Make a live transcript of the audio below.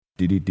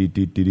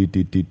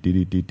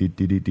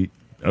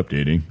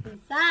Updating.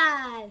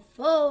 5,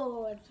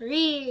 4,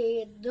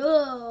 3, 2,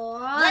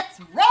 let's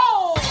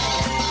roll!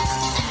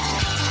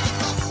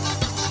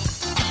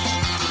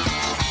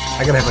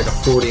 I gotta have like a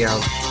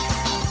 40-ounce.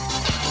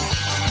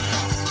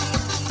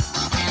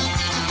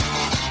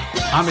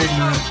 I'm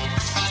ignorant.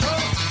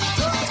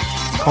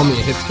 Call me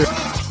a hipster.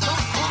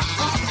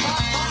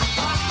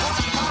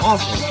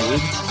 Awful,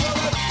 dude.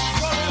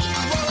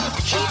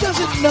 She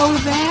doesn't know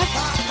that.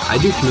 I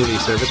do community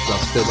service, but I'll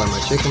still buy my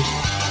chicken.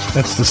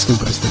 That's the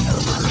stupidest thing I've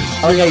ever heard.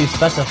 Oh yeah, you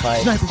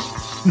specified.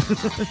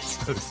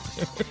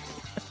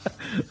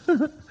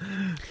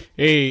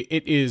 Hey,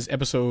 it is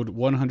episode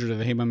 100 of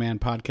the Hey My Man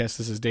podcast.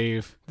 This is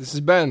Dave. This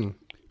is Ben.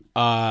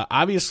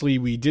 Obviously,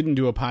 we didn't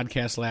do a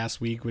podcast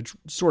last week, which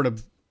sort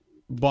of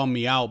bummed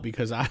me out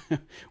because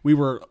we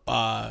were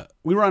on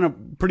a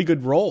pretty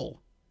good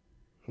roll.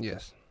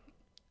 Yes.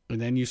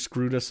 And then you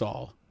screwed us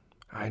all.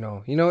 I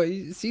know. You know,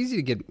 it's easy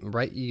to get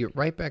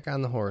right back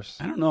on the horse.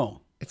 I don't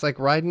know. It's like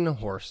riding a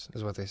horse,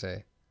 is what they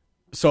say.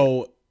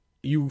 So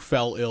you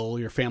fell ill.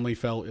 Your family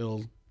fell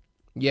ill.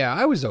 Yeah,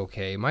 I was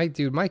okay. My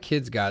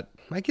kids got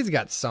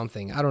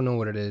something. I don't know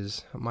what it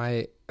is.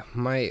 My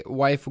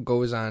wife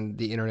goes on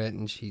the internet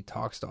and she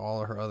talks to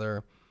all of her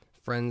other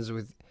friends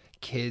with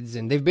kids,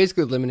 and they've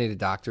basically eliminated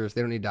doctors.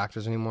 They don't need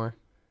doctors anymore.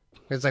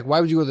 It's like, why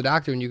would you go to the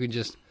doctor when you could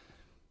just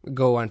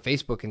go on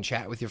Facebook and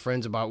chat with your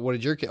friends about what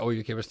did your kid? Oh,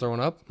 your kid was throwing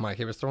up. My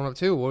kid was throwing up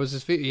too. What was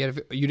his feed?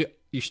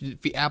 You should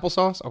feed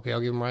applesauce. Okay, I'll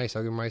give him rice.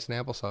 I'll give him rice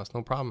and applesauce.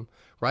 No problem.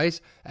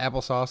 Rice,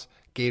 applesauce,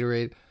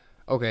 Gatorade.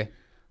 Okay,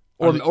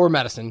 or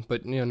medicine.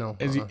 But no.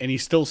 And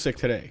he's still sick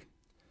today.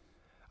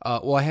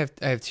 Well, I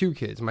have two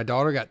kids. My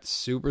daughter got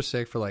super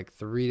sick for like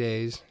 3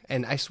 days,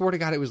 and I swear to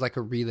God, it was like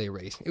a relay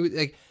race. It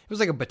was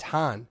like a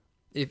baton.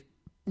 If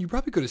you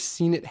probably could have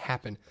seen it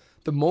happen,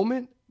 the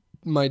moment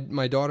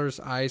my daughter's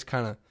eyes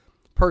kind of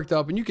perked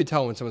up, and you could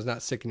tell when someone's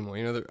not sick anymore.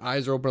 You know, their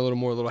eyes are open a little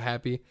more, a little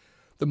happy.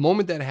 The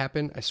moment that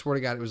happened, I swear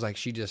to God, it was like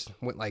she just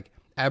went like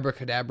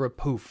abracadabra,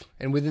 poof,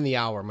 and within the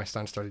hour, my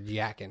son started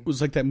yakking. It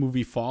was like that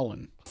movie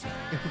Fallen.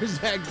 It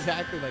was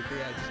exactly like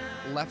that.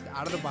 Just left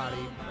out of the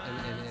body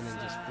and then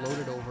just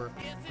floated over.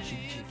 She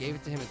gave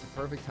it to him at the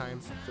perfect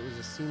time, so it was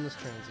a seamless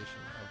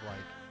transition of like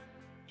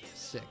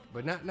sick.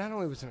 But not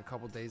only was it in a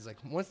couple days, like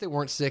once they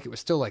weren't sick, it was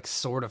still like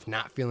sort of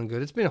not feeling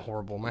good. It's been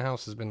horrible. My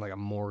house has been like a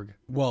morgue.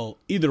 Well,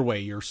 either way,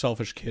 your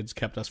selfish kids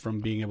kept us from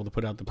being able to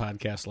put out the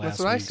podcast last week. That's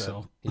what I said.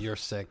 So you're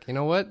sick. You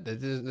know what?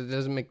 That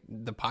doesn't make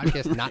the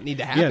podcast not need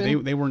to happen.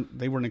 Yeah,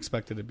 they weren't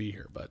expected to be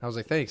here, but I was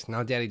like, thanks.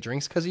 Now Daddy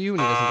drinks because of you,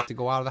 and he doesn't get to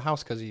go out of the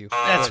house because of you.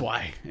 That's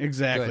why.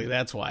 Exactly. Good.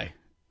 That's why.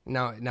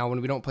 Now when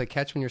we don't play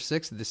catch when you're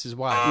 6, this is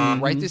why.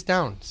 Mm-hmm. Write this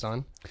down,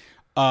 son.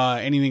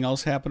 Anything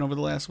else happen over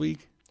the last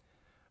week?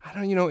 I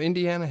don't.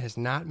 Indiana has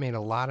not made a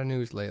lot of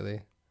news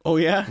lately. Oh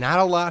yeah, not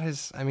a lot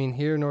has. I mean,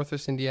 here in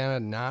Northwest Indiana,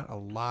 not a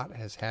lot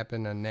has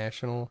happened on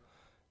national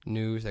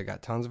news that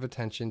got tons of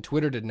attention.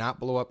 Twitter did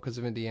not blow up because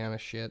of Indiana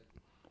shit.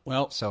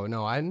 Well, so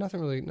no,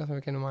 nothing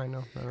that came to mind.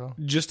 No, not at all.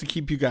 Just to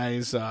keep you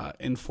guys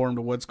informed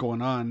of what's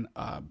going on,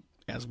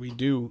 as we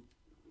do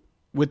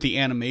with the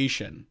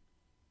animation.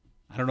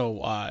 I don't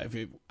know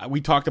we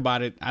talked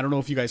about it. I don't know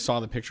if you guys saw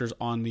the pictures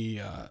on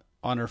the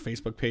on our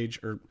Facebook page,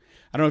 or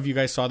I don't know if you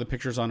guys saw the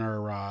pictures on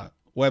our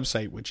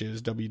website, which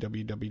is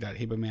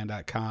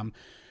www.heybyman.com.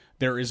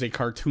 There is a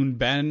cartoon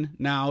Ben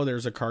now.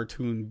 There's a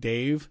cartoon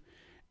Dave.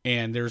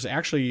 And there's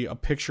actually a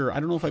picture, I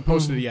don't know if I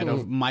posted it yet,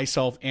 of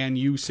myself and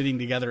you sitting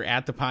together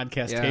at the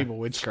podcast table.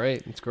 Which it's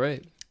great. It's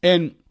great.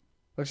 And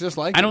looks just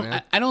like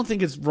man. I don't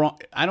think it's wrong.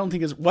 I don't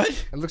think it's what?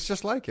 It looks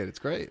just like it. It's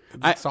great.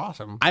 It's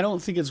awesome. I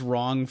don't think it's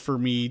wrong for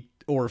me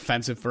or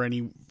offensive for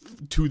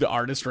to the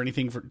artist or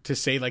anything to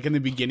say, like, in the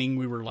beginning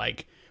we were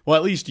like, well,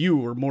 at least you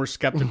were more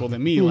skeptical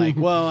than me. Like,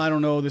 well, I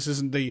don't know. This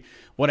isn't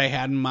what I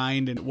had in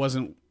mind, and it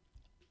wasn't,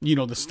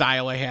 the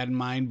style I had in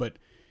mind, but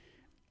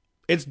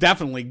it's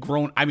definitely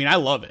grown. I mean, I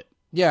love it.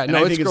 Yeah, and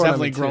I think it's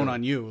definitely grown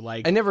on you.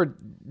 Like, I never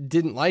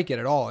didn't like it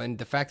at all, and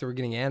the fact that we're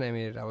getting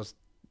animated, I was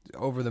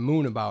over the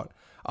moon about.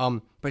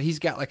 But he's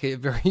got like a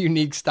very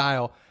unique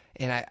style,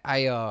 and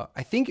I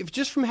think if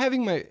just from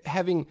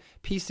having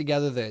pieced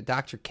together the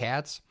Dr.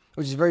 Katz,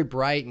 which is very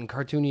bright and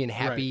cartoony and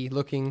happy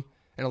looking,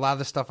 and a lot of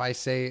the stuff I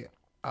say,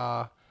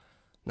 not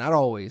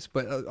always,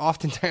 but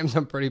oftentimes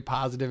I'm pretty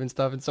positive and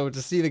stuff. And so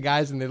to see the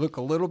guys and they look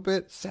a little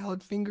bit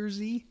salad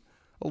fingersy,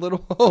 a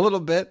little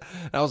bit,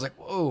 and I was like,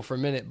 whoa, for a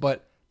minute.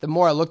 But the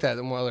more I looked at it,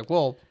 the more I was like,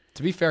 well,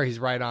 to be fair, he's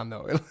right on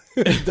though.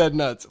 It's dead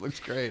nuts. It looks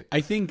great.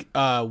 I think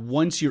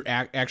once you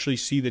actually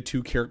see the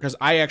two characters, because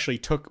I actually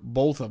took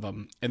both of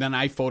them and then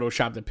I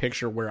photoshopped a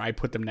picture where I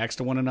put them next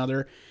to one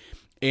another.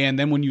 And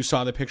then when you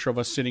saw the picture of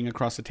us sitting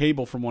across the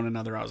table from one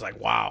another, I was like,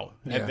 wow,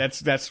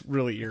 that's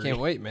really eerie. Can't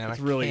wait, man. I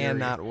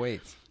cannot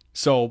wait.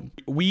 So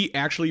we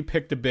actually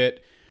picked a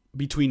bit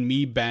between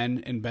me,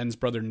 Ben, and Ben's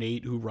brother,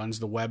 Nate, who runs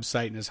the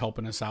website and is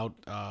helping us out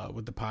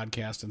with the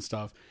podcast and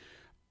stuff.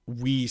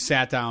 We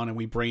sat down and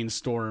we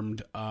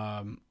brainstormed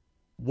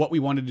what we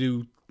wanted to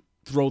do,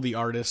 throw the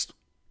artist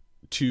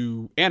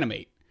to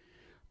animate.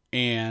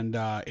 and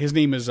his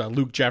name is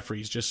Luke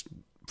Jeffries. Just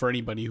for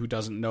anybody who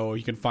doesn't know,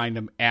 you can find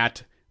him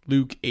at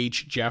Luke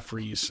H.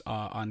 Jeffries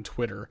on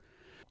Twitter.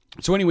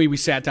 So anyway, we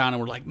sat down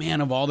and we're like,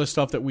 man, of all the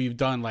stuff that we've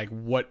done, like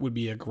what would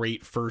be a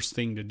great first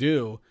thing to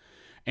do?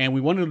 And we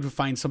wanted to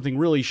find something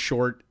really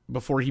short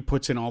before he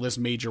puts in all this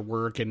major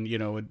work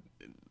and,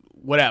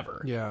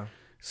 whatever. Yeah.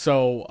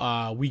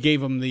 So we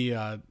gave him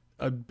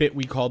a bit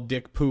we called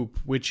Dick Poop,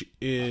 which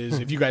is,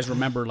 if you guys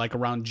remember, like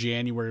around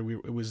January,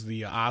 it was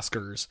the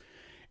Oscars,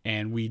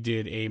 and we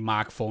did a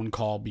mock phone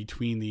call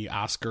between the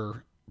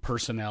Oscar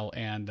personnel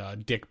and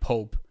Dick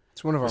Pope.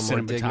 It's one of our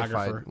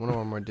cinematographer.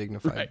 more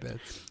dignified Right.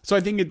 bits. So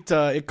I think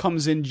it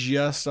comes in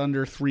just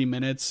under 3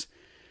 minutes,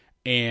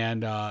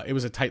 and it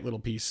was a tight little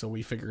piece, so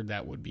we figured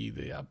that would be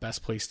the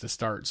best place to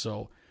start.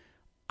 So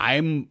I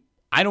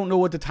don't know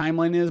what the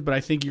timeline is, but I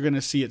think you're going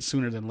to see it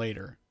sooner than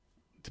later,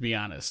 to be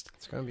honest.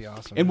 It's going to be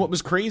awesome. And what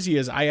was crazy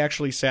is I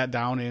actually sat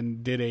down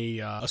and did a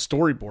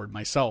storyboard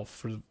myself.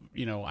 For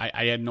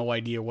I had no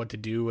idea what to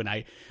do, and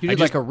you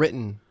did like a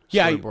written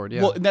storyboard.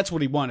 Well, and that's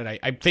what he wanted.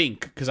 I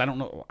think, because I don't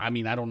know. I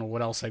mean, I don't know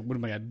what else. What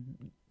am I gonna?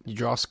 You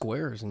draw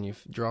squares and you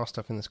draw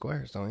stuff in the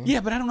squares, don't you?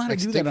 Yeah, but I don't know how to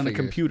do that on a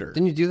computer.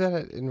 Didn't you do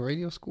that in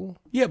radio school?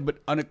 Yeah, but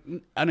on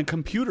a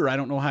computer, I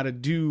don't know how to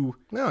do.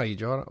 No, you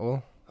draw it.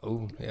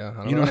 Oh, yeah.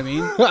 I don't know what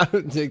I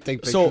mean? take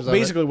pictures. So of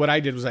basically, what I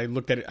did was I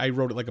looked at it. I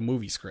wrote it like a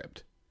movie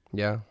script.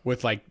 Yeah.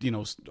 With like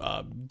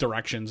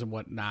directions and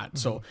whatnot. Mm-hmm.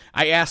 So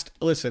I asked,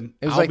 listen,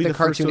 it was I'll like be the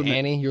cartoon first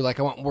Annie. You're like,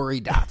 I want worry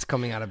dots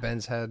coming out of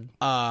Ben's head.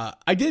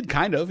 I did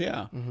kind of,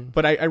 yeah. Mm-hmm.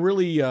 But I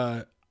really,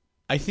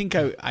 I think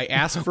I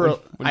asked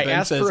for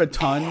a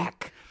ton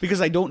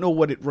because I don't know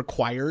what it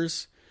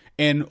requires,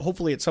 and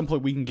hopefully at some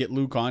point we can get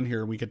Luke on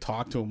here and we could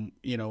talk to him,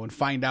 and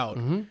find out.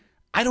 Mm-hmm.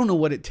 I don't know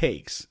what it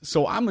takes,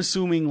 so I'm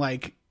assuming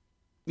like,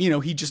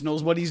 he just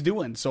knows what he's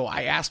doing. So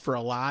I asked for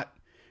a lot.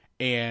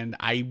 And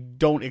I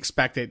don't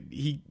expect that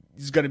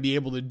he's going to be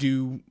able to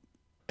do.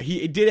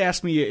 He did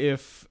ask me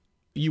if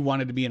you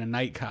wanted to be in a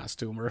night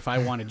costume or if I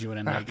wanted you in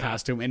a night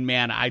costume. And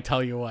man, I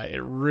tell you what,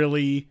 it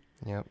really.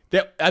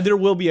 Yep. There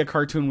will be a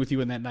cartoon with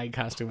you in that night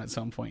costume at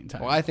some point in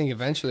time. Well, I think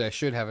eventually I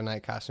should have a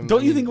night costume.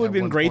 Don't you think it would have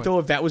been great though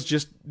if that was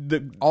just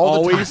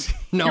all the always? Time.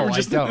 No, I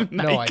don't.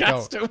 No, I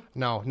don't.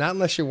 No, not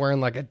unless you're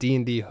wearing like a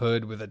D&D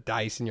hood with a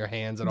dice in your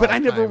hands. But I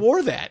never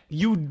wore that.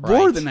 You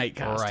wore the night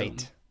costume,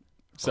 right?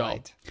 So.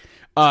 Right.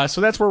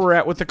 So that's where we're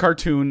at with the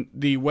cartoon.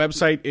 The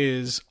website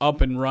is up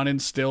and running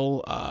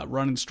still,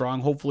 running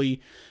strong.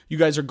 Hopefully you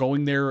guys are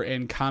going there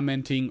and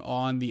commenting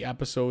on the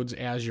episodes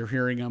as you're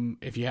hearing them.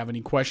 If you have any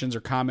questions or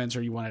comments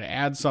or you wanted to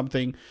add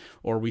something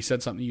or we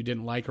said something you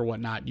didn't like or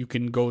whatnot, you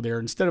can go there.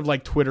 Instead of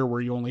like Twitter where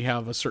you only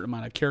have a certain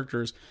amount of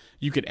characters,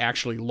 you could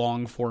actually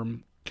long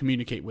form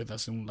communicate with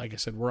us. And like I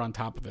said, we're on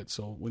top of it.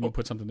 So when you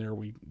put something there,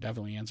 we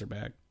definitely answer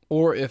back.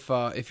 Or if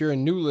you're a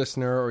new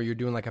listener or you're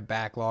doing like a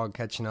backlog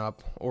catching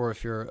up, or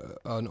if you're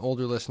an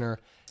older listener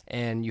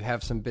and you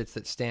have some bits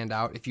that stand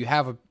out, if you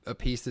have a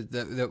piece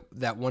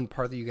that one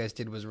part that you guys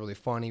did was really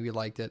funny, we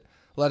liked it,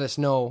 let us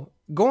know.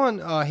 Go on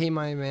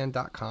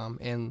heymyman.com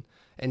and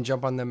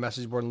jump on the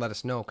message board and let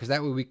us know, because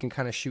that way we can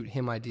kind of shoot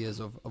him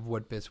ideas of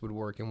what bits would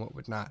work and what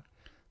would not.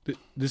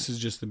 This is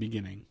just the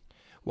beginning.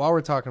 While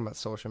we're talking about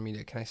social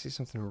media, can I say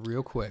something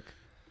real quick?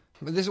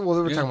 We're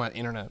talking about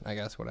internet, I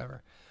guess,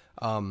 whatever.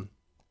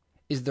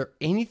 Is there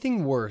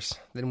anything worse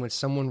than when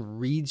someone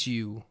reads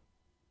you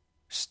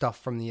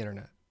stuff from the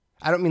internet?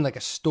 I don't mean like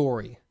a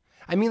story.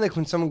 I mean like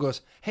when someone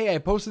goes, hey, I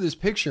posted this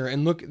picture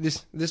and look,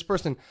 this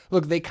person,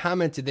 look, they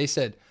commented, they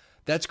said,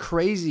 that's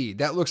crazy.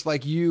 That looks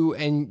like you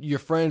and your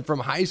friend from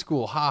high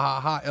school. Ha,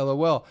 ha, ha,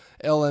 LOL,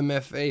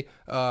 LMFA,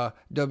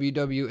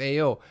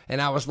 WWAO.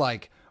 And I was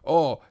like,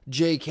 oh,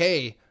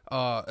 JK,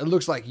 it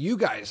looks like you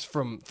guys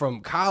from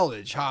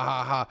college. Ha,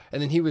 ha, ha.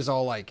 And then he was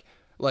all like,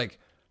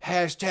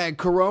 hashtag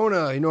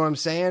Corona, you know what I'm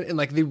saying? And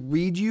like they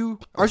read you.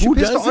 Aren't you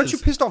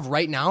pissed off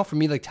right now for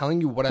me like telling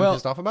you what I'm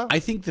pissed off about? I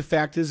think the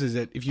fact is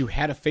that if you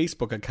had a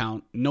Facebook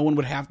account, no one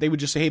would they would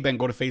just say, hey Ben,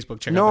 go to Facebook,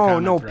 check out the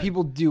comment thread.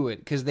 People do it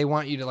because they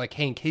want you to like,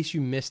 hey, in case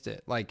you missed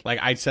it. Like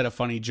I said a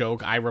funny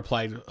joke, I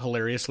replied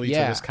hilariously to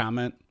this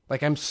comment.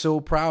 Like I'm so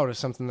proud of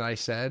something that I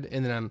said,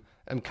 and then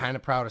I'm kind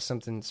of proud of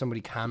something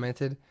somebody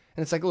commented.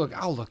 And it's like, look,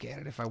 I'll look at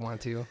it if I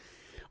want to.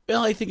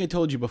 Well, I think I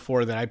told you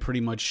before that I pretty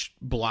much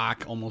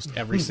block almost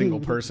every single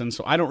person,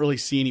 so I don't really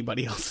see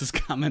anybody else's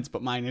comments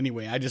but mine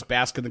anyway. I just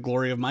bask in the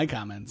glory of my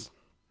comments.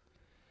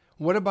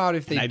 What about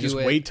if I just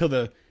wait till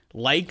the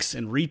likes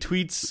and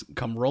retweets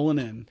come rolling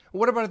in?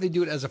 What about if they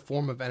do it as a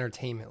form of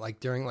entertainment? Like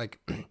during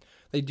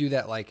they do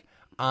that like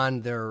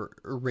on their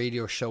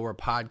radio show or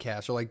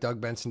podcast, or like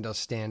Doug Benson does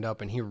stand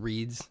up and he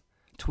reads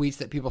tweets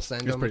that people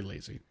send him. It's pretty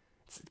lazy.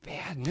 It's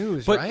bad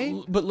news, right?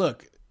 But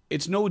look,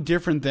 it's no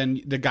different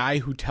than the guy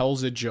who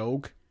tells a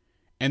joke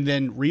and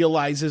then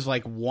realizes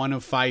like 1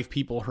 of 5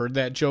 people heard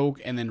that joke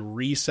and then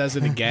re-says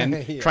it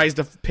again, tries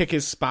to pick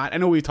his spot. I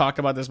know we've talked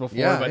about this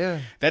before,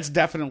 but that's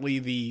definitely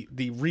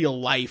the real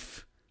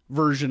life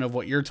version of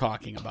what you're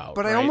talking about.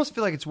 But right? I almost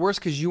feel like it's worse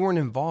because you weren't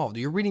involved.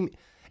 You're reading.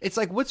 It's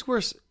like, what's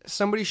worse,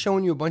 somebody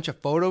showing you a bunch of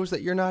photos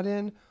that you're not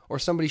in, or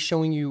somebody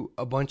showing you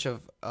a bunch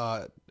of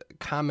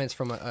comments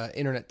from an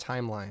internet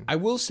timeline. I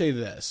will say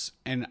this,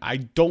 and I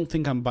don't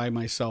think I'm by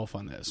myself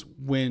on this.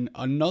 When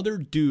another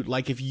dude,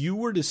 like if you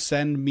were to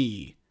send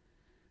me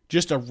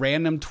just a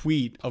random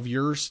tweet of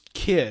your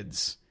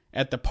kids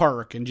at the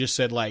park and just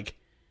said like,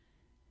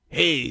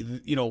 hey,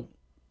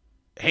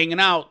 hanging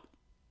out,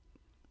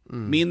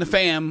 me and the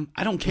fam,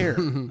 I don't care.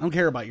 I don't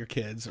care about your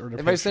kids or their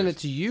If pictures. I send it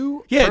to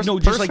you, just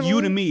like personally?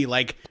 you to me,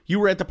 like you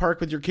were at the park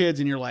with your kids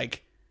and you're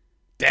like,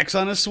 Dex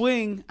on a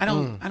swing. I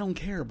don't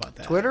care about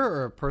that. Twitter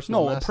or a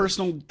personal message? A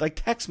personal like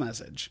text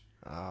message.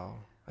 Oh,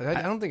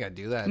 I don't think I'd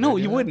do that. No,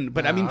 Would you that? wouldn't.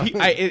 But I mean,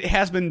 it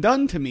has been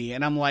done to me,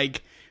 and I'm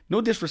like,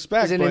 no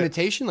disrespect. Is it an but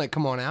invitation? Like,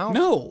 come on out?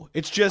 no,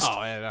 it's just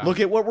no.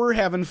 look at what we're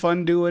having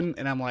fun doing,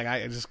 and I'm like,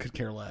 I just could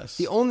care less.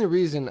 The only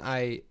reason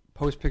I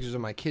post pictures of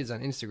my kids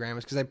on Instagram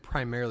is because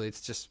it's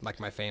just like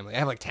my family. I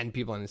have like 10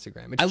 people on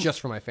Instagram. It's just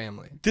for my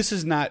family. This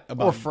is not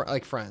about Or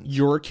friends.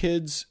 your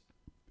kids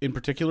in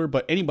particular,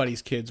 but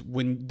anybody's kids.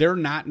 When they're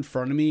not in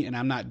front of me and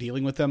I'm not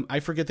dealing with them, I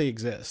forget they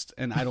exist,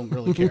 and I don't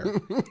really care.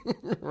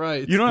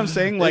 Right. You know what I'm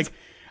saying? Like,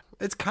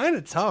 it's kind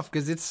of tough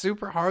because it's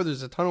super hard.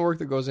 There's a ton of work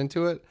that goes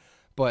into it.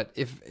 But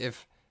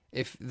if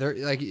they're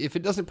like, if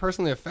it doesn't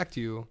personally affect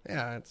you,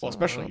 yeah, it's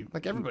especially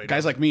like everybody guys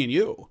does. like me and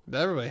you.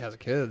 Everybody has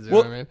kids. You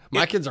Well, know what I mean?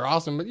 My kids are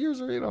awesome, but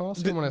yours are, I'll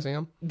see them when I see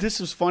them.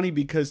 This was funny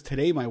because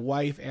today my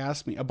wife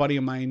asked me, a buddy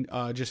of mine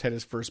just had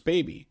his first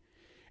baby,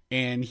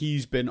 and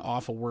he's been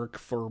off of work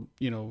for,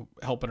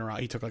 helping her out.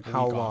 He took like a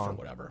How week off or long?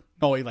 whatever.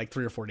 No, like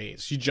 3 or 4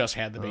 days. She just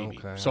had the baby.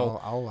 Okay,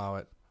 So I'll allow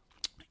it.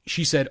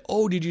 she said,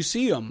 oh, did you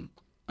see him?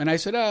 And I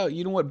said, oh,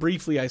 you know what?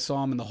 Briefly, I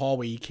saw him in the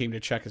hallway. He came to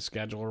check his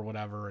schedule or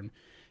whatever. And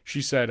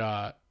she said,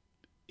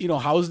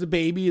 how's the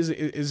baby? Is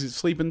it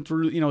sleeping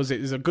through? Is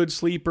it a good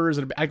sleeper?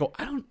 I go,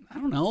 I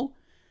don't know.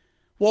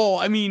 Well,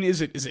 I mean,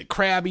 is it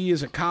crabby?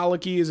 Is it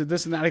colicky? Is it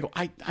this and that? I go,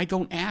 I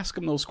don't ask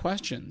him those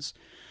questions.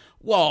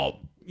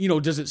 Well,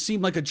 does it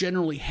seem like a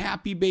generally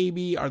happy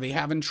baby? Are they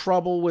having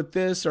trouble with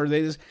this? Are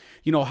they,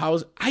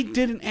 I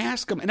didn't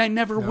ask him, and I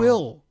never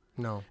will.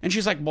 No. And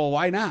she's like, well,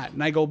 why not?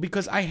 And I go,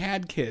 because I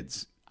had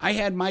kids. I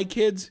had my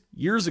kids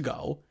years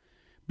ago,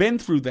 been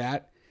through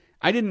that.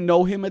 I didn't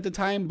know him at the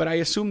time, but I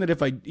assume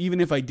that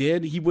even if I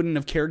did, he wouldn't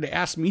have cared to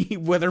ask me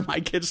whether my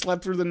kids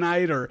slept through the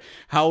night or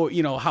how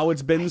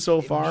it's been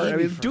so far. I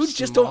mean, dudes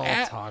just don't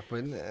ask.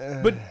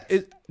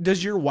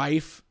 Does your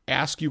wife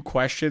ask you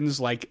questions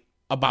like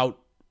about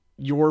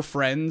your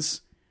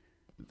friends?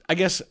 I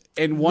guess,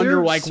 and wonder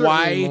They're like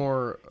why,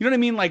 more... you know what I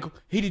mean? Like,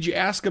 hey, did you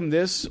ask him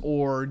this,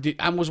 or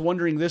I was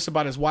wondering this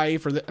about his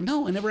wife, or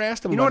no, I never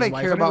asked him. You know about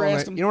what his I care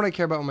wife. about? You know what I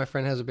care about when my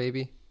friend has a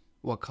baby?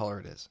 What color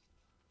it is.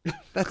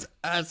 That's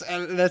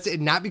it.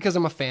 Not because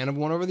I'm a fan of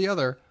one over the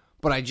other,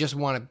 but I just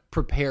want to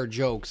prepare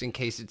jokes in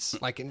case it's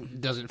like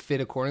it doesn't fit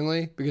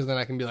accordingly, because then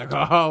I can be like,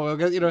 oh, well,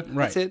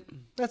 Right.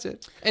 That's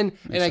it. And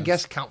I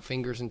guess count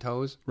fingers and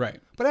toes. Right.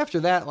 But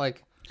after that,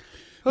 like,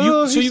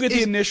 So you get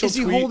the initial Is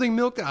he tweet. holding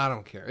milk? I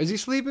don't care. Is he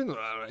sleeping?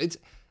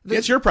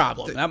 It's your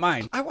problem, not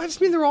mine. I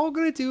just mean they're all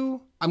going to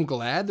do. I'm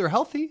glad they're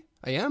healthy.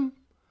 I am.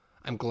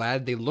 I'm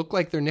glad they look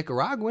like they're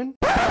Nicaraguan.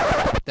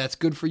 That's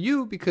good for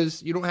you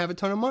because you don't have a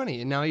ton of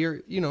money, and now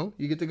you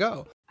get to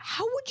go.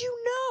 How would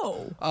you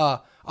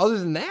know? Other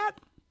than that,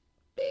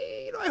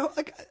 I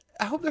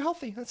hope they're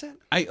healthy. That's it.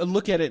 I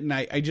look at it and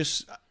I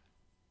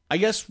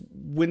guess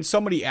when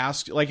somebody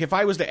asks, like if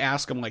I was to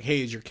ask them like,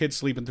 hey, is your kid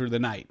sleeping through the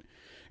night?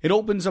 It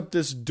opens up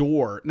this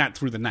door, not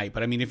through the night,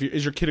 but I mean,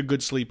 is your kid a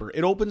good sleeper?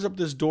 It opens up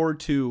this door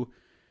to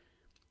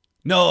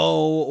no,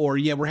 or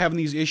yeah, we're having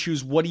these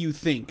issues. What do you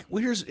think?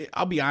 Well,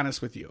 I'll be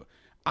honest with you.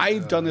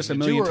 I've done this a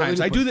million times.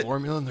 I do that.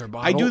 Formula in their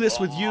bottle. I do this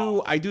with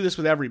you. I do this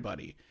with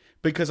everybody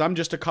because I'm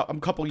just I'm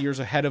a couple years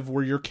ahead of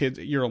where your kids.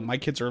 My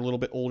kids are a little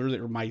bit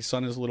older. My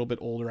son is a little bit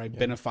older. I've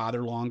been a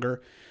father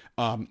longer.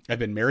 I've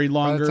been married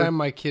longer. By the time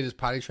my kid is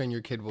potty trained,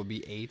 your kid will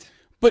be 8.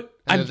 But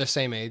they're the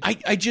same age.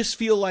 I just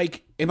feel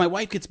like, and my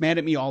wife gets mad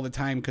at me all the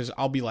time because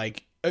I'll be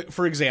like,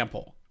 for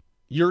example,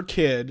 your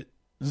kids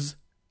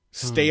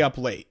stay up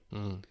late.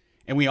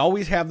 And we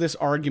always have this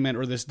argument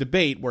or this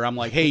debate where I'm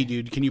like, hey,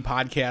 dude, can you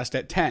podcast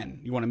at 10?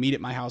 You want to meet at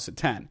my house at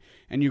 10?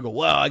 And you go,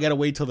 well, I got to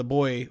wait till the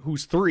boy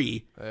who's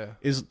 3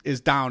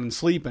 is down and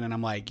sleeping. And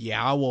I'm like,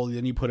 yeah, well,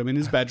 then you put him in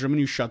his bedroom and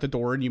you shut the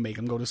door and you make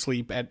him go to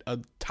sleep at a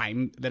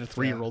time that a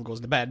 3-year-old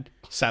goes to bed,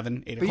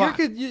 7, 8 o'clock.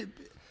 But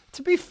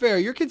to be fair,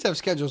 your kids have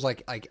schedules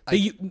like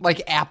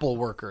Apple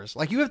workers.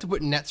 Like you have to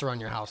put nets around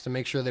your house to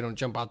make sure they don't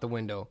jump out the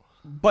window.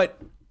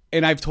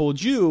 And I've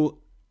told you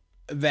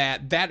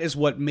that is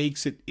what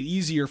makes it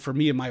easier for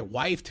me and my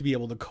wife to be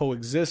able to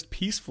coexist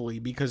peacefully,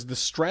 because the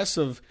stress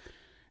of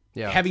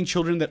having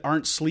children that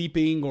aren't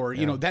sleeping or,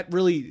 that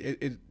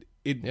really,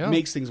 it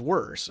makes things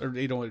worse, or,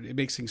 it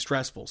makes things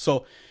stressful.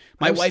 So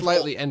I'm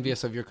slightly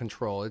envious of your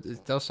control.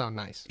 It does sound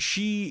nice.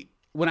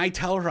 When I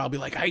tell her, I'll be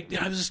like, I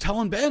was just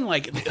telling Ben,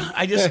 like,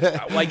 I just,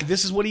 like,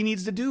 this is what he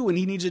needs to do. And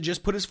he needs to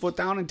just put his foot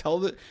down and tell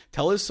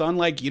his son,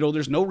 like,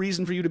 there's no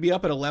reason for you to be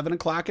up at 11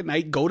 o'clock at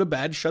night, go to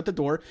bed, shut the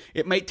door.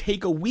 It might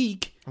take a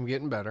week. I'm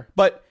getting better.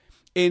 But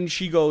And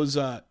she goes,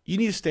 you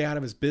need to stay out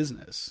of his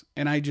business.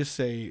 And I just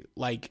say,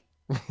 like,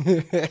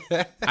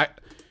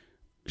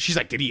 she's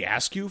like, did he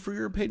ask you for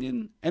your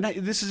opinion? And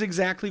this is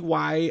exactly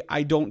why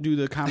I don't do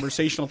the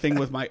conversational thing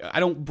with I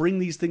don't bring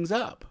these things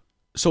up.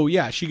 So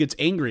yeah, she gets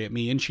angry at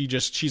me and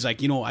she's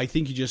like, I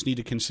think you just need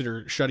to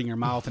consider shutting your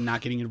mouth and not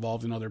getting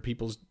involved in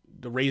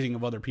the raising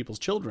of other people's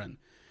children.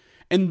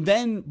 And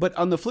then, but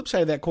on the flip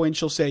side of that coin,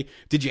 she'll say,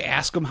 did you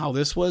ask him how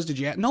this was?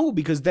 No,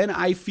 because then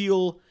I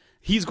feel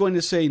he's going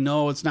to say,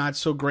 no, it's not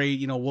so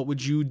great. What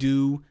would you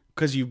do?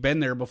 Because you've been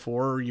there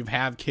before or you've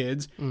had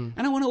kids. And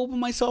I want to open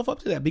myself up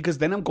to that because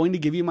then I'm going to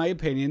give you my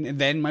opinion. And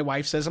then my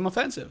wife says I'm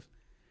offensive.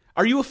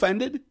 Are you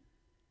offended?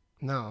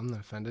 No, I'm not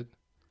offended.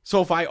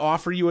 So if I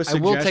offer you a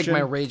suggestion. I will take my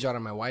rage out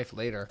on my wife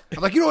later.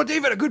 I'm like,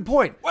 Dave had a good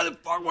point. Why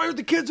are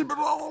the kids? Blah,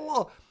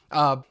 blah,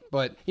 blah.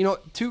 But,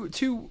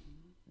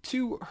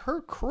 to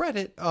her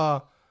credit,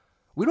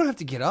 we don't have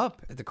to get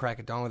up at the crack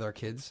of dawn with our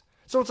kids.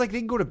 So it's like they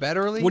can go to bed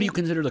early. What do you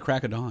consider the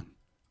crack of dawn?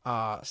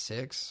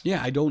 6.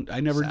 Yeah, I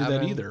never did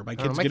that either. My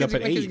kids get up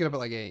at 8. My kids get up at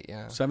like 8,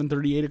 yeah.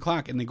 7:30, 8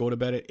 o'clock, and they go to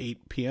bed at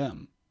 8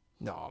 p.m.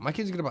 No, my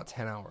kids get about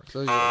 10 hours.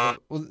 So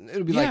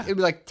it'll be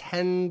like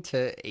 10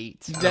 to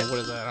 8. What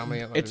is that? How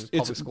many? It's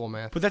public school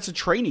math. But that's a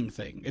training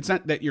thing. It's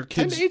not that your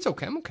kids 10 to 8's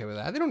okay. I'm okay with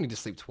that. They don't need to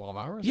sleep 12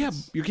 hours. Yeah,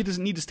 your kid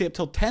doesn't need to stay up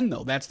till 10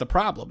 though. That's the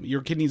problem.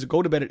 Your kid needs to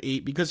go to bed at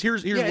 8 because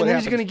here's what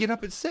happens. He's going to get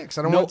up at 6.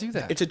 I don't want to do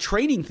that. It's a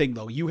training thing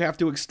though. You have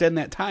to extend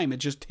that time.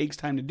 It just takes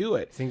time to do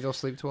it. Think they'll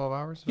sleep 12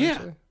 hours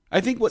eventually? Yeah. I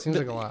think seems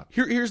like a lot.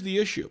 Here's the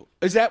issue.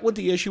 Is that what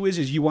the issue is?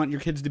 Is you want your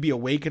kids to be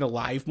awake and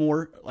alive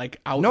more, like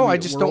out? No, in the I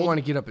just world? don't want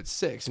to get up at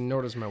 6, and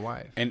nor does my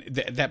wife. And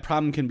that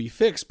problem can be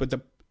fixed, but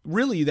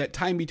really that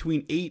time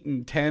between 8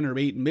 and 10 or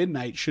 8 and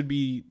midnight should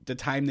be the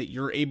time that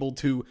you're able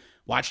to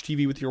watch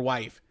TV with your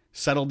wife,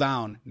 settle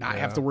down, not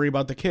have to worry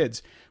about the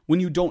kids. When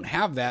you don't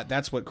have that,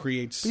 that's what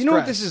creates stress. You know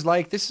what this is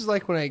like? This is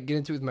like when I get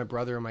into it with my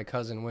brother and my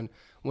cousin.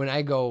 When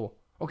I go,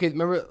 okay,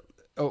 remember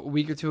a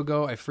week or two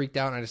ago, I freaked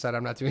out and I decided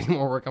I'm not doing any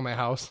more work on my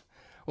house.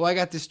 Well, I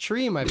got this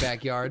tree in my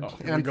backyard,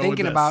 and I'm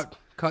thinking about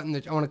I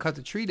want to cut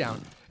the tree down.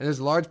 And there's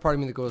a large part of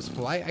me that goes,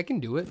 well, I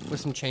can do it with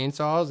some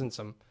chainsaws and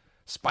some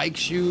spike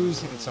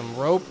shoes and some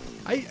rope.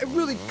 I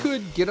really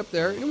could get up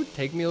there. It would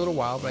take me a little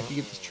while, but I could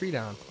get this tree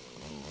down.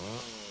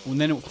 And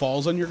then it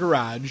falls on your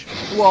garage.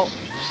 Well,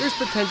 there's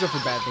potential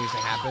for bad things to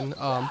happen,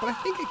 but I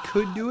think I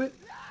could do it.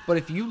 But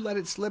if you let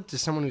it slip to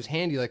someone who's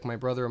handy, like my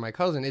brother or my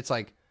cousin, it's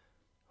like,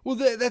 well,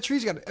 that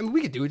tree's got. I mean,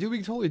 we could do it, dude. We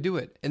could totally do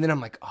it. And then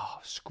I'm like, oh,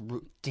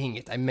 dang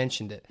it! I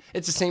mentioned it.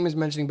 It's the same as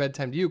mentioning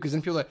bedtime to you, because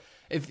then people are like,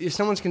 if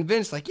someone's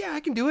convinced, like, yeah,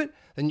 I can do it,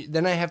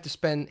 then I have to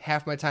spend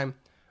half my time,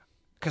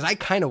 because I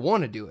kind of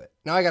want to do it.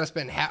 Now I got to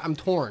spend I'm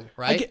torn,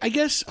 right? I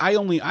guess I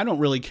don't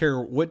really care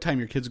what time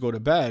your kids go to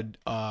bed.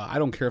 I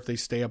don't care if they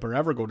stay up or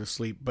ever go to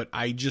sleep. But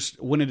I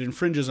just, when it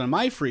infringes on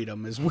my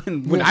freedom is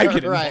when I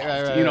get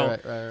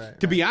involved. Right.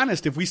 To be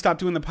honest, if we stop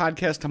doing the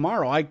podcast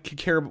tomorrow, I could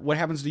care what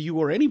happens to you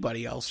or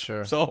anybody else.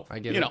 Sure. So I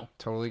get it.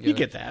 Totally get it. You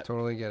get that.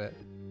 Totally get it.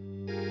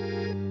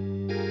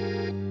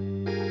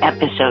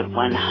 Episode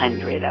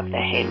 100 of the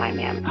Hey My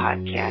Man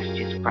podcast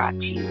is brought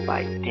to you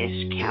by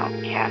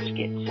Discount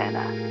Casket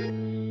Center,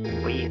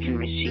 where you can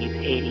receive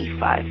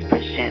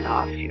 85%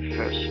 off your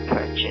first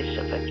purchase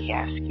of a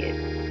casket,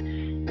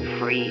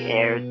 free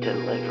air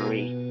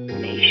delivery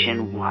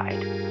nationwide.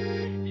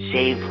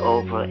 Save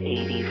over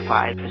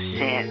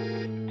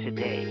 85%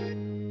 today.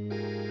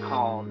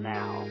 Call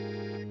now,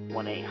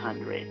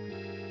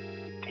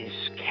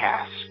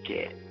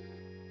 1-800-DISCASKET.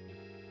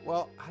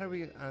 Well, how do we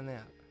get on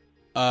that?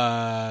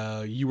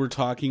 You were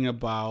talking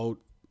about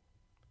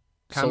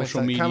comments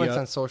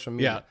on social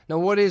media. Yeah. Now,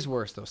 what is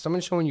worse, though?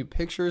 Someone showing you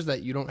pictures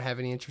that you don't have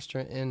any interest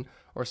in,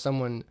 or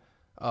someone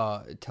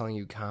telling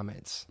you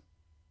comments?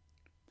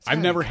 I've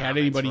never had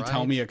anybody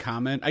tell me a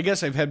comment. I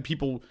guess I've had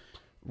people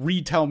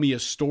retell me a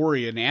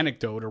story, an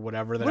anecdote or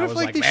whatever, that I was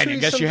like, man, I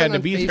guess you had to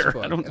be there.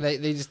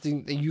 They just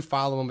think that you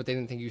follow them, but they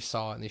didn't think you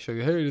saw it, and they show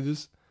you, hey,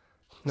 this.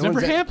 It's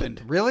never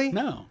happened. Really?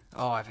 No.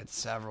 Oh, I've had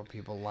several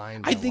people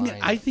lying. I think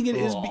it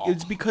is.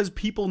 It's because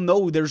people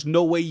know there's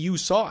no way you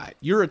saw it.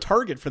 You're a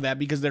target for that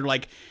because they're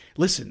like,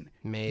 listen,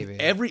 maybe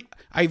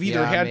I've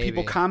either had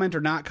people comment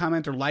or not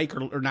comment or like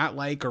or not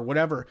like or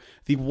whatever.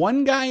 The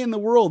one guy in the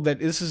world that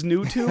this is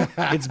new to,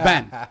 it's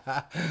Ben.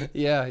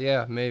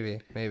 Yeah,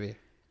 maybe.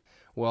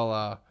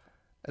 Well,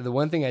 the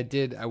one thing I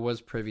was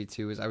privy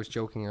to is I was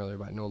joking earlier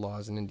about no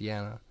laws in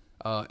Indiana.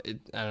 I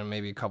don't know,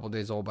 maybe a couple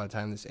days old by the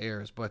time this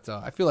airs, but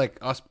I feel like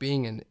us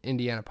being an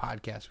Indiana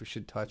podcast, we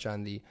should touch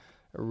on the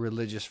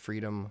Religious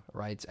Freedom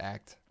Rights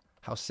Act.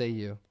 How say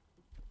you?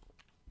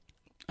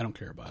 I don't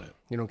care about it.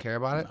 You don't care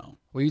about it? No.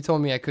 Well, you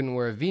told me I couldn't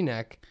wear a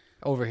V-neck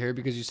over here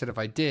because you said if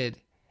I did,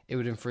 it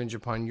would infringe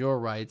upon your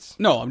rights.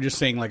 No, I'm just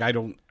saying, like, I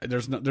don't.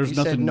 There's nothing. You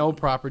said no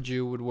proper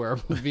Jew would wear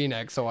a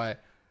V-neck, so I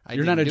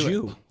You're not a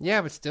Jew.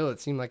 Yeah, but still, it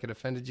seemed like it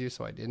offended you,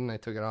 so I didn't. I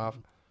took it off.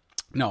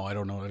 No, I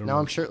don't know. Now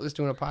I'm shirtless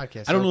doing a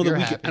podcast. I don't know that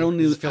we could. I don't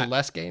know. Does it feel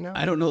less gay now?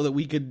 I don't know that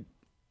we could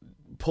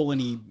pull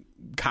any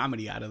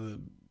comedy out of the.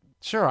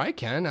 Sure, I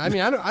can. I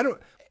mean, I don't.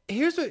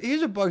 Here's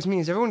what bugs me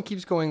is everyone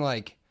keeps going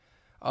like,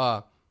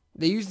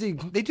 they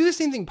do the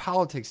same thing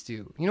politics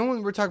do. You know,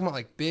 when we're talking about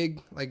like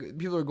big, like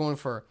people are going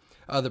for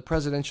the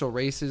presidential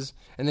races,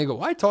 and they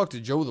go, I talked to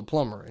Joe the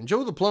plumber, and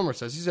Joe the plumber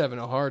says he's having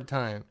a hard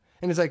time.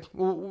 And it's like,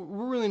 well,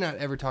 we're really not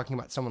ever talking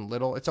about someone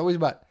little. It's always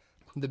about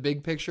the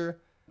big picture.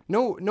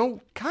 No,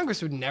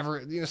 Congress would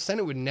never,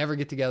 Senate would never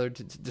get together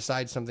to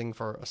decide something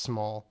for a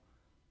small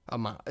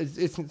amount.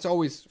 It's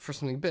always for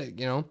something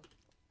big,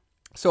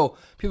 So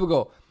people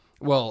go,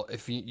 well,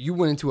 if you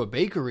went into a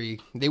bakery,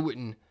 they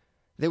wouldn't.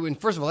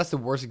 First of all, that's the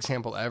worst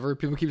example ever.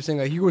 People keep saying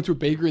like, you go into a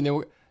bakery and they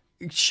would.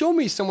 Show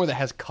me somewhere that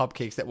has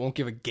cupcakes that won't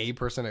give a gay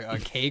person a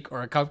cake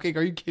or a cupcake.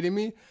 Are you kidding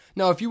me?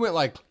 Now, if you went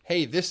like,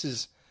 hey, this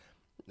is,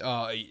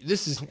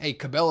 hey,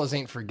 Cabela's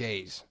ain't for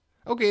gays.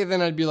 Okay,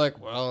 then I'd be like,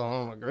 well, I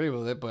don't agree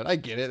with it, but I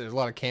get it. There's a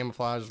lot of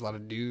camouflage, there's a lot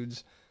of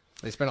dudes.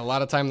 They spend a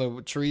lot of time in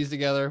the trees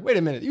together. Wait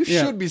a minute, you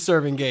should be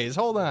serving gays.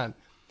 Hold on.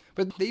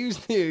 But they use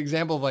the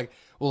example of like,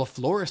 well, a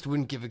florist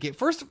wouldn't give a cake.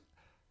 First,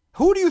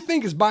 who do you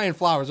think is buying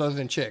flowers other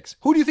than chicks?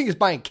 Who do you think is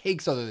buying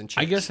cakes other than chicks?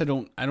 I guess I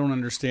don't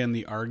understand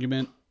the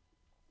argument.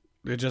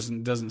 It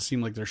just doesn't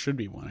seem like there should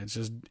be one. It's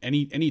just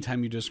any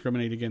time you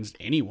discriminate against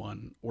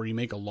anyone, or you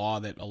make a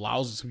law that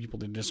allows people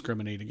to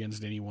discriminate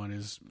against anyone,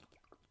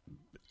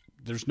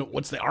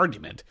 what's the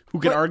argument? Who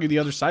can argue the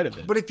other side of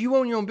it? But if you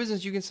own your own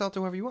business, you can sell it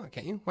to whoever you want,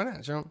 can't you? Why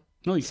not?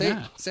 No, you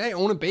can't. Say I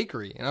own a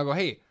bakery, and I'll go,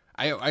 hey,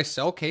 I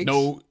sell cakes.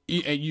 No,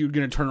 you're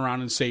going to turn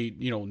around and say,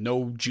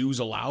 no Jews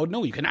allowed?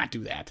 No, you cannot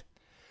do that.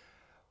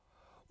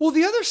 Well,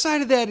 the other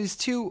side of that is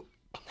too.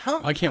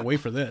 I can't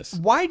wait for this.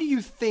 Why do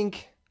you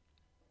think?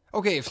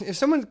 Okay, if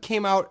someone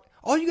came out,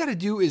 all you got to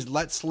do is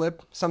let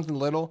slip something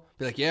little,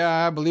 be like, yeah,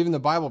 I believe in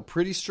the Bible,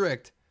 pretty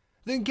strict.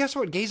 Then guess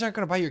what? Gays aren't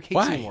going to buy your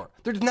cakes anymore.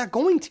 They're just not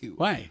going to.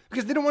 Why?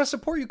 Because they don't want to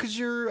support you because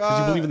you're... Because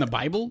you believe in the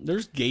Bible?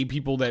 There's gay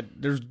people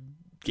that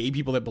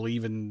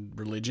believe in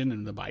religion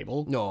and the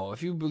Bible. No,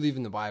 if you believe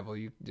in the Bible,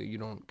 you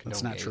don't condone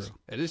That's not gays. true.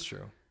 It is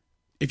true.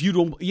 If you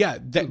don't... Yeah.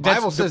 The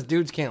Bible says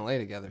dudes can't lay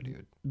together,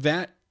 dude.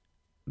 That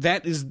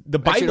is... The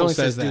Bible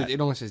says that. It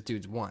only says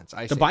dudes once.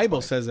 The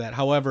Bible says that.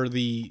 However,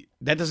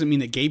 that doesn't mean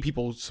that gay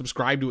people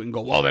subscribe to it and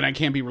go, well, then I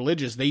can't be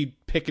religious. They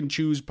pick and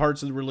choose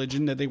parts of the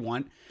religion that they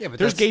want. Yeah, but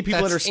there's gay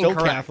people that are still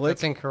incorrect. Catholic.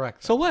 That's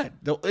incorrect. So what?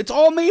 It's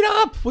all made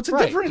up. What's the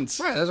difference?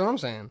 Right, that's what I'm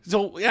saying.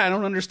 So, yeah, I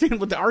don't understand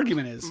what the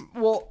argument is.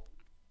 Well,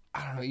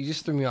 I don't know. You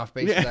just threw me off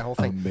base with that whole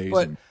thing. Amazing.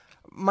 But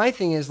my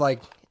thing is,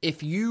 like,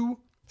 if you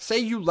say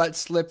you let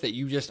slip that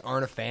you just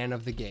aren't a fan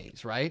of the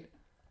gays, right?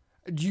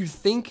 Do you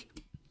think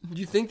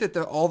that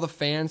all the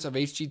fans of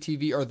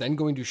HGTV are then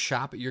going to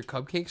shop at your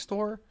cupcake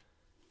store?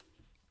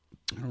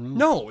 I don't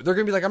know. No, they're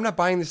going to be like, I'm not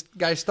buying this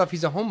guy's stuff.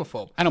 He's a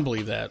homophobe. I don't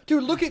believe that.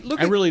 Dude, look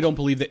I really don't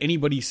believe that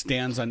anybody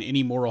stands on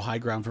any moral high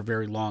ground for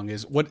very long.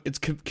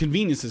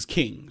 Convenience is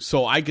king.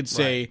 So I could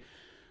say,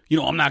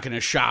 I'm not going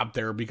to shop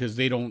there because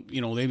they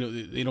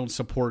don't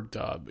support,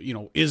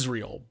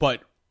 Israel.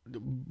 But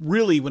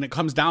really, when it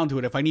comes down to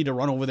it, if I need to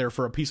run over there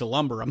for a piece of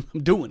lumber, I'm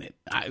doing it.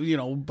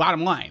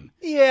 Bottom line.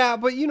 Yeah,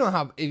 but you know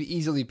how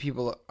easily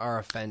people are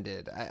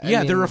offended. I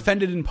mean, they're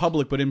offended in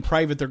public, but in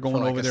private, they're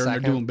going over there and they're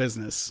doing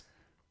business.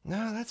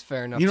 No, that's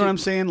fair enough. You know what I'm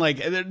saying? Like,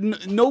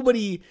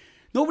 nobody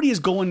is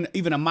going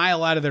even a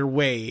mile out of their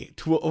way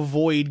to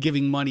avoid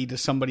giving money to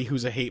somebody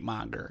who's a hate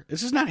monger.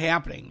 It's just not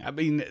happening. I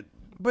mean,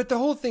 but the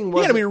whole thing wasn't...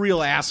 You gotta be a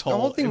real asshole. The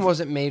whole thing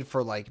wasn't made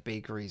for, like,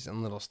 bakeries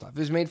and little stuff. It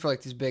was made for,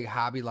 like, these big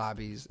hobby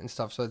lobbies and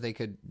stuff so that they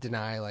could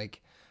deny,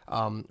 like,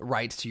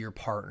 rights to your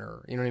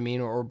partner. You know what I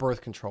mean? Or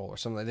birth control or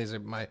something like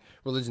that. My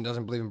religion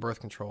doesn't believe in birth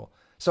control.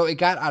 So it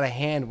got out of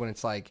hand when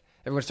it's like...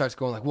 Everyone starts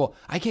going like, well,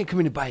 I can't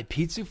come in and buy a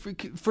pizza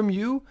from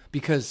you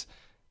because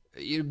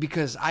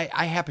I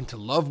happen to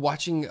love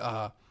watching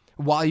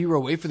while you were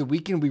away for the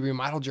weekend, we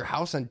remodeled your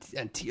house on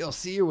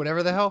TLC or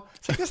whatever the hell.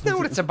 It's like, that's not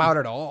what it's about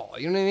at all.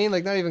 You know what I mean?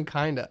 Like, not even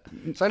kind of.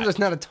 So I know there's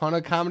not a ton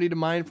of comedy to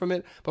mine from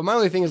it. But my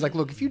only thing is like,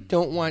 look, if you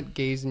don't want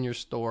gays in your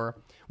store,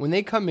 when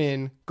they come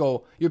in,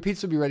 go, your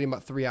pizza will be ready in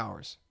about 3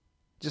 hours.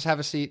 Just have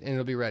a seat and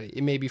it'll be ready.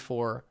 It may be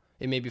 4,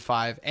 it may be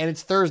 5. And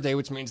it's Thursday,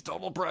 which means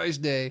double price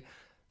day.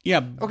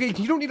 Yeah. Okay,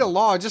 you don't need a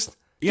law. Just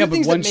do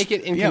things that make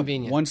it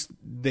inconvenient. Yeah, once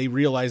they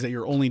realize that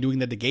you're only doing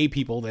that to gay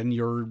people, then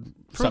you're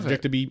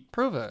subject to be...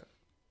 Prove it.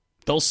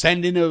 They'll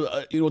send in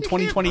a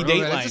 2020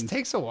 dateline. It just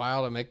takes a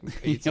while to make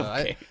pizza.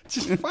 Okay.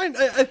 Just find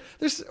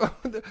there's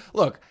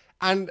look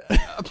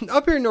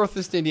up here in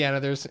Northwest Indiana.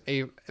 There's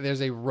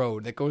a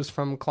road that goes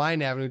from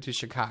Klein Avenue to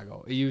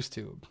Chicago. It used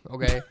to.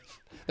 Okay,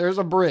 there's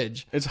a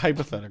bridge. It's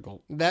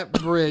hypothetical. That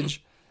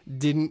bridge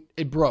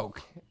it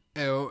broke.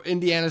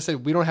 Indiana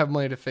said we don't have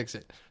money to fix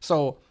it.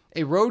 So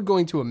a road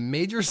going to a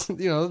major,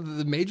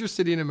 the major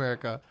city in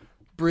America,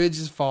 bridge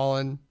is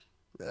fallen.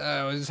 We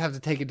just have to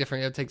take you have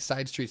to take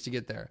side streets to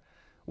get there.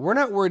 We're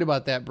not worried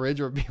about that bridge,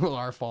 where people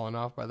are falling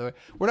off, by the way.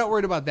 We're not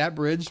worried about that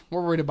bridge.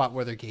 We're worried about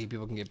whether gay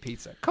people can get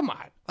pizza. Come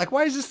on. Like,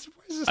 why is this?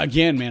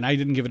 Again, man, I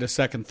didn't give it a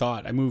second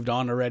thought. I moved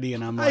on already,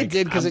 and I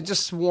did because it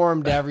just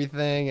swarmed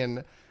everything.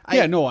 And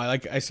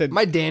like I said,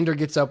 my dander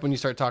gets up when you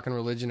start talking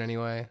religion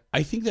anyway.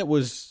 I think that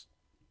was...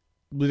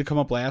 Did it come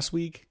up last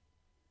week?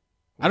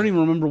 I don't even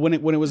remember when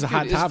it was a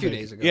hot It was a topic. few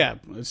days ago. Yeah.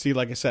 See,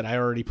 like I said, I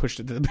already pushed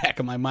it to the back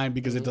of my mind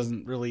because it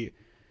doesn't really.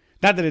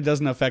 Not that it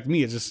doesn't affect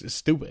me. It's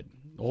stupid.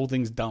 The whole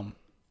thing's dumb.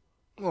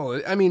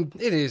 Well, I mean,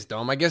 it is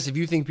dumb. I guess if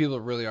you think people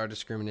really are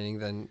discriminating,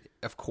 then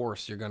of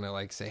course you're gonna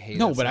like say, "Hey,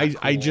 No, that's but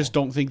not I cool. just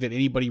don't think that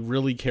anybody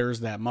really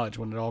cares that much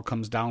when it all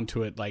comes down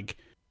to it. Like,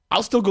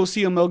 I'll still go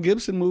see a Mel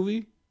Gibson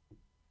movie.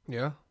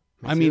 Yeah.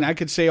 I mean, I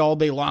could say all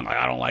day long, like,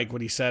 I don't like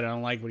what he said, I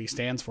don't like what he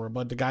stands for,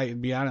 but the guy, to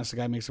be honest, the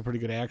guy makes a pretty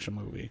good action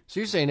movie. So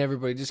you're saying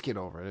everybody just get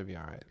over it? It'll be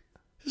all right.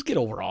 Just get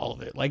over all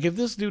of it. Like, if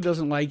this dude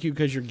doesn't like you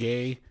because you're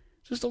gay,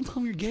 just don't tell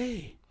him you're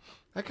gay.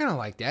 I kind of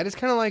like that. It's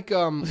kind of like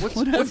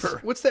Whatever.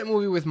 what's that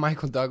movie with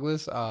Michael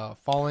Douglas?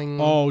 Falling.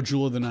 Oh,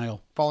 Jewel of the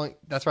Nile. Falling.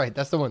 That's right.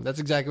 That's the one. That's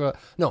exactly what.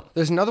 No,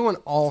 there's another one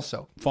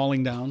also.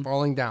 Falling down.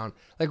 Falling down.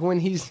 Like when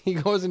he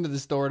goes into the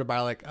store to buy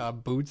like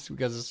boots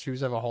because his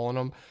shoes have a hole in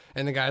them,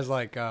 and the guy's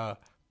like,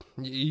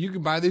 "You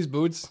can buy these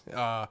boots.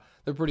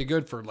 They're pretty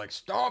good for like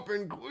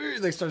stomping."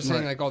 They start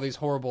saying like all these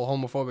horrible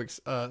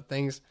homophobic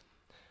things.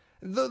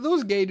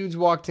 Those gay dudes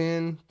walked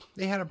in.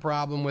 They had a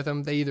problem with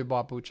them. They either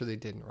bought boots or they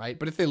didn't, right?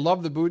 But if they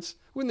love the boots,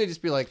 wouldn't they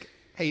just be like,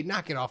 "Hey,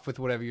 knock it off with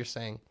whatever you're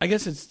saying"? I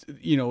guess it's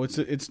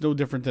no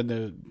different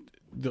than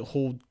the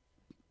whole,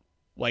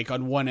 like,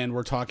 on one end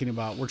we're talking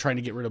about we're trying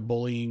to get rid of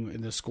bullying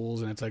in the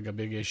schools and it's like a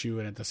big issue,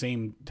 and at the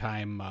same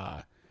time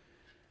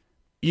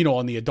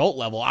on the adult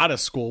level out of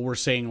school we're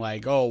saying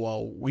like, oh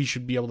well, we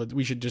should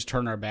just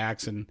turn our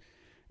backs and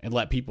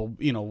let people,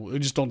 we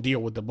just don't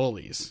deal with the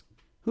bullies.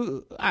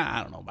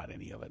 I don't know about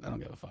any of it. I don't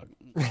give a fuck.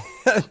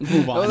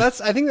 Move on. Well,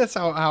 I think that's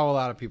how a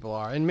lot of people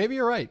are, and maybe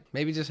you're right.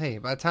 Maybe just, hey,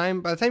 by the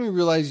time you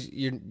realize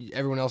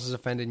everyone else is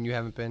offended and you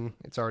haven't been,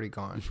 it's already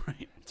gone.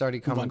 Right. It's already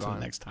come Move on and to gone.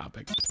 the next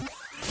topic.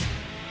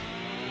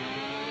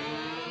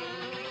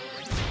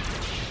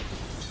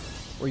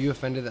 Were you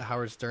offended that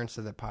Howard Stern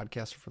said that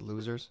podcasts are for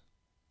losers?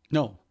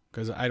 No,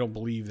 because I don't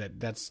believe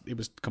it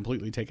was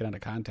completely taken out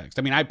of context.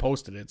 I mean, I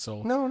posted it,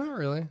 so No, not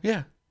really.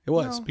 yeah, it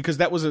was because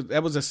that was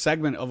a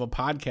segment of a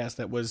podcast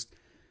that was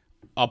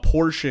a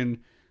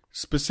portion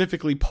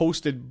specifically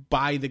posted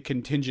by the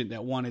contingent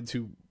that wanted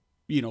to,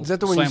 Is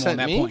that the one you slam on sent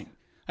that me? point.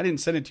 I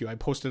didn't send it to you. I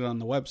posted it on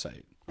the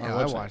website. Yeah,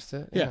 I watched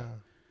it. Yeah.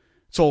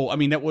 So I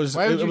mean, that was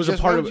Why would it you was just,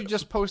 a part why of would you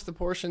just post the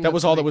portion? that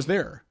was that's all like, that was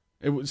there.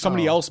 It was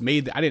somebody else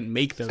made. I didn't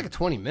make the. It's like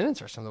 20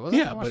 minutes or something,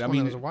 wasn't it? Yeah, I watched but I one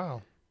mean, that was a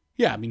while.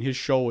 Yeah, I mean, his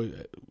show,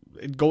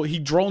 he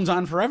drones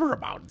on forever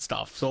about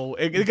stuff. So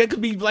it could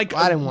be like.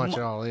 I didn't watch it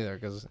all either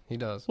because he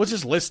does. What's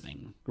just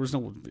listening? There was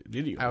no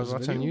video. I was it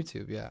watching on video?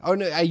 YouTube. Yeah. Oh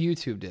no, I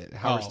YouTubed it.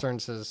 Howard Oh. Stern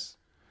says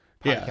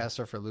Yeah. podcasts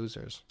are for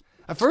losers.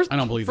 At first, I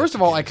don't believe First that's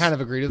of all, the I case. kind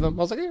of agreed with them.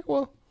 I was like, yeah,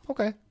 well,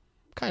 okay,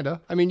 kind of.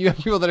 I mean, you have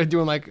people that are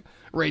doing like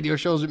radio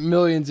shows with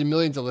millions and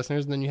millions of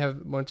listeners, and then you have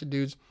a bunch of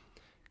dudes.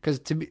 Because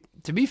to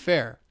be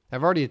fair,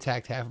 I've already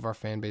attacked half of our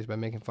fan base by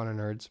making fun of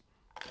nerds.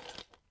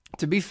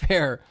 To be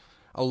fair,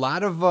 a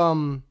lot of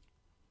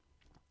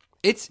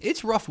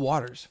it's rough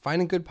waters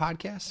finding good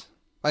podcasts.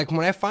 Like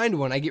when I find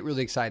one, I get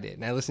really excited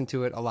and I listen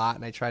to it a lot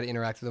and I try to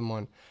interact with them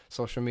on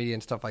social media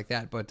and stuff like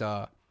that. But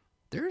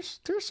there's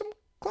some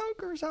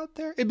clunkers out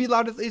there. It'd be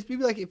like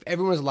if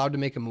everyone was allowed to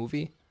make a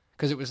movie,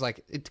 because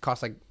it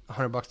costs like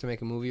 $100 to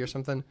make a movie or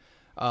something.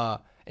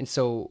 And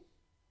so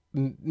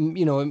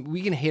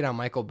we can hate on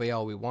Michael Bay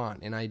all we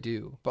want, and I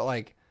do. But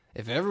like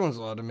if everyone's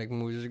allowed to make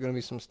movies, there's going to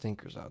be some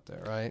stinkers out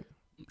there, right?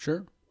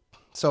 Sure.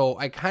 So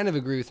I kind of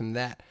agree with him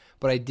that,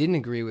 but I didn't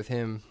agree with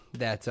him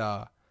that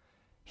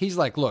he's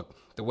like, look,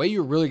 the way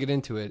you really get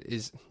into it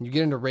is you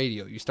get into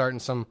radio. You start in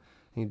some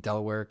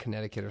Delaware,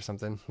 Connecticut or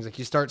something. He's like,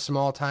 you start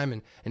small time,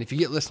 and if you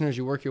get listeners,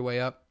 you work your way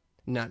up.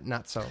 Not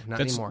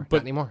anymore. But,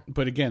 not anymore.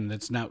 But again,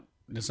 that's not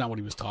what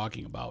he was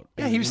talking about.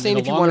 Yeah, he was In saying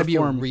the if you want to longer be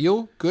form- a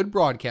real good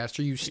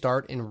broadcaster, you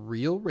start in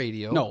real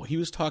radio. No, he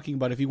was talking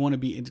about if you want to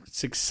be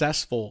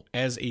successful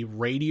as a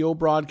radio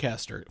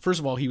broadcaster. First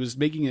of all, he was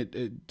making a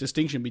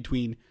distinction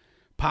between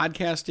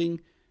podcasting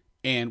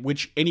and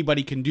which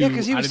anybody can do. Yeah,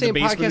 because he was out of the saying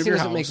basement of podcasting your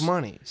doesn't make house.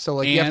 money. So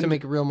like you have to And-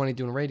 make real money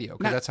doing radio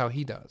because Not- that's how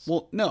he does.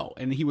 Well, no,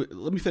 and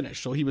let me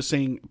finish. So he was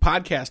saying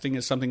podcasting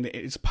is something that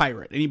it's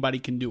pirate. Anybody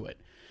can do it.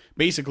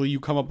 Basically, you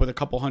come up with a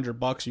couple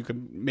 $100, you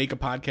can make a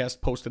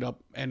podcast, post it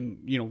up, and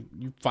you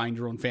find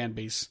your own fan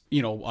base,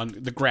 on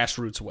the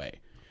grassroots way.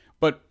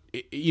 But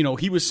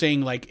he was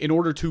saying like in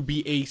order to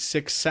be a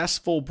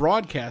successful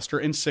broadcaster,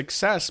 and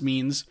success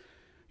means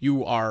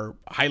you are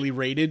highly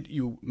rated,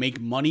 you make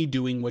money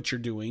doing what you're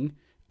doing.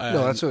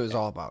 No, that's what it was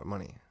all about,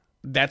 money.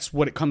 That's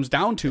what it comes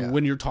down to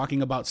when you're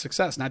talking about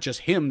success. Not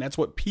just him. That's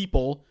what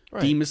people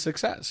deem as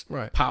success.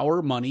 Right.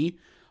 Power, money.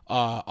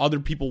 Other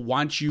people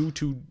want you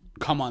to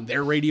come on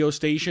their radio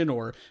station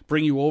or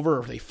bring you over, or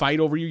if they fight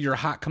over you, you're a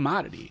hot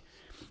commodity.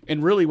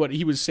 And really what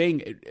he was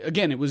saying,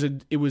 again, it was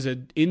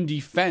in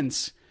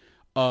defense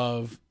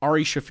of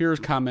Ari Shaffir's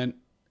comment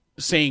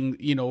saying,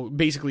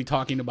 basically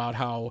talking about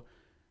how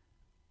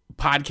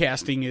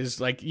podcasting is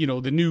like,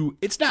 the new,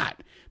 it's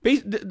not.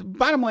 The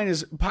bottom line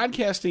is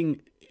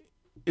podcasting,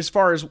 as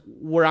far as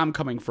where I'm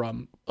coming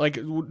from, like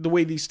the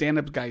way these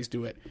stand-up guys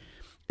do it,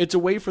 it's a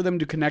way for them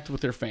to connect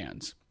with their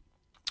fans.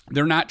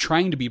 they're not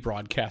trying to be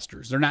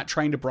broadcasters. They're not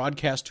trying to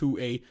broadcast to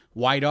a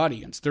wide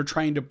audience. They're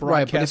trying to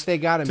broadcast right, but if they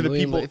got to the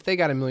people. if they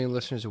got 1 million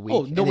listeners a week,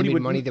 and nobody they made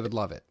would money, they would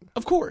love it.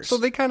 Of course. So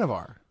they kind of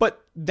are.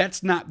 But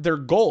that's not their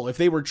goal. If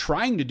they were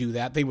trying to do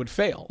that, they would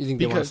fail. You think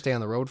they want to stay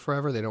on the road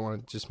forever? They don't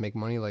want to just make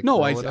money like No,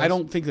 Gorilla does? I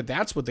don't think that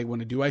that's what they want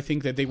to do. I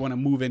think that they want to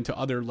move into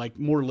other, like,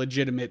 more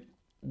legitimate,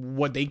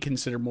 what they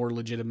consider more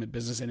legitimate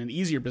business and an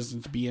easier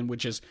business to be in,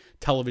 which is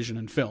television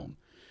and film.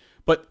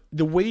 But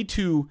the way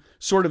to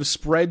sort of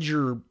spread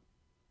your,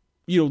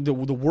 the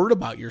word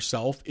about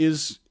yourself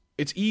is,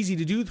 it's easy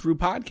to do through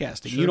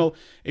podcasting. Sure.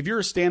 If you're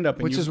a stand-up,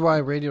 and which is why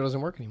radio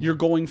doesn't work anymore. You're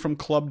going from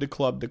club to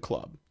club to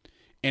club,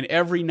 and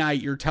every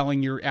night you're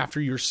telling after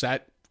your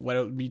set, what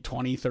it would be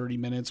 20, 30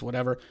 minutes,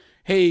 whatever.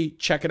 Hey,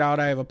 check it out.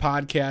 I have a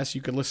podcast.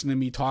 You could listen to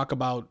me talk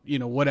about,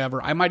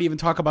 whatever. I might even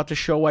talk about the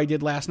show I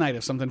did last night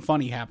if something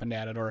funny happened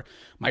at it, or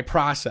my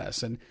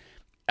process. And,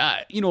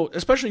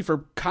 especially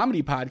for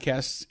comedy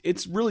podcasts,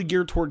 it's really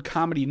geared toward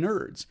comedy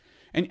nerds.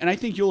 And I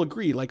think you'll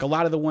agree, like a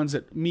lot of the ones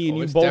that me and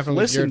you both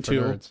listen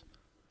to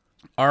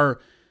are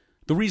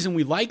the reason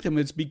we like them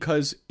is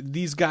because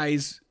these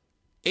guys,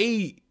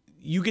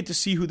 you get to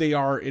see who they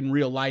are in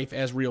real life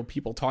as real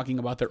people talking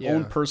about their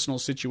own personal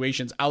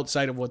situations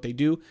outside of what they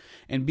do.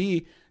 And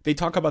B, they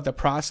talk about the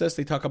process.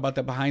 They talk about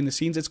the behind the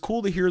scenes. It's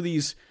cool to hear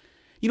these,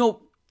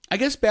 I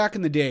guess back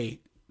in the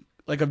day,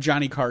 like of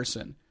Johnny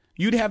Carson,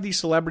 you'd have these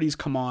celebrities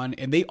come on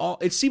and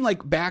it seemed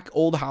like back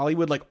old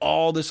Hollywood, like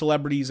all the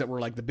celebrities that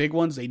were like the big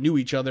ones, they knew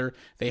each other.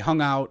 They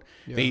hung out.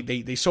 Yeah.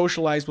 They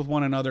socialized with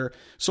one another.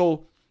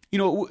 So,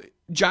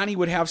 Johnny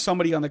would have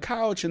somebody on the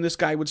couch and this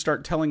guy would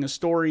start telling a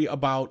story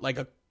about like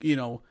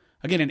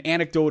again, an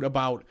anecdote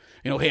about,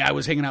 hey, I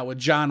was hanging out with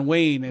John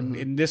Wayne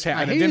and this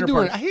happened at a dinner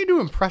party. I hear you do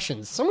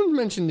impressions. Someone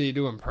mentioned that you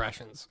do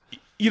impressions.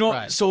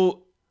 Right.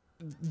 So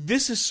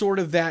this is sort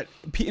of that,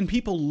 and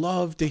people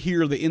love to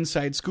hear the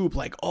inside scoop,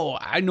 like, oh,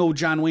 I know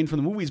John Wayne from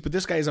the movies, but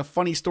this guy has a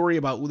funny story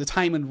about the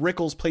time when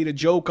Rickles played a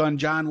joke on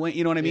John Wayne,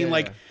 you know what I mean? Yeah.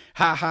 Like,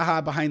 ha, ha,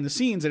 ha, behind the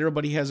scenes, and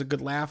everybody has a good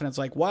laugh, and it's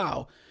like,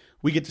 wow,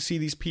 we get to see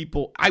these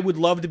people. I would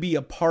love to be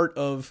a part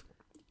of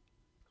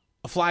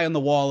a fly on the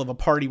wall of a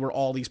party where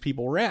all these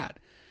people were at.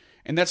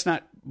 And that's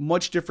not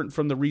much different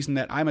from the reason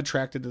that I'm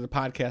attracted to the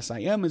podcast I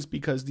am, is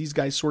because these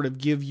guys sort of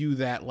give you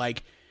that,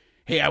 like,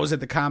 hey, I was at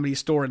the Comedy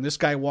Store and this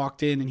guy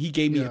walked in and he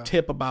gave me a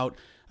tip about,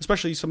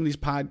 especially some of these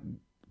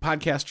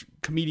podcast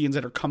comedians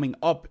that are coming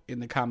up in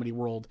the comedy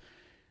world.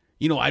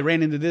 I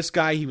ran into this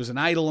guy. He was an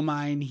idol of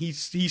mine. He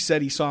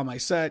said he saw my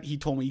set. He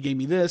told me, he gave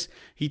me this.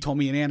 He told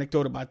me an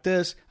anecdote about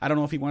this. I don't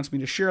know if he wants me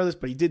to share this,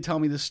 but he did tell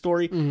me this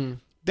story. Mm-hmm.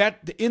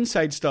 That the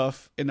inside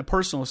stuff and the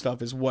personal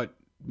stuff is what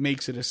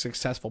makes it a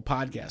successful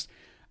podcast.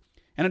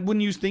 And when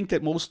you think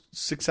that most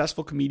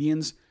successful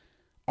comedians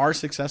are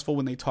successful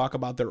when they talk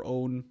about their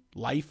own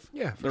life,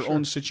 their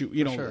own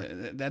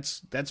situation,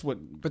 that's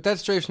what. But that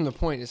strays from the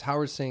point. Is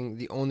Howard saying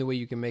the only way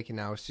you can make it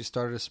now is to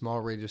start at a small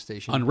radio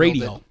station on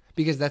radio,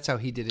 because that's how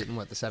he did it in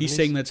the 70s. He's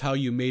saying that's how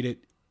you made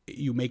it.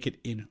 You make it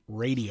in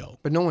radio,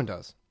 but no one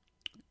does.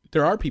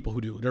 There are people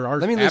who do. There are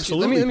let me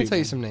absolutely. tell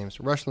you some names.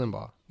 Rush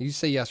Limbaugh. You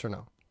say yes or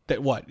no.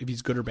 That what? If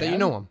he's good or bad? That you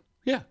know him.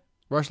 Yeah.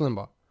 Rush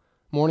Limbaugh.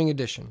 Morning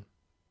Edition.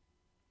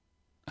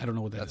 I don't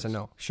know what that's is. a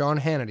no. Sean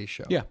Hannity's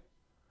show. Yeah.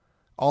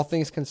 All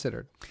Things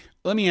Considered.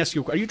 Let me ask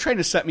you, are you trying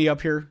to set me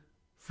up here?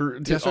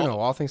 Yes or no?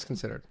 All Things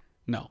Considered.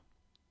 No.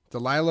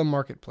 Delilah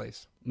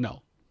Marketplace.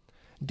 No.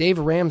 Dave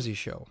Ramsey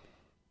Show.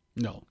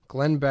 No.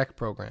 Glenn Beck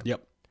Program.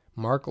 Yep.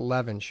 Mark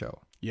Levin Show.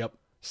 Yep.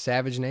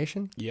 Savage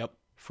Nation. Yep.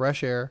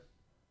 Fresh Air.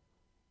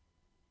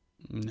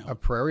 No. A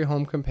Prairie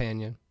Home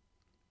Companion.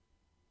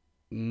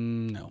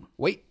 No.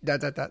 Wait,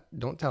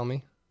 don't tell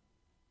me.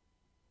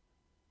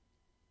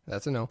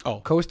 That's a no.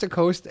 Oh. Coast to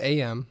Coast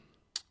AM.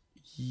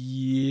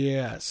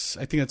 Yes.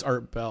 I think that's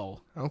Art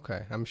Bell.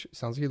 Okay.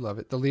 Sounds like you love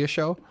it. The Leah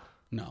Show.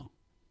 No.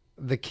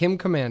 The Kim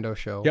Commando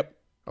Show. Yep.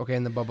 Okay,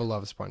 and the Bubba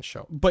Love Sponge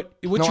Show. But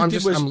what I'm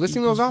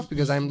listing those off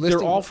because I'm listing.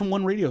 They're all from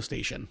one radio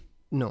station.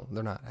 No,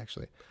 they're not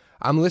actually.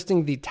 I'm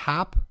listing the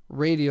top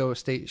radio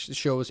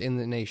shows in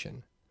the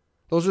nation.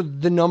 Those are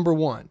the number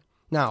one.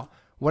 Now,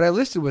 what I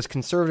listed was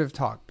conservative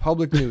talk,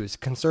 public news,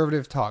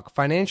 conservative talk,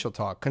 financial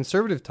talk,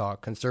 conservative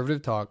talk,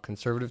 conservative talk,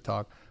 conservative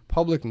talk,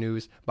 public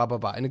news, blah, blah,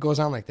 blah. And it goes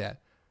on like that.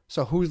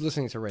 So who's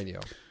listening to radio?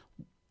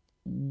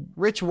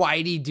 Rich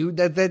Whitey, dude.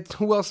 That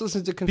who else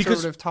listens to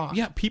conservative talk?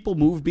 Yeah, people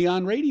move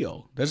beyond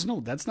radio. That's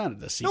not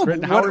the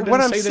secret. No, Howard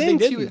what I'm say saying that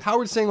they to you, didn't.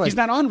 Howard's saying like he's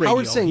not on radio.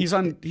 Howard's saying, he's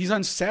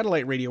on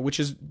satellite radio, which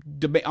is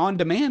on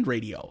demand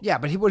radio. Yeah,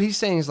 but what he's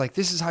saying is like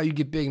this is how you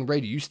get big in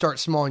radio. You start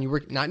small and you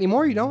work. Not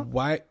anymore. You don't.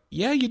 Why?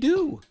 Yeah, you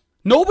do.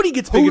 Nobody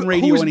gets big in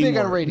radio who's anymore. Big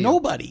on radio?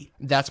 Nobody.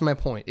 That's my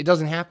point. It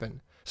doesn't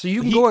happen. So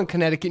you can go in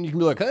Connecticut and you can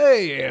be like,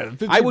 hey,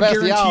 I would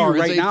guarantee you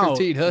right now.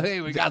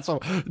 Hey, we got some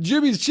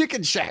Jimmy's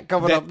Chicken Shack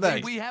coming up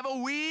next. We have a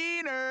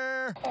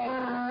wiener.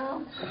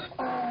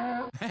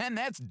 And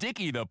that's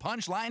Dickie the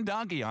Punchline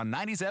Donkey on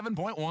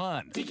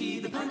 97.1.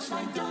 Dickie the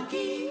Punchline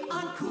Donkey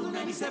on Cool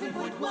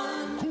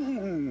 97.1.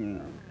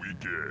 Cool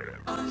weekend.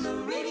 On the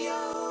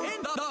radio.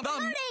 In the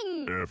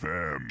morning.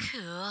 FM.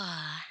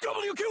 Cool.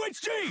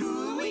 WQHG.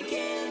 Cool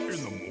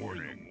Weekends. In the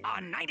morning.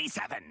 On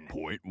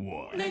 97.1.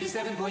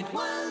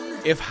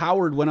 97.1. If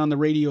Howard went on the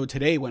radio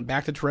today, went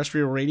back to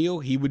terrestrial radio,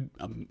 he would,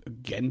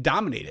 again,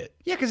 dominate it.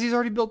 Yeah, because he's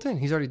already built in.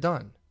 He's already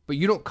done. But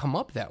you don't come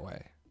up that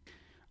way.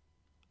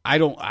 I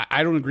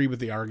don't agree with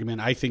the argument.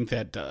 I think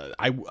that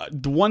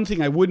the one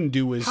thing I wouldn't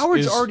do is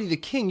Howard's already the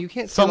king. You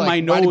can't say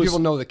like, why do people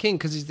know the king?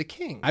 Because he's the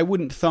king. I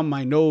wouldn't thumb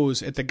my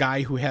nose at the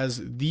guy who has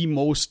the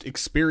most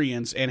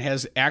experience and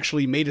has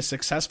actually made a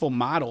successful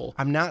model.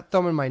 I'm not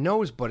thumbing my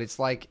nose, but it's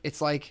like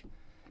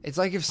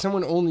if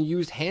someone only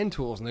used hand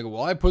tools and they go,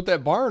 well, I put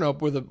that barn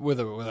up with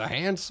a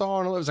handsaw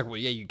and all that. It's like, well,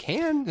 yeah, you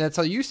can. That's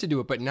how you used to do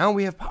it. But now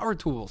we have power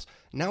tools.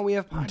 Now we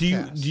have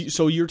podcasts.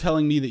 So you're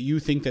telling me that you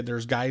think that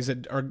there's guys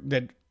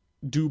that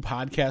do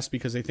podcasts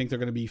because they think they're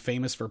going to be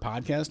famous for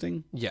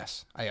podcasting?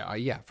 Yes.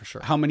 Yeah, for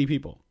sure. How many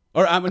people?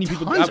 Or how many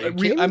people?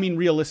 I mean,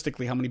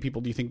 realistically, how many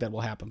people do you think that will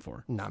happen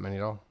for? Not many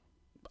at all.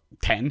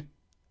 10?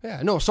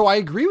 Yeah, no, so I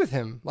agree with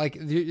him. Like,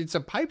 it's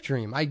a pipe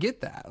dream. I get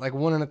that. Like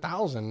 1 in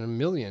 1,000, a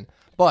million.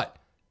 But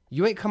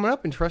you ain't coming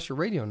up in terrestrial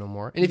radio no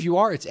more. And if you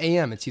are, it's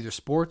AM. It's either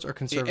sports or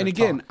conservative And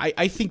again, talk.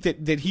 I think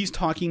that he's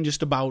talking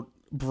just about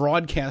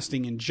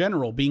broadcasting in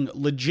general, being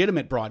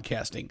legitimate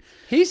broadcasting.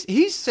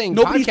 He's saying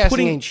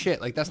podcasting ain't shit.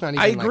 Like, that's not even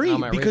I agree, on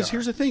my because radar.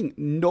 here's the thing.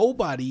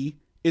 Nobody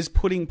is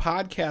putting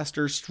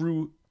podcasters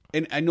through,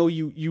 and I know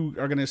you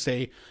are going to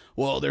say,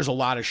 well, there's a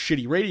lot of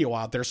shitty radio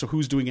out there, so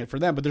who's doing it for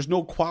them? But there's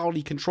no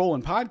quality control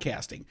in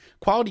podcasting.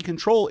 Quality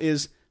control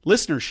is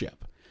listenership.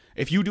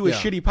 If you do a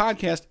shitty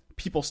podcast,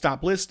 people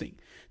stop listening.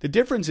 The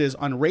difference is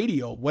on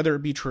radio, whether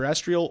it be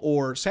terrestrial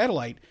or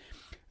satellite,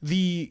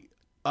 the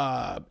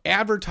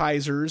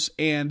advertisers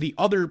and the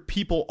other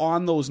people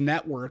on those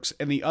networks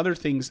and the other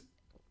things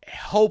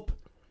help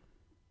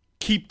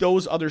keep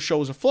those other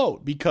shows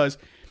afloat. Because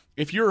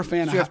if you're a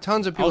fan you have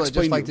tons of people that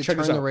just like to turn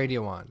the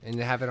radio on and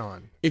to have it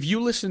on. If you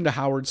listen to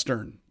Howard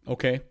Stern,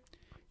 okay,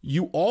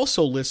 you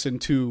also listen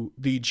to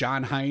the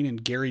John Hein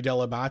and Gary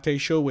Delabate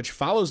show, which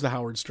follows the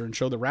Howard Stern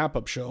show, the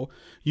wrap-up show.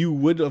 You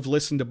would have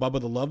listened to Bubba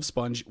the Love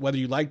Sponge, whether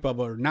you like Bubba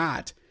or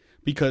not,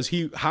 because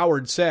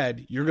Howard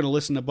said, you're going to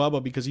listen to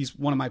Bubba because he's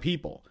one of my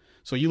people.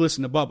 So you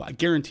listen to Bubba. I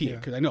guarantee it,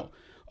 because I know.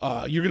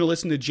 You're going to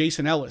listen to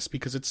Jason Ellis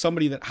because it's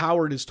somebody that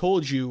Howard has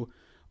told you,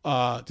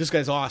 this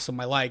guy's awesome,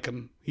 I like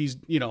him. He's,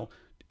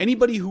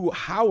 anybody who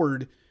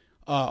Howard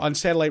on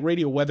satellite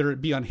radio, whether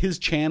it be on his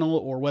channel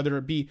or whether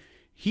it be,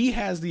 he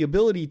has the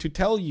ability to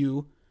tell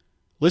you,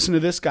 listen to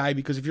this guy,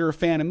 because if you're a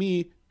fan of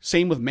me,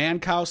 same with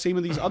Mancow, same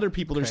with these other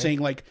people, they're saying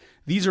like,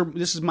 this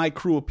is my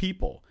crew of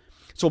people.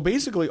 So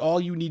basically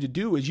all you need to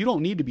do is you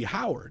don't need to be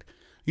Howard.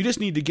 You just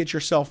need to get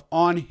yourself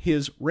on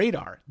his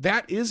radar.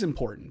 That is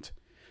important.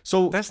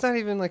 So that's not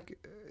even like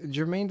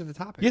germane to the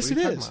topic. Yes, it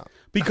is.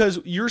 Because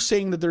you're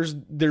saying that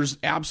there's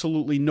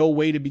absolutely no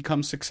way to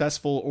become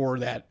successful, or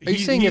that Are you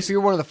saying if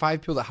you're one of the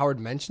 5 people that Howard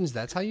mentions,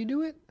 that's how you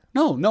do it?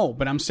 No,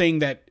 but I'm saying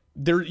that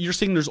you're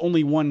saying there's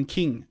only one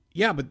king.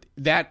 Yeah, but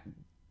that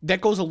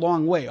goes a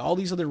long way. All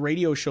these other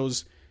radio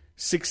shows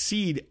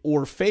succeed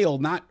or fail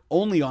not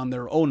only on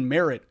their own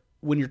merit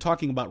when you're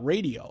talking about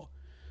radio.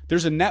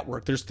 There's a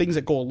network. There's things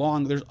that go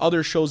along. There's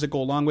other shows that go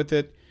along with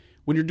it.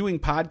 When you're doing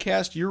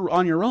podcasts, you're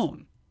on your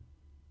own.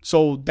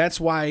 So that's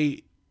why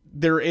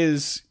there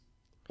is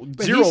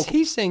zero.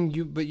 He's saying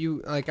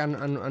you like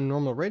on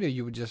normal radio,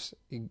 you would just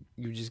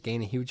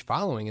gain a huge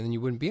following, and then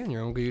you wouldn't be on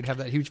your own because you'd have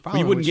that huge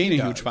following. You wouldn't gain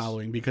a huge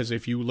following because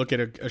if you look at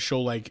a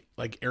show like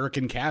Eric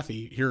and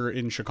Kathy here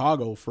in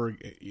Chicago, for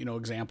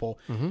example,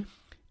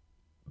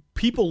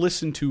 people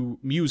listen to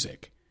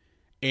music.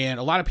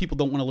 And a lot of people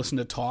don't want to listen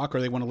to talk, or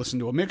they want to listen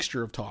to a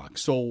mixture of talk.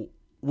 So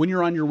when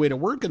you're on your way to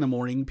work in the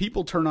morning,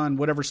 people turn on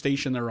whatever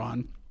station they're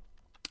on,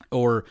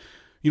 or,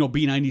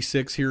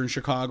 B96 here in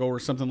Chicago or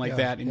something like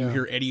that. And you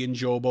hear Eddie and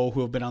Jobo,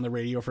 who have been on the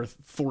radio for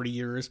 40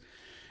 years.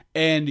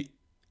 And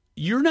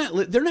they're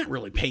not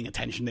really paying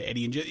attention to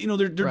Eddie and Jobo.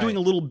 They're doing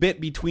a little bit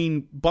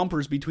between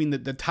bumpers between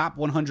the top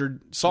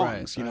 100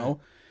 songs, Right.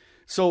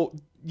 So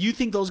you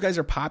think those guys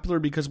are popular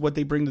because what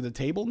they bring to the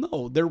table?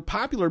 No, they're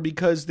popular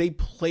because they're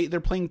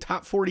playing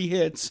top 40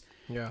 hits.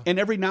 Yeah. And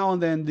every now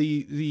and then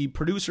the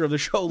producer of the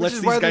show lets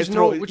these guys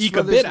eke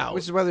a bit out.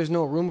 Which is why there's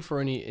no room for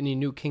any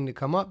new king to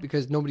come up,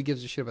 because nobody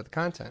gives a shit about the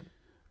content.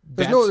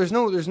 There's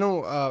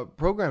no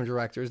program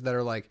directors that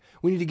are like,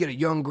 we need to get a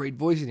young, great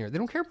voice in here. They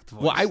don't care about the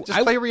voice. Well,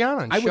 just play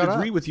Rihanna and I would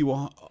agree with you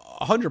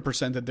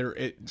 100% that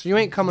there. So you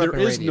ain't coming up in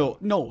radio.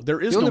 There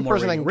is the no only more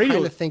person radio. I can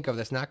kind of think of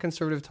that's not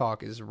conservative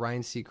talk is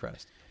Ryan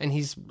Seacrest, and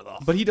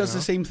but he does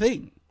the same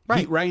thing.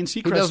 Right, Ryan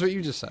Seacrest. He does what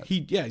you just said.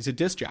 He's a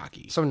disc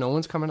jockey. So no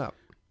one's coming up.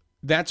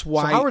 That's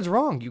why Howard's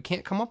wrong. You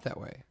can't come up that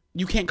way.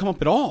 You can't come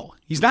up at all.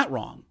 He's not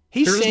wrong.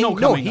 He's saying you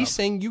can. He's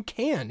saying you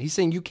can. He's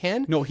saying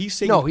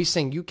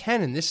you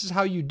can, and this is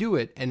how you do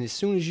it. And as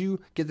soon as you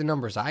get the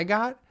numbers I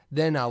got,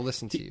 then I'll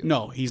listen to you.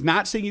 No, he's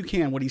not saying you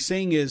can. What he's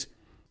saying is,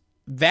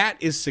 that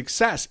is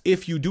success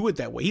if you do it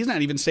that way. He's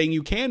not even saying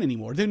you can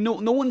anymore. No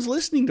one's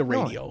listening to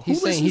radio. No,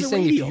 he's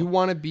saying if you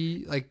want to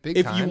be like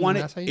big time,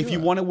 if you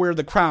want to wear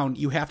the crown,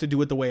 you have to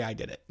do it the way I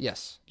did it.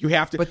 Yes, you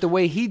have to. But the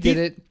way he did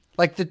it,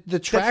 like the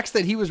tracks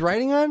that he was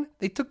writing on,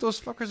 they took those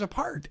fuckers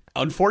apart.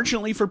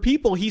 Unfortunately for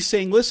people, he's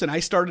saying, "Listen, I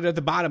started at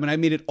the bottom and I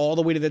made it all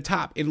the way to the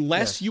top."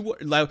 Unless you were,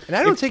 and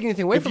I don't take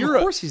anything away from him.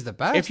 Of course, he's the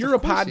best. If you're a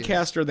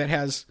podcaster that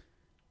has,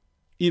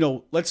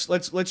 let's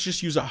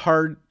just use a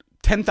hard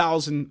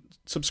 10,000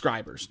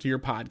 subscribers to your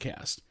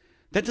podcast.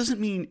 That doesn't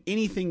mean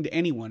anything to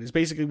anyone, is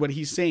basically what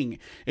he's saying.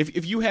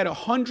 If you had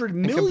 100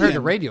 million... And compared to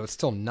radio, it's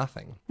still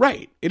nothing.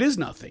 Right. It is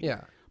nothing.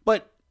 Yeah.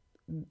 But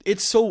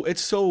it's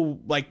so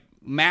like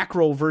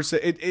macro versus...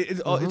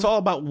 It's all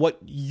about what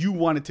you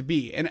want it to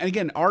be. And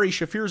again, Ari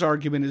Shaffir's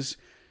argument is...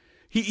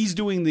 He's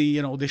doing the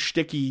the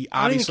shticky.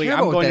 Obviously, I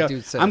don't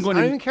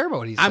even care about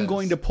what he says. I'm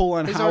going to pull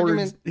on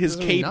his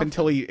cape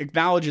until he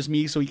acknowledges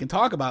me, so he can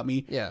talk about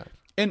me. Yeah,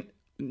 and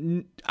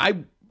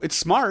it's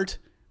smart,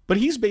 but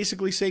he's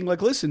basically saying,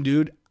 like, listen,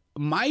 dude,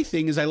 my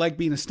thing is I like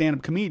being a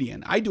stand-up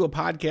comedian. I do a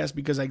podcast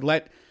because I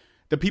let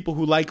the people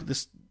who like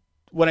this,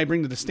 what I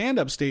bring to the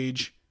stand-up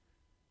stage,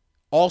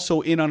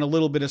 also in on a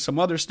little bit of some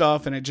other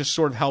stuff, and it just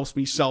sort of helps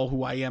me sell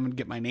who I am and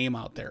get my name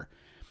out there.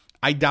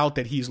 I doubt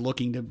that he's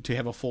looking to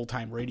have a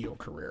full-time radio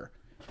career.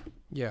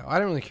 Yeah, I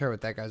don't really care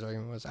what that guy's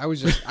argument was. I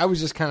was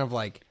just kind of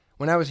like,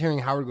 when I was hearing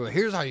Howard go,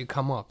 here's how you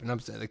come up, and I'm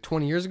like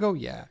 20 years ago,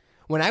 yeah.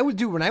 When I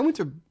went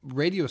to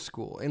radio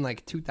school in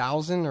like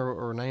 2000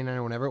 or 99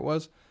 or whenever it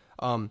was,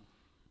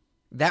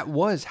 that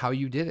was how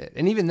you did it.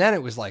 And even then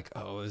it was like,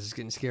 oh, this is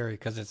getting scary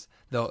because it's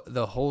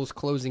the hole's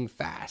closing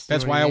fast.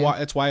 That's why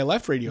I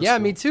left radio school. Yeah,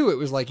 me too. It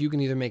was like you can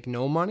either make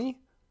no money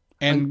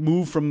and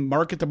move from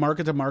market to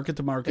market to market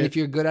to market. And if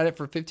you're good at it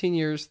for 15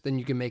 years, then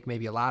you can make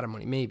maybe a lot of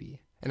money,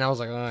 maybe. And I was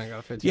like, oh, I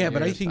got 15 years. Yeah,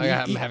 but I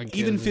think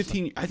even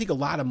 15, I think a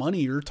lot of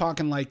money, you're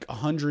talking like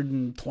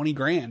 120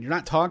 grand. You're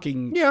not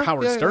talking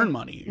Howard Stern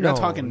money. You're not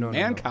talking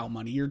Mancow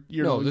money. You're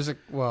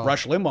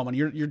Rush Limbaugh money.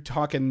 You're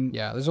talking.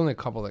 Yeah, there's only a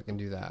couple that can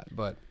do that.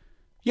 But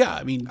yeah,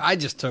 I mean. I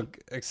just took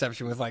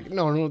exception with like,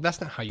 no, that's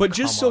not how you But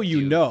just so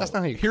you know, that's not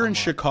how you here in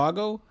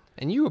Chicago.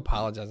 And you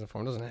apologizing for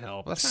him doesn't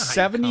help.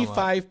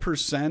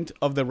 75%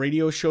 of the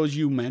radio shows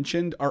you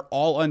mentioned are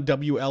all on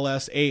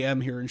WLS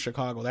AM here in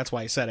Chicago. That's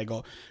why I said,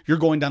 you're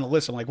going down the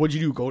list. I'm like, what'd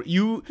you do?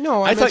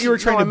 I thought you were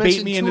trying to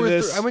bait me into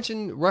this. I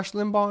mentioned Rush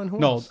Limbaugh and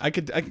who else? I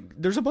could.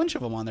 There's a bunch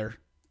of them on there.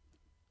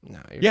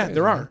 No,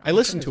 there are. I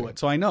listened to it,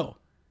 so I know.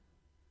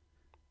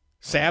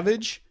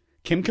 Savage,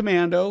 Kim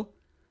Commando.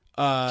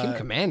 Kim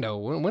Commando.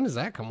 When does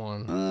that come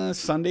on?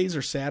 Sundays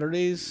or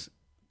Saturdays.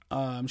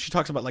 She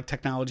talks about like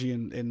technology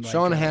and like,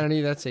 Sean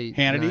Hannity. That's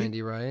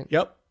 890, right?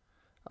 Yep.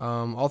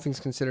 All Things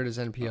Considered is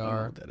NPR. I don't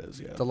know what that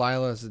is. Yeah.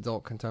 Delilah is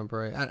adult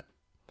contemporary.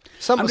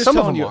 Some of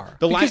them are.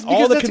 Because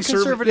that's a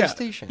conservative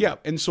station. Yeah,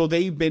 and so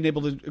they've been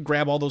able to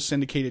grab all those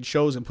syndicated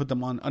shows and put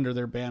them on under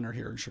their banner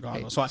here in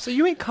Chicago. Hey, so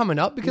you ain't coming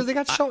up because they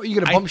got Sean. You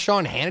gonna bump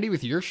Sean Hannity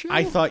with your show?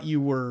 I thought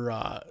you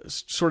were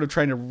sort of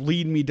trying to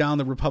lead me down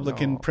the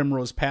Republican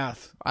primrose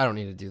path. I don't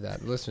need to do that.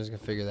 The listeners can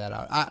figure that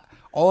out.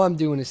 All I'm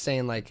doing is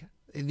saying like,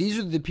 these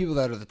are the people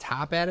that are the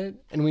top at it,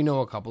 and we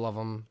know a couple of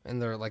them, and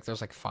they're like,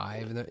 there's like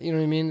 5, and you know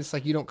what I mean? It's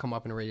like you don't come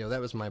up in radio.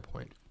 That was my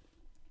point.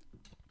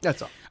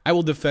 That's all. I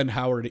will defend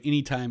Howard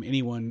anytime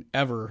anyone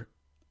ever.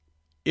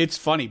 It's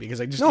funny because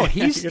I just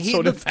he's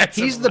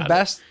the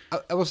best.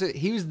 I will say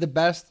he was the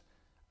best.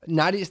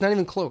 It's not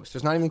even close.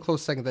 There's not even a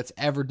close second that's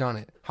ever done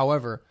it.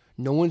 However,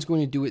 no one's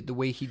going to do it the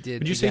way he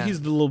did. Would you say he's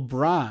the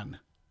LeBron?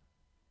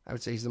 I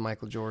would say he's the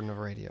Michael Jordan of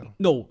radio.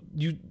 No,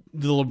 the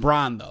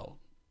LeBron though.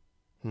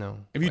 No.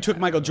 If you took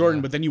Michael Jordan,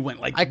 but then you went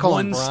like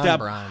one step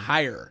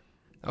higher.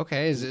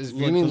 Okay, if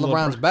you mean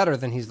LeBron's better,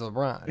 then he's the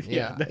LeBron.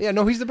 Yeah.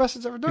 No, he's the best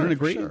that's ever done. You don't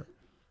agree? Sure.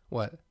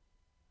 What?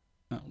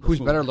 No, who's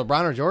better,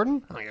 LeBron or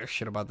Jordan? I don't give a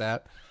shit about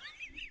that.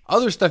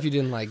 Other stuff you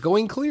didn't like.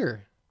 Going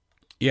Clear.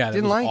 Yeah, that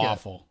didn't was like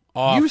awful. It.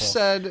 Awful. You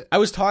said I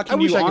was talking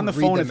to you on the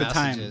phone at the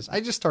time.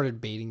 I just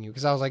started baiting you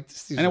because I was like,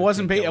 and I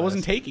wasn't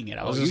taking it.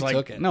 I was just like,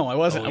 took it. No, I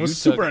wasn't. I was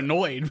super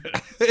annoyed.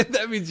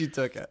 That means you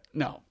took it.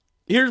 No.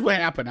 Here's what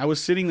happened. I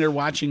was sitting there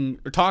watching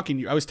or talking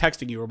to you. I was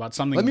texting you about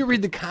something. Let me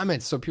read the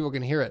comments so people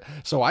can hear it.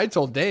 So I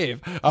told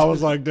Dave, I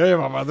was like, Dave,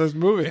 how about this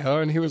movie, huh?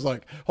 And he was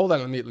like, hold on,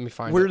 let me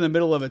find it. We're in the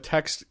middle of a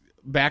text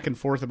back and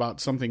forth about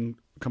something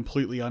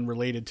completely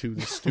unrelated to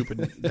this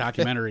stupid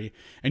documentary.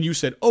 And you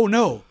said, oh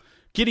no,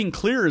 Getting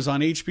Clear is on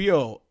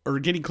HBO or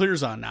Getting Clear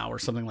is on now or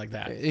something like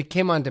that. It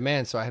came on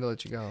demand, so I had to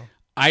let you go.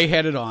 I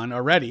had it on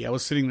already. I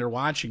was sitting there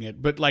watching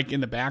it, but like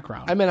in the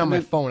background. I meant on my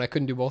phone. I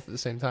couldn't do both at the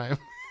same time.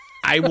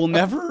 I will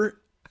never,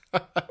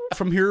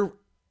 from here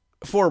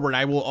forward,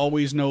 I will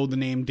always know the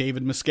name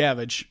David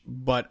Miscavige,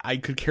 but I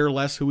could care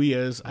less who he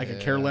is. I could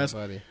care less.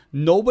 Buddy.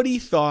 Nobody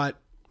thought.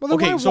 Well,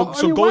 okay,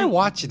 why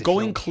watch it?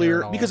 Going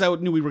Clear, because I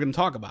knew we were going to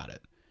talk about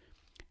it.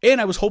 And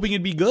I was hoping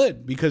it'd be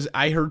good because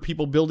I heard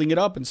people building it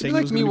up and saying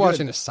it was me gonna be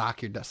watching good.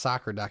 a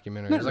soccer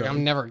documentary. I was like,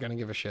 I'm never going to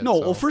give a shit. No,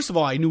 so. well, first of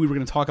all, I knew we were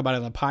going to talk about it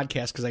on the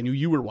podcast because I knew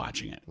you were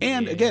watching it.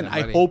 And Yeah, again,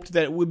 I buddy. hoped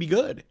that it would be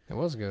good. It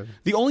was good.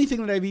 The only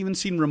thing that I've even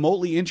seen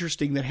remotely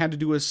interesting that had to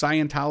do with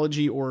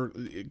Scientology or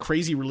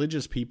crazy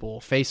religious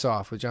people, Face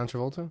Off with John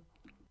Travolta.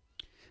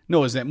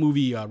 no, is that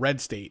movie Red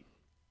State.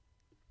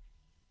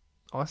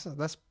 Oh,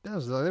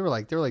 they were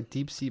like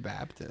deep sea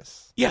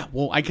Baptists. Yeah,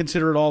 well, I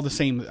consider it all the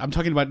same. I'm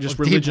talking about just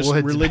Well, Deep religious.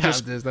 Woods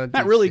Baptist, Not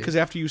not really, deep because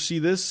after you see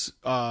this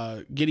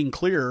getting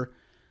clear,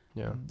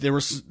 Yeah, there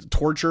was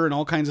torture and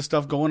all kinds of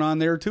stuff going on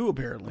there too.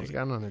 Apparently, it's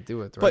got nothing to do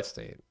with Red But-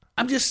 State.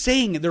 I'm just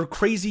saying they're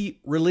crazy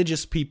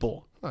religious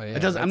people. Oh yeah, It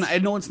doesn't. I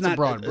know it's not a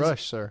broad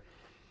brush, sir.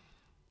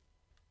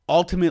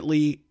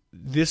 Ultimately,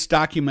 this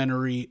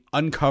documentary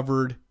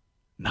uncovered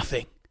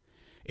nothing.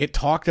 It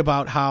talked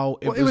about how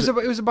It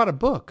was about a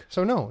book,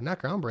 so no,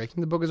 not groundbreaking.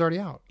 The book is already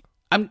out.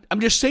 I'm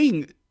just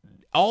saying.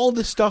 All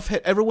the stuff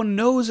everyone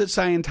knows that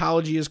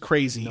Scientology is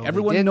crazy. No, they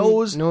Everyone didn't.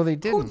 knows. No, they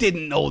didn't. Who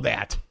didn't know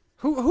that?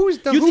 Who's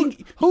done?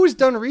 Who's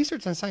done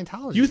research on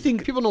Scientology? You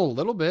think people know a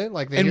little bit?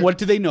 Like, what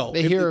do they know?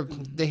 They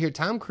hear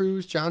Tom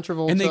Cruise, John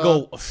Travolta, and they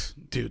go,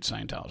 "Dude,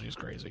 Scientology is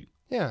crazy."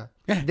 Yeah,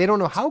 they don't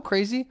know how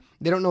crazy.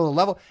 They don't know the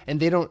level, and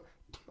they don't.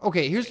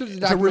 Okay, here's what the It's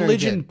a documentary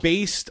religion did.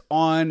 based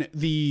on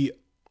a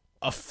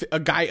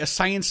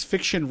science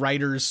fiction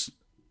writer's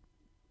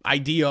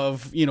idea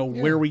of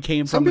where we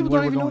came Some from. people and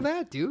where don't even we're know going.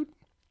 that, dude.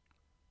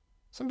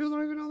 Some people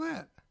don't even know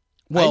that.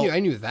 Well, I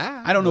knew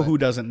that. I don't know but- who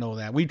doesn't know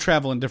that. We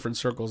travel in different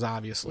circles,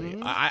 obviously.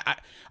 Mm-hmm.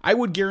 I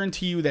would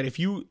guarantee you that if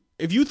you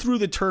threw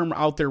the term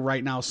out there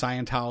right now,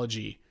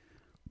 Scientology,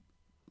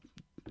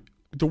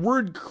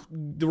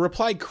 the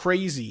reply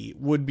 "crazy"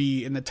 would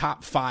be in the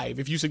top 5.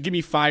 If you said, "Give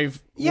me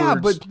 5 Yeah,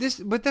 words,"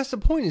 but that's the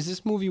point. Is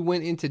this movie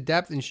went into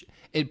depth and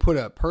it put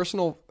a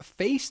personal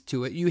face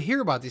to it. You hear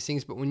about these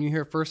things, but when you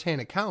hear firsthand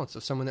accounts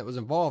of someone that was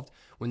involved,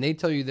 when they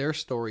tell you their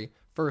story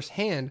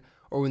firsthand,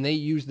 or when they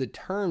use the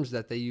terms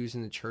that they use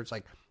in the church,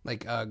 like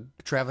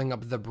traveling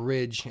up the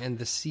bridge and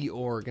the Sea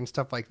Org and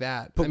stuff like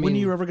that. But when are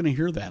you ever going to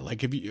hear that?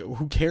 Like,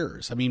 who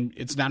cares? I mean,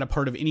 it's not a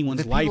part of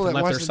anyone's the life people that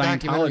unless watch they're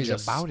the documentaries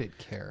Scientologists. about it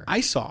care. I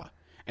saw,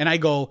 and I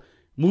go,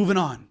 moving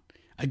on.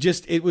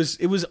 It was.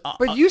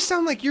 But you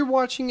sound like you're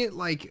watching it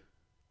like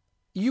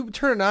you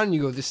turn it on and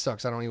you go, "This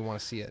sucks. I don't even want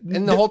to see it."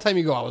 And the whole time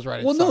you go, "I was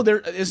right." Well, no, there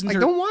isn't. Like,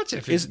 don't watch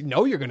it. If you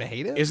know you're going to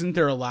hate it. Isn't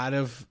there a lot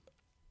of?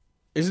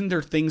 Isn't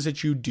there things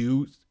that you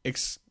do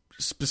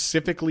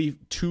specifically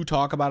to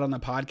talk about on the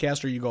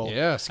podcast, or you go,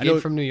 "Yeah,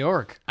 Escape from New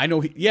York." I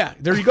know. Yeah,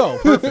 there you go.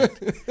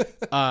 Perfect.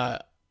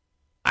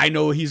 I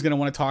know he's going to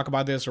want to talk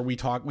about this, or we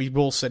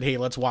both said, "Hey,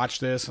 let's watch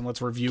this and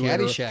let's review it."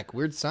 Caddyshack,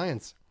 Weird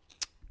Science.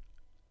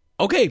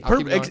 Okay,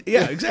 perfect.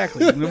 Yeah,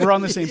 exactly. We're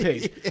on the same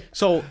page.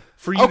 So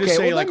for you to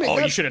say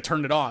you should have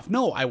turned it off.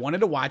 No, I wanted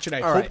to watch it. I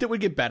hoped it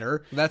would get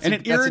better. And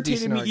it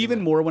irritated me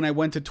even more when I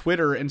went to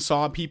Twitter and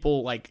saw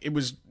people like it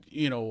was,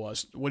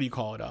 what do you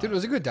call it? Dude, it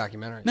was a good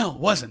documentary. No, it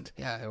wasn't.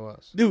 Yeah, it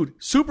was. Dude,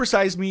 Super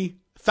Size Me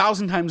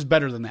 1,000 times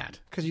better than that.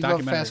 Because you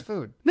love fast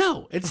food.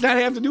 No, it's not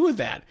have to do with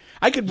that.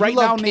 I could right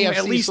now name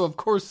at least so of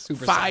course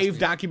Super 5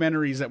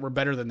 documentaries that were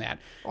better than that.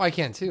 Oh, I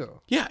can too.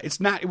 Yeah,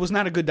 it was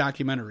not a good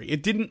documentary.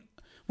 It didn't.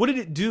 What did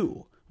it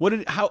do?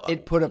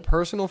 It put a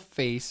personal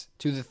face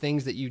to the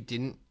things that you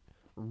didn't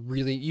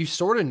really, you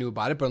sort of knew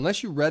about it, but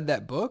unless you read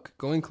that book,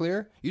 Going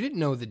Clear, you didn't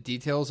know the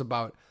details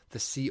about the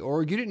Sea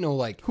Org. You didn't know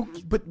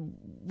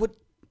what?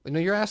 No,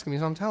 you're asking me,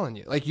 so I'm telling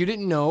you. Like, you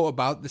didn't know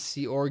about the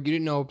Sea Org. You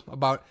didn't know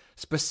about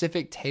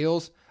specific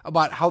tales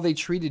about how they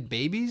treated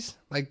babies.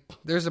 Like,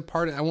 there's a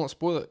part, I won't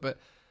spoil it, but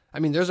I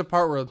mean, there's a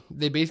part where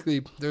they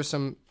basically, there's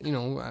some,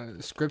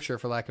 scripture,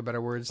 for lack of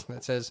better words,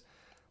 that says,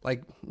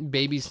 like,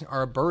 babies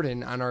are a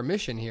burden on our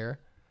mission here.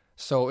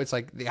 So it's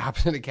like the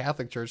opposite of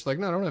Catholic Church. Like,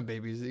 no, don't have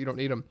babies. You don't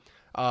need them.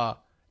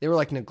 They were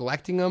like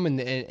neglecting them,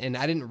 and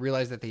I didn't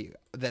realize that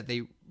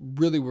they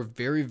really were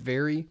very,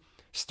 very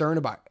stern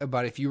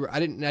about if you were. I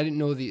didn't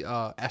know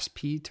the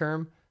SP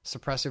term,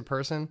 suppressive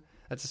person.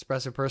 That's a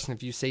suppressive person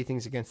if you say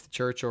things against the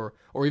church or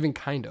even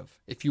kind of.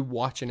 If you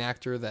watch an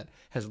actor that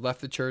has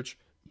left the church,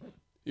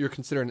 you're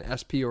considered an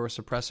SP or a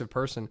suppressive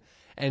person.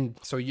 And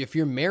so if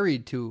you're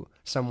married to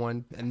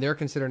someone and they're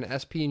considered an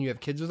SP and you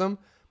have kids with them,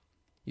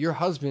 your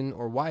husband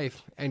or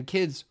wife and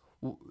kids,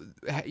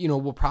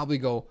 will probably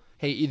go,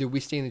 "Hey, either we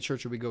stay in the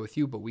church or we go with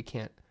you, but we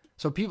can't."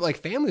 So people, like,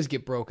 families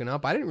get broken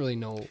up. I didn't really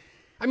know.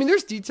 I mean,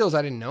 there's details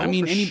I didn't know. I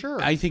mean,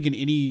 sure. I think in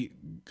any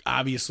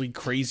obviously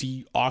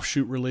crazy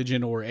offshoot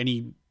religion or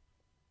any,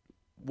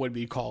 what do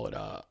you call it?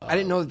 I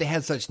didn't know that they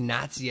had such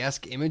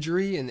Nazi-esque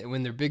imagery and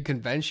when they're big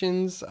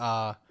conventions.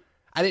 I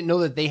didn't know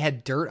that they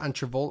had dirt on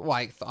Travolta. Well,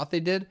 I thought they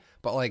did,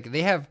 but like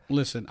they have.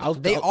 Listen,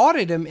 they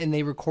audit him and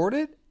they record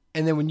it.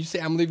 And then when you say,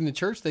 "I'm leaving the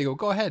church," they go,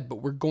 "Go ahead, but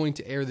we're going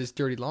to air this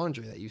dirty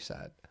laundry that you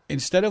said."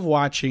 Instead of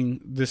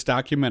watching this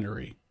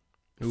documentary,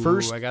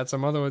 I got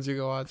some other ones you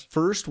go watch.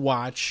 First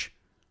watch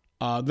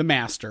The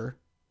Master,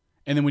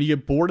 and then when you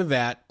get bored of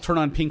that, turn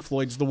on Pink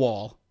Floyd's The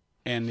Wall,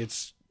 and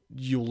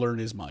you'll learn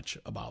as much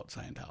about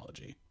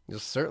Scientology. You'll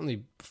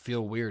certainly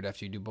feel weird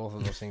after you do both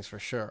of those things for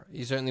sure.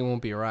 You certainly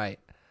won't be right.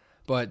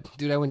 But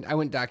dude, I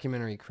went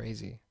documentary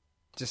crazy,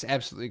 just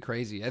absolutely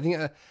crazy. I think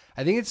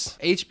it's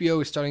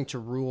HBO is starting to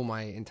rule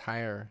my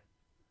entire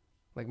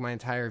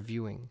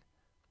viewing,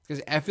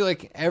 because I feel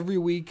like every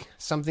week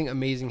something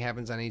amazing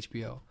happens on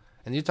HBO,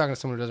 and you're talking to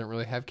someone who doesn't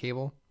really have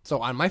cable. So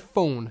on my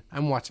phone,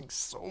 I'm watching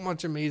so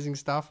much amazing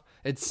stuff.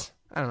 It's,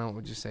 I don't know, what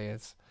would you say?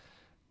 It's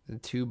a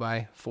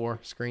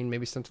 2x4 screen,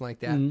 maybe something like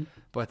that. Mm-hmm.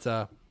 But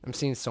I'm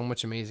seeing so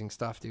much amazing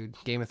stuff, dude.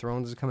 Game of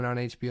Thrones is coming out on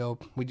HBO.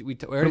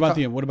 What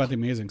about the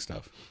amazing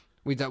stuff?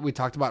 We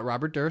talked about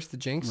Robert Durst, the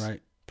Jinx.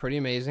 Right. Pretty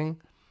amazing.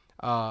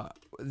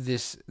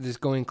 This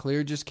Going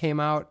Clear just came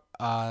out.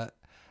 I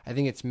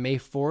think it's May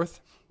 4th.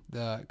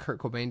 The Kurt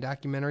Cobain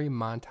documentary,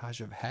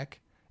 Montage of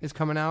Heck, is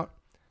coming out.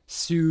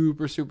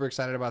 Super, super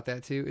excited about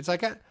that, too. It's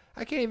like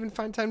I can't even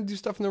find time to do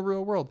stuff in the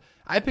real world.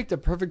 I picked a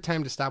perfect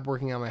time to stop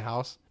working on my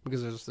house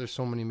because there's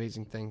so many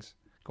amazing things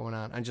going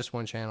on just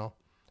one channel.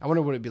 I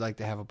wonder what it'd be like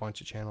to have a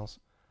bunch of channels.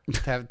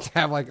 to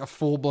have like a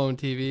full-blown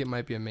TV. It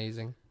might be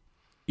amazing.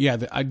 Yeah,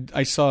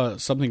 I saw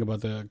something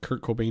about the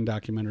Kurt Cobain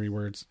documentary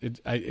where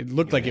it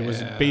looked like it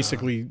was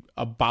basically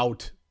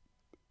about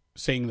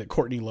saying that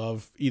Courtney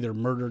Love either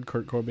murdered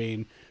Kurt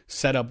Cobain,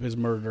 set up his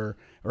murder,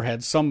 or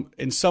had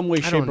in some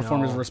way, shape, or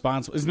form is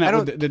responsible. Isn't that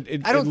what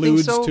it I don't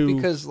alludes think so, to?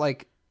 Because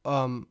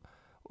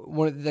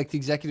one of the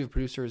executive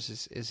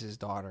producers is his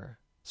daughter.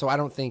 So I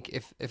don't think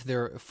if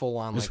they're full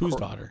on like whose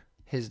daughter?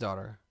 His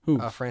daughter. Who?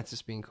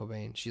 Frances Bean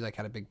Cobain. She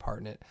had a big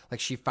part in it.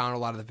 Like she found a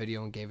lot of the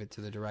video and gave it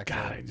to the director.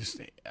 God,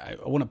 I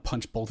want to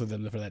punch both of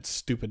them for that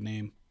stupid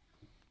name.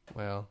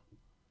 Well,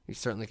 you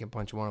certainly can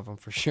punch one of them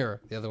for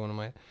sure. The other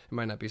one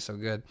might not be so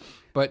good.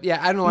 But yeah,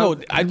 I don't know.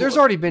 No, there's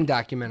already been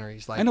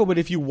documentaries. Like I know, but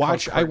if you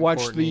watch, I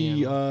watched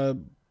the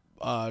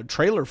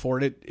trailer for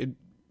it.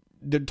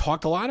 It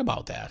talked a lot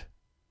about that.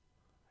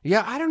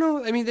 Yeah, I don't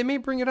know. I mean, they may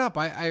bring it up.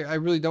 I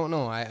really don't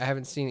know. I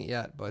haven't seen it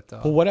yet.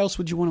 But what else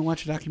would you want to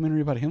watch a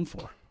documentary about him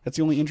for? That's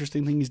the only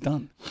interesting thing he's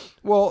done.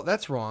 Well,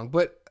 that's wrong.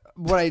 But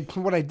what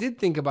I did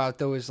think about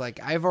though is like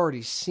I've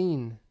already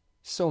seen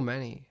so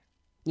many.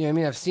 You know what I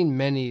mean? I've seen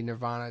many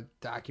Nirvana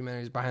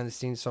documentaries behind the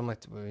scenes, so I'm like,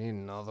 we need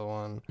another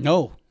one.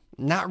 No.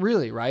 Not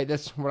really, right?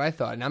 That's what I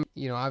thought. And I'm,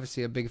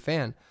 obviously a big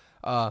fan.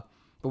 But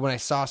when I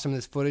saw some of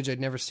this footage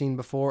I'd never seen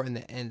before, and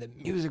the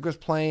music was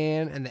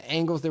playing, and the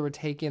angles they were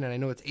taking, and I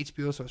know it's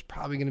HBO, so it's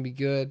probably going to be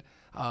good.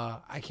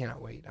 I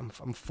cannot wait. I'm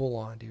full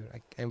on, dude.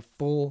 I'm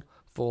full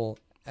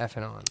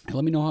effing on.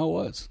 Let me know how it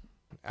was.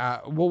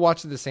 We'll watch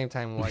it at the same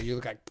time while you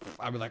look like,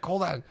 I'll be like,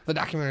 hold on, the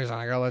documentary's on.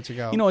 I gotta let you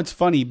go. You know, it's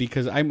funny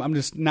because I'm going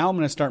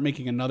to start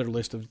making another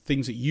list of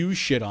things that you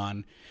shit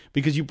on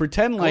because you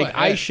pretend like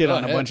I shit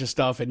on a bunch of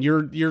stuff and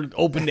you're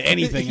open to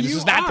anything, and this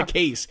is not the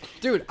case,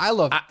 dude. I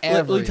love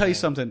everything. Let me tell you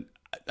something.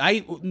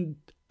 I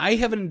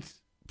haven't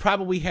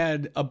probably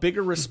had a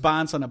bigger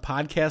response on a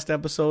podcast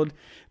episode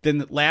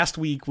than last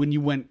week when you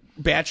went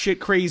batshit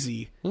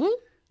crazy. Hmm?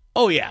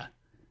 Oh yeah.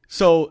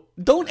 So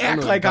don't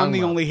act like I'm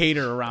the only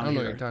hater around here.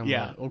 What you're talking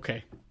about.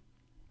 Okay.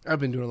 I've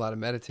been doing a lot of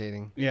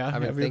meditating. Yeah,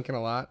 I've been thinking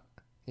a lot.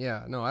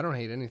 Yeah, no, I don't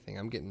hate anything.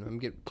 I'm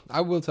getting.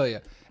 I will tell you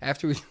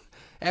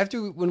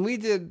when we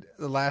did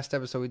the last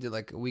episode we did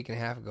like a week and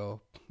a half ago.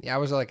 Yeah, I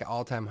was at like an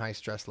all-time high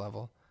stress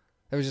level.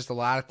 There was just a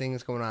lot of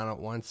things going on at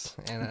once,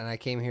 and I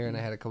came here and I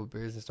had a couple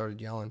beers and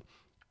started yelling.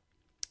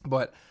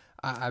 But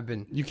I've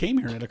been. You came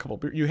here and had a couple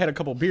beers. You had a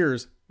couple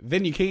beers,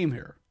 then you came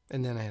here,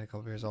 and then I had a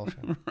couple beers also.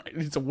 Right,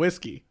 it's a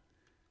whiskey.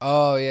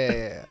 Oh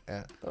yeah.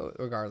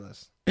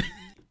 Regardless,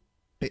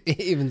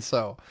 even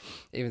so,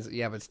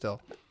 yeah, but still,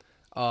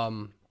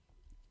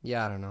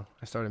 yeah, I don't know.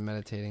 I started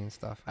meditating and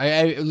stuff.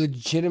 I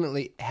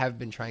legitimately have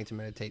been trying to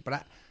meditate,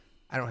 but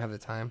I don't have the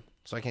time,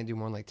 so I can't do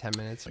more than like 10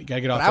 minutes. You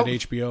gotta get off that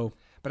HBO.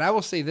 But I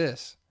will say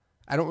this: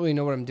 I don't really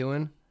know what I'm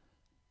doing,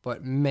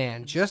 but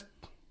man, just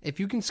if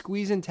you can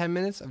squeeze in 10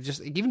 minutes of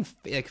just even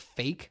like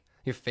fake.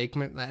 Your fake,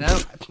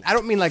 I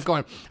don't mean like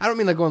going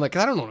like,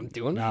 cause I don't know what I'm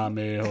doing. Do I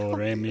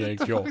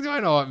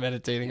know I'm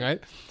meditating,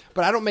 right?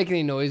 But I don't make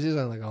any noises.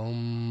 I'm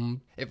like,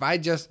 if I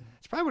just,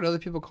 it's probably what other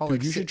people call.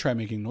 Dude, you should try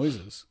making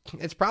noises.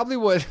 It's probably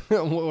what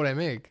I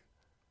make.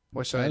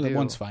 What should I do?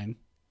 One's fine.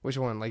 Which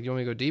one? Like, you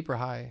want me to go deep or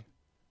high?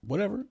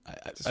 Whatever.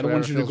 I don't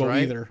want you to go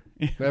right? either.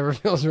 Whatever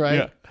feels right.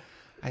 Yeah.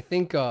 I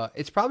think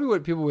it's probably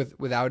what people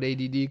without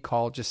ADD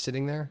call just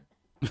sitting there.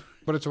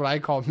 But it's what I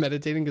call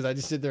meditating because I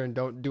just sit there and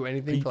don't do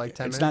anything for like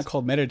 10 minutes. It's not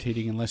called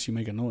meditating unless you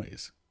make a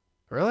noise.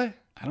 Really?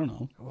 I don't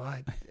know. Well,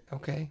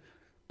 okay.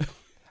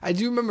 I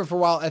do remember for a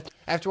while,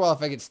 after a while,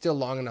 if I get still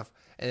long enough,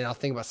 and then I'll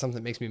think about something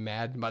that makes me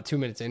mad, about 2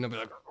 minutes in, I'll be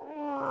like,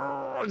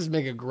 I'll just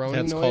make a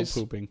groaning noise. That's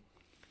called pooping.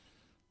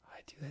 I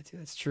do that too.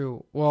 That's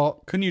true.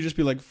 Well, couldn't you just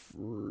be like,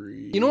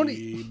 free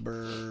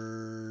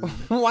bird?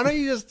 Why don't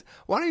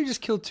you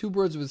just kill two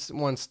birds with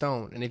one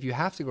stone? And if you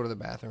have to go to the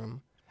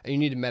bathroom and you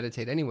need to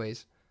meditate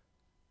anyways,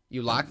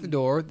 you lock the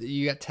door.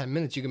 You got 10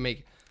 minutes. You can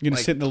make. You're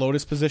gonna sit in the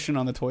lotus position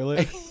on the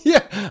toilet.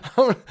 Yeah,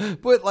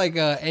 put like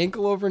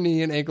ankle over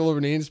knee, and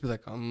just be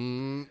like,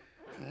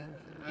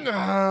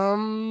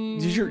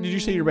 Did you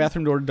say your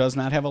bathroom door does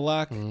not have a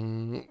lock?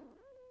 And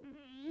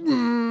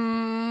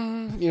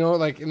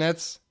and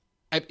that's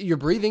you're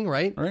breathing,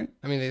 right? Right.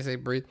 I mean, they say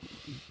breathe.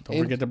 Don't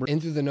forget to breathe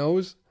in through the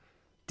nose,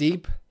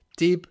 deep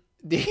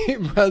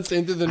breaths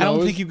into the nose. I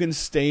don't think you can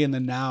stay in the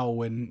now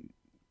when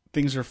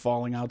things are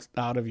falling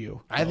out of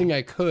you. I think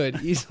I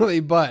could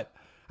easily, but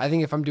I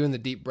think if I'm doing the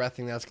deep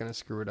breathing, that's going to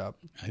screw it up.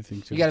 I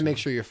think so. You got to make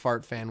sure your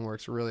fart fan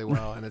works really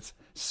well, and it's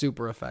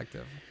super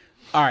effective.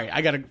 All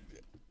right,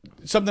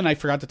 something I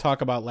forgot to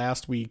talk about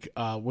last week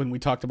when we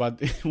talked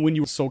about when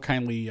you so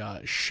kindly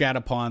shat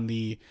upon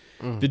the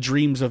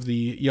dreams of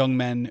the young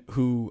men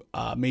who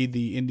made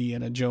the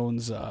Indiana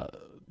Jones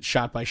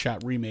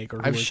shot-by-shot remake.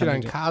 I've shit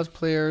on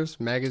cosplayers,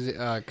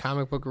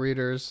 comic book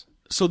readers.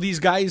 So these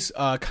guys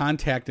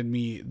contacted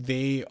me.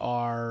 They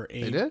are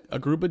a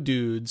group of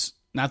dudes,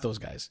 not those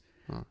guys,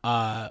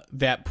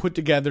 that put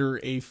together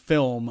a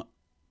film,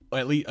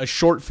 at least a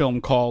short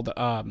film called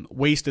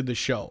Wasted the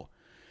Show.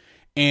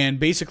 And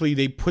basically,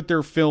 they put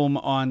their film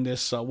on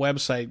this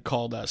website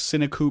called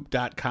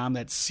Cinecoop.com.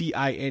 That's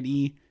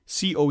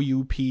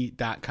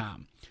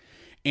CINECOUP.com.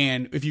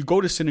 And if you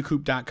go to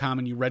Cinecoop.com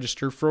and you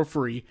register for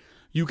free,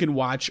 you can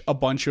watch a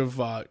bunch of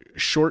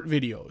short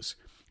videos.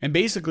 And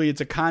basically,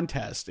 it's a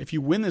contest. If you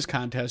win this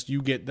contest,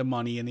 you get the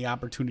money and the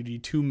opportunity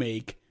to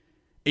make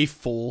a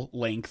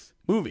full-length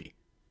movie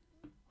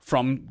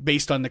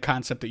based on the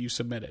concept that you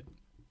submitted.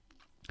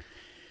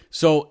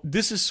 So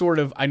this is sort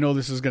of, I know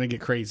this is going to get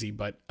crazy,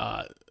 but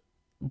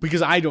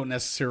because I don't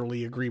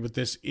necessarily agree with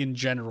this in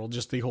general,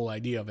 just the whole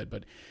idea of it,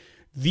 but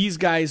these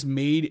guys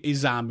made a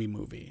zombie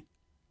movie.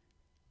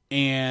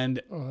 And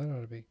that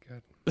ought to be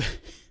good.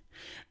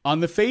 On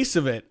the face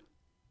of it,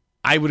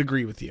 I would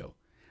agree with you.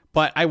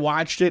 But I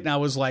watched it and I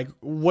was like,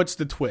 what's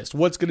the twist?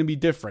 What's going to be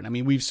different? I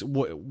mean, we've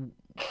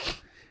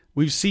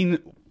seen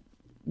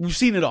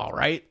it all,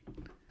 right?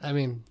 I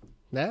mean,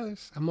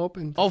 I'm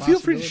open to feel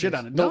free to shit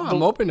on it.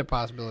 I'm open to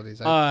possibilities.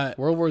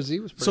 World War Z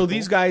was pretty cool.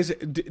 These guys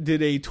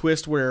did a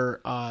twist where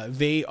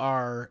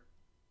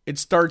it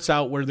starts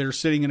out where they're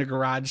sitting in a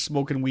garage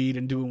smoking weed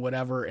and doing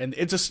whatever, and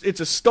it's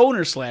a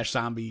stoner /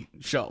 zombie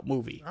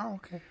movie. Oh,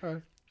 okay. All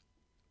right.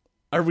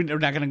 We're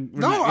not going to...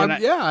 No,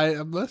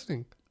 I'm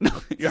listening.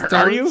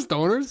 Are you?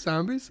 Stoners,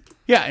 zombies?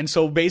 Yeah, and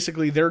so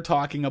basically they're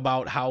talking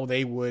about how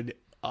they would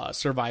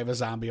survive a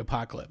zombie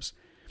apocalypse.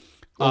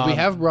 Well, we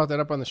have brought that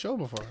up on the show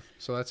before,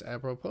 so that's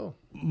apropos.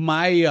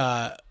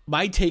 My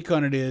take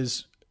on it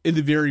is, in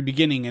the very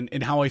beginning,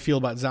 and how I feel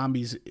about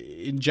zombies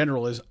in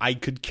general is I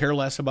could care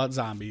less about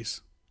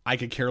zombies. I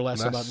could care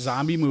less about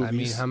zombie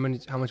movies. I mean,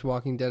 how much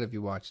Walking Dead have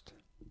you watched?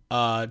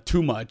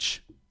 Too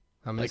much.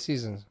 How many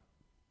seasons?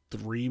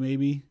 3,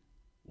 maybe.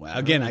 Well,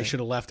 again, I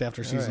should have left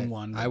after season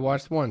 1. I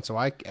watched 1, so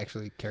I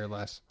actually care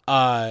less.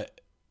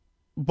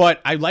 But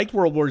I liked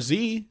World War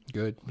Z.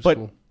 Good. But,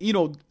 cool.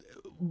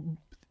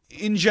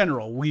 In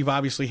general, we've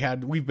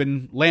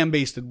been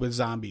lambasted with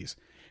zombies.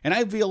 And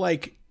I feel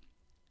like,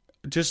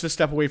 just to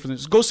step away from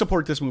this, go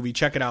support this movie,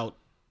 check it out,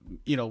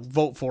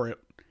 vote for it.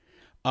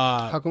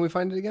 How can we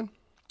find it again?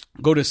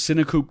 Go to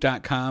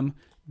Cinecoop.com,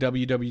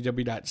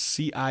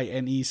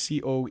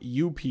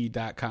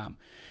 www.CINECOUP.com.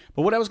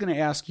 But what I was going to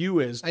ask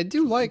you is... I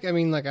liked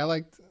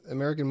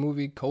American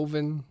movie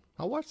Coven.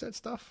 I'll watch that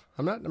stuff.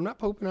 I'm not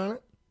pooping on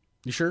it.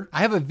 You sure? I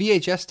have a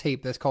VHS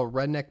tape that's called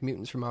Redneck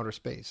Mutants from Outer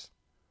Space.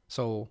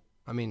 So,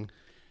 I mean,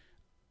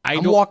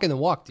 I'm walking the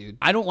walk, dude.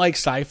 I don't like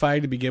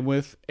sci-fi to begin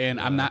with, and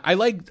I'm not... I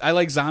like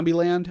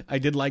Zombieland. I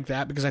did like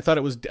that because I thought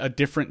it was a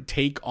different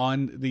take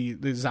on the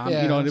zombie.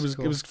 Yeah,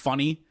 it was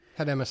funny.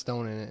 Had Emma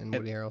Stone in it and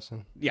Woody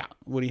Harrelson. Yeah,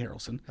 Woody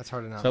Harrelson. That's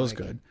hard to not. So that was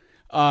good.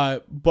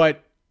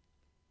 But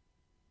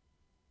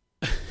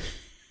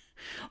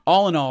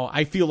all in all,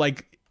 I feel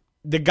like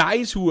the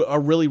guys who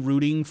are really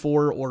rooting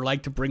for or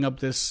like to bring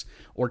up this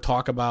or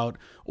talk about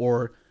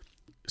or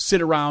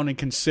sit around and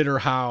consider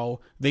how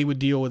they would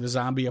deal with a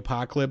zombie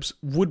apocalypse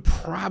would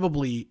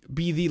probably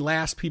be the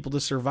last people to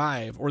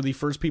survive or the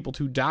first people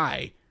to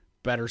die,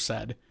 better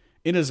said,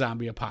 in a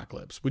zombie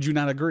apocalypse. Would you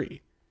not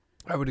agree?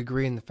 I would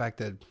agree in the fact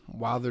that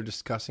while they're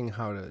discussing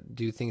how to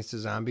do things to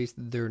zombies,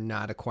 they're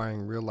not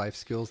acquiring real life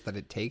skills that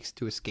it takes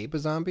to escape a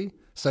zombie,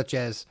 such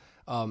as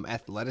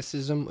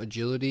athleticism,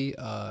 agility,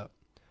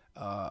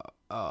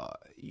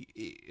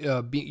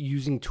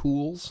 using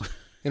tools,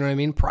 you know what I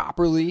mean,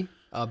 properly,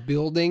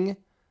 building,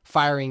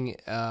 firing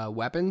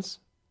weapons.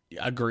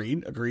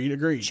 Agreed.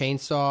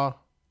 Chainsaw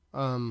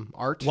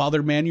art. While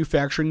they're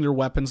manufacturing their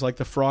weapons like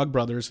the Frog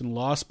Brothers and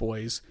Lost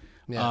Boys,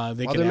 while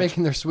they're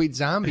making their sweet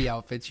zombie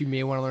outfits, you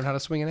may want to learn how to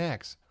swing an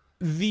axe.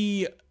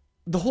 The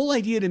whole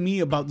idea to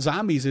me about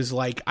zombies is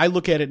like, I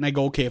look at it and I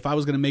go, okay, if I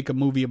was going to make a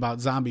movie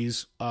about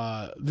zombies,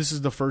 this is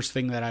the first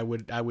thing that I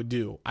would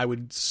do. I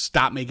would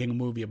stop making a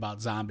movie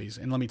about zombies,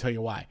 and let me tell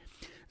you why.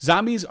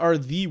 Zombies are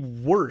the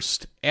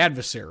worst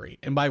adversary,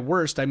 and by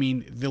worst, I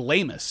mean the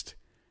lamest.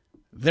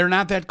 They're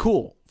not that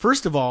cool.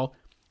 First of all,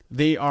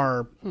 they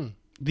are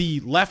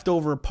the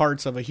leftover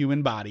parts of a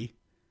human body.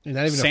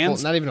 Not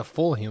even a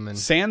full human.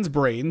 Sans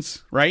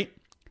brains, right?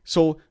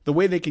 So the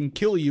way they can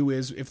kill you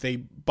is if they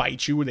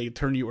bite you or they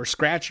turn you or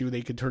scratch you,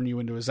 they could turn you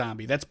into a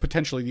zombie. That's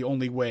potentially the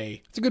only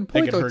way. It's a good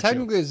point, though.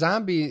 Technically, a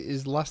zombie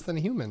is less than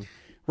a human.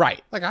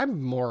 Right. Like,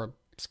 I'm more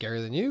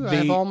scary than you. I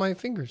have all my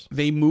fingers.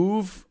 They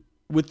move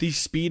with the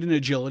speed and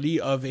agility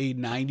of a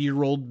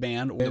 90-year-old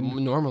man.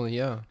 Normally,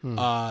 yeah.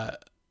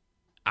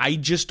 I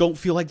just don't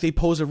feel like they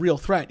pose a real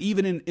threat.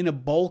 Even in a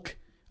bulk,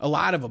 a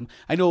lot of them.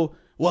 I know,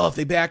 well, if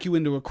they back you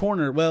into a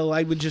corner, well,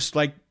 I would just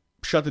like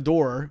shut the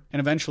door and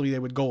eventually they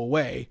would go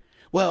away.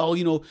 Well,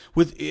 you know,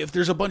 if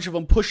there's a bunch of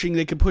them pushing,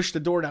 they can push the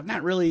door down.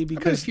 Not really,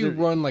 because if you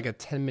run like a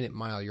 10-minute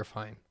mile, you're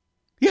fine.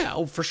 Yeah,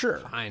 oh, for sure.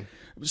 Fine.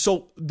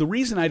 So the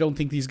reason I don't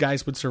think these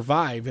guys would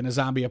survive in a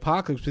zombie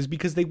apocalypse is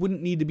because they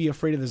wouldn't need to be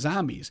afraid of the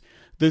zombies.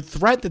 The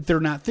threat that they're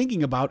not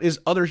thinking about is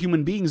other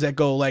human beings that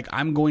go like,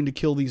 I'm going to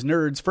kill these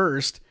nerds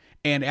first,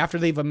 and after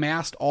they've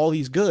amassed all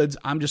these goods,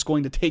 I'm just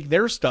going to take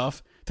their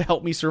stuff to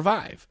help me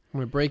survive. I'm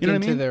going to break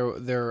into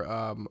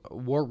their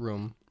war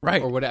room.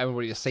 Right. Or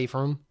whatever, a safe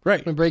room. Right.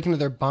 I'm going to break into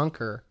their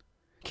bunker,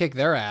 kick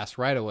their ass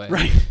right away.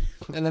 Right.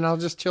 And then I'll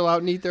just chill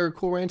out and eat their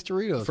Cool Ranch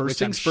Doritos. First which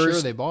things I'm first,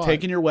 sure they bought.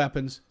 taking your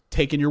weapons,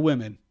 taking your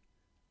women.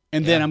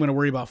 And then I'm going to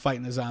worry about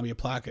fighting the zombie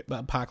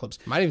apocalypse.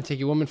 Might even take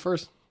your woman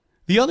first.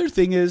 The other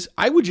thing is,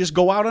 I would just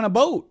go out on a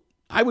boat.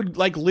 I would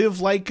like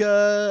live like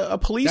a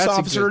police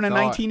officer in a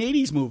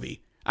 1980s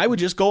movie. I would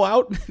just go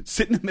out,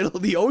 sit in the middle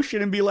of the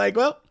ocean and be like,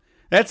 well,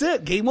 that's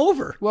it. Game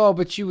over. Well,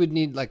 but you would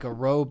need like a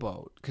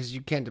rowboat because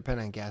you can't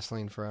depend on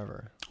gasoline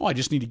forever. Oh, I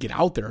just need to get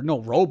out there. No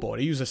rowboat.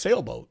 I use a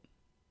sailboat.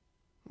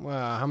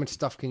 Well, how much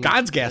stuff can you...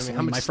 God's gasoline,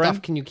 how much my stuff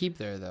friend. can you keep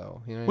there,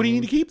 though? You know what do you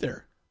need to keep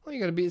there? Well,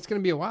 it's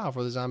going to be a while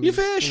for the zombies,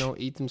 you fish.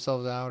 eat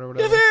themselves out or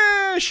whatever.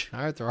 You fish.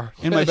 All right, there are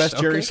In my best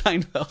Jerry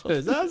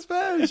Seinfeld. That's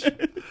fish.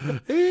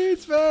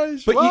 Eats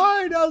fish. But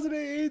why doesn't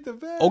he eat the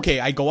fish? Okay,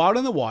 I go out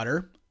on the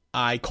water.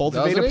 I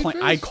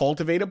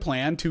cultivate a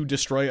plan to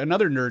destroy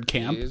another nerd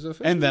camp,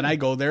 and then I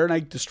go there and I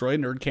destroy a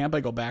nerd camp. I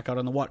go back out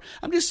on the water.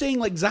 I'm just saying,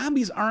 like,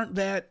 zombies aren't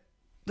that.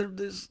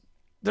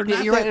 They're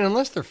not. You're right, and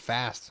unless they're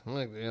fast,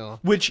 like, you know.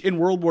 Which in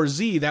World War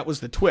Z, that was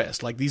the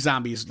twist. Like, these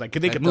zombies, like,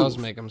 they could move. That does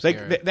make them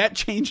scary. That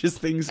changes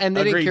things. And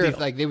they a didn't great care deal. if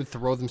like they would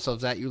throw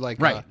themselves at you, like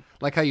right.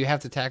 Like how you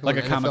have to tackle like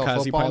an a NFL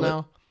kamikaze football pilot.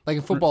 now. Like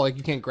in football, like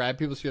you can't grab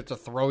people, so you have to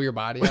throw your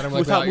body at them like,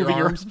 without your moving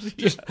your arms.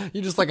 arms.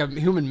 You're just like a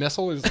human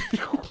missile.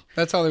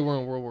 That's how they were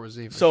in World War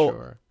Z. For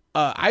sure.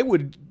 I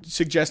would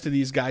suggest to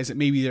these guys that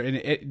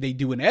maybe they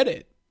do an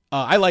edit.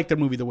 I like the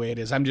movie the way it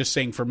is. I'm just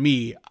saying, for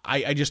me,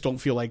 I just don't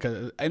feel like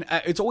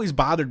it's always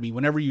bothered me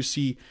whenever you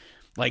see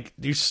like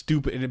these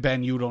stupid, and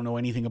Ben, you don't know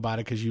anything about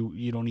it because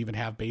you don't even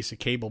have basic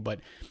cable, but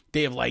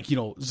they have like, you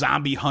know,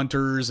 zombie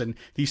hunters and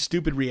these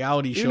stupid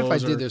reality shows. Even if I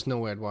did, there's no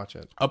way I'd watch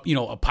it. You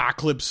know,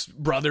 Apocalypse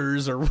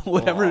Brothers or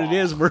whatever it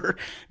is, where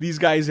these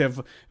guys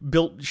have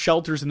built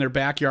shelters in their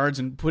backyards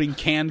and putting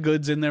canned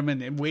goods in them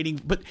and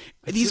waiting. But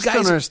these guys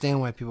don't understand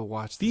why people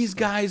watch these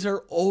guys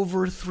are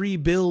over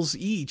 $3 bills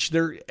each.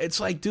 It's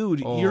like,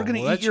 dude, you're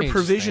going to eat your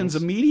provisions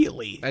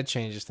immediately. That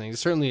changes things.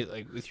 Certainly,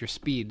 like with your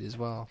speed as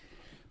well.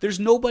 There's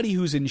nobody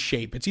who's in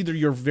shape. It's either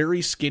you're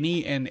very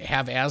skinny and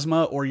have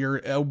asthma or you're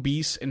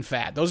obese and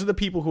fat. Those are the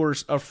people who are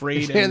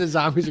afraid. And the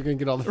zombies are going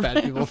to get all the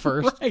fat people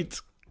first. Right.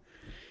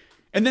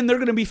 And then they're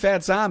going to be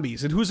fat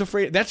zombies. And who's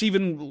afraid? That's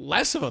even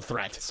less of a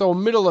threat. So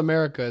middle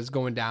America is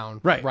going down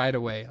right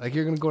away. Like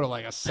you're going to go to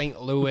like a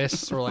St.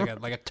 Louis or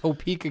like a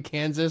Topeka,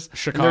 Kansas.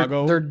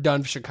 Chicago. They're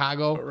done for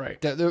Chicago.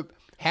 Right.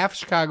 Half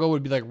Chicago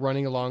would be like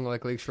running along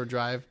like Lakeshore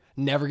Drive,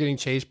 never getting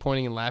chased,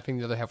 pointing and laughing.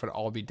 The other half would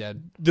all be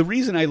dead. The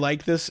reason I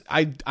like this,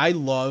 I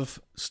love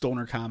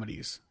stoner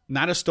comedies.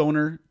 Not a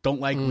stoner,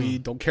 don't like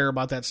weed, don't care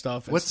about that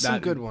stuff. What's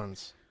some good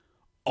ones?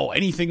 Oh,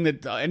 anything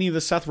that any of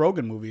the Seth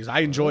Rogen movies,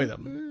 I enjoy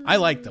them. I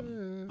like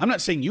them. I'm not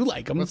saying you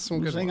like them. What's some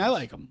good I'm saying ones? I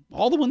like them.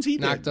 All the ones he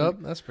did. Knocked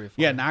Up, that's pretty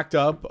funny. Yeah, Knocked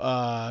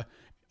Up.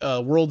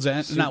 World's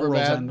End, not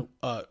World's End.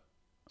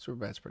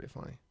 Superbad's pretty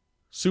funny.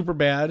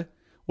 Superbad.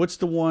 What's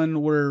the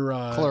one where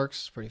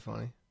Clerks is pretty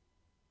funny.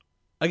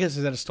 I guess,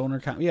 is that a stoner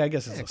comedy? Yeah, I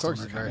guess it's a Clerks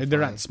stoner is very comedy. They're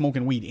funny. not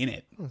smoking weed in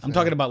it. I'm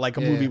talking about like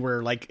a movie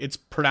where like it's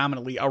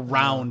predominantly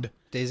around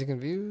Dazed and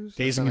Confused.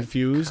 Dazed and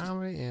Confused.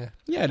 Comedy, yeah.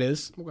 Yeah, it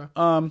is.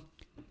 Okay.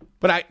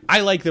 But I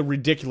like the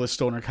ridiculous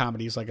stoner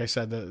comedies. Like I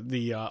said,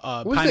 the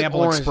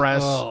Pineapple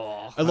Express.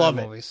 Oh, I love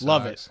it.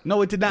 Love it.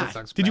 No, it did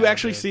not. Did you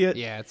actually see it?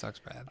 Yeah, it sucks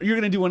bad. You're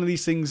gonna do one of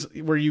these things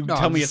where you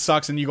tell me it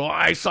sucks, and you go,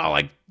 I saw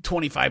like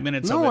 25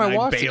 minutes of it. No, and I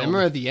watched it. I bailed.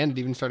 remember at the end, it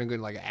even started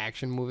going like an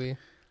action movie.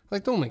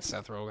 Like, don't make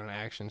Seth Rogen an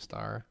action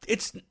star.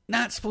 It's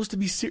not supposed to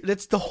be serious.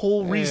 That's the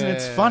whole reason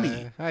it's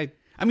funny.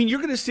 I mean, you're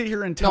gonna sit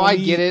here and tell I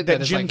me get it,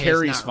 that it's Jim like, hey,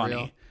 Carrey's it's not funny.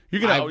 real.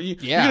 You're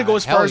gonna go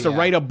as far as to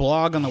write a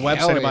blog on the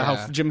website about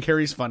how Jim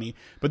Carrey's funny,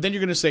 but then you're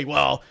gonna say,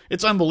 well,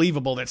 it's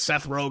unbelievable that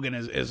Seth Rogen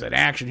is an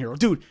action hero.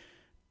 Dude,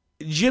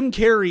 Jim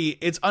Carrey,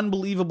 it's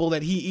unbelievable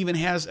that he even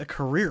has a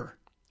career.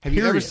 Have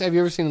you ever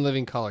seen In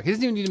Living Color? He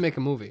doesn't even need to make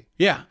a movie.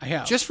 Yeah, I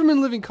have. Just from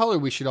In Living Color,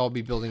 we should all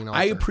be building an altar.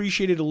 I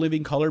appreciated A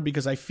Living Color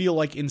because I feel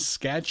like in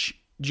sketch,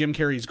 Jim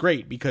Carrey's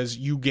great because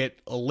you get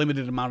a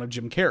limited amount of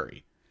Jim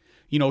Carrey.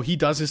 You know, he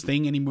does his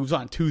thing and he moves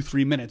on.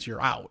 2-3 minutes,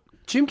 you're out.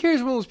 Jim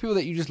Carrey's one of those people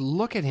that you just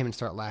look at him and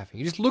start laughing.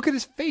 You just look at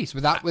his face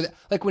with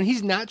like when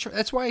he's not.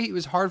 That's why it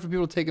was hard for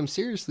people to take him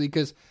seriously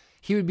because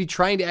he would be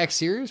trying to act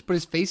serious, but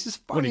his face is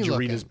funny. What, did you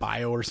looking. read his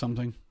bio or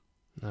something?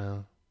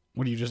 No.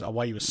 What are you just?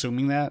 Why are you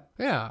assuming that?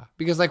 Yeah,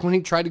 because like when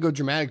he tried to go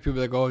dramatic, people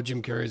were like, "Oh,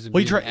 Jim Carrey's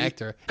an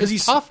actor." Because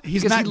he's tough.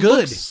 He's because not he good.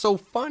 Looks so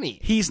funny.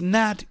 He's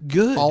not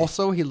good.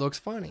 Also, he looks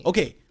funny.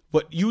 Okay,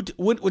 but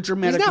what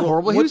dramatic? He's not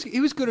horrible. What, he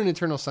was good in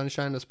Eternal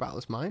Sunshine of the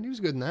Spotless Mind. He was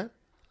good in that.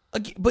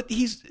 But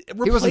he's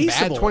replaceable. He wasn't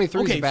bad.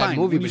 23 is a bad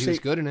movie, When but he was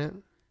good in it.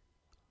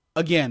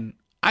 Again,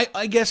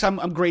 I guess I'm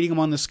grading him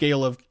on the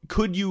scale of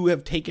could you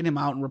have taken him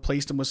out and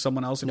replaced him with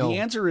someone else? And the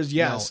answer is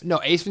yes. No,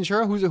 Ace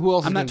Ventura. Who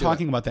else? I'm not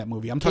talking about that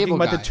movie. I'm talking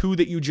about the two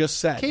that you just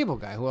said. Cable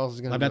Guy. Who else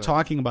is going to? I'm not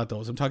talking about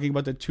those. I'm talking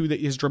about the two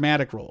that his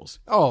dramatic roles.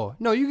 Oh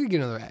no, you could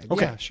get another actor.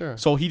 Okay, yeah, sure.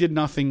 So he did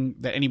nothing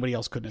that anybody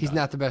else couldn't have He's done.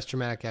 not the best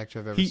dramatic actor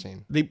I've ever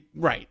seen.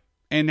 Right.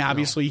 And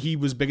obviously he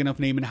was big enough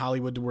name in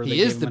Hollywood to where they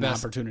gave him an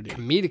opportunity.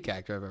 Comedic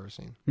actor I've ever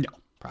seen. No.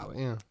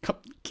 Probably, yeah.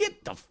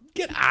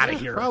 Get out of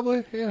here.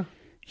 Probably, yeah.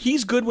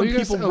 He's good when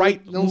people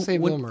write. Don't say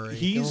Bill Murray.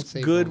 He's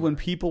good when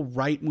people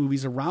write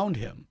movies around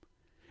him.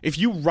 If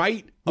you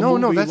write a no,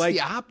 movie that's like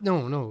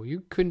no,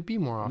 you couldn't be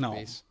more off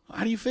base.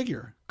 How do you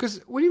figure?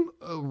 Because when you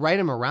write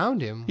him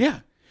around him,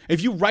 yeah.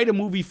 If you write a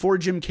movie for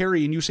Jim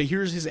Carrey and you say,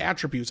 "Here's his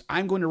attributes,"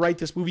 I'm going to write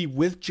this movie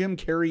with Jim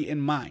Carrey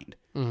in mind.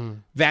 Mm-hmm.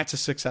 That's a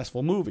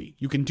successful movie.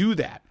 You can do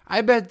that.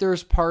 I bet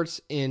there's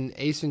parts in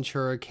Ace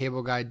Ventura,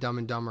 Cable Guy, Dumb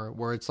and Dumber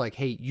where it's like,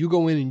 "Hey, you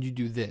go in and you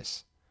do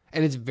this,"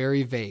 and it's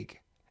very vague.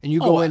 And you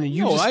go in and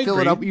you just fill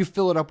it up. You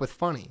fill it up with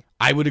funny.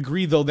 I would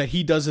agree, though, that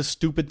he does a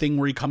stupid thing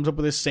where he comes up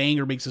with a saying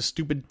or makes a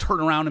stupid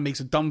turnaround and makes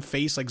a dumb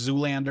face like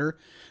Zoolander.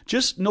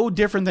 Just no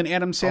different than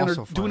Adam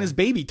Sandler doing his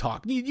baby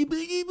talk.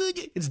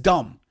 It's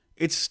dumb.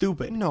 It's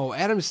stupid. No,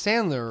 Adam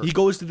Sandler. He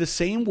goes to the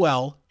same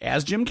well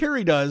as Jim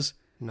Carrey does.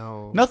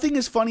 No. Nothing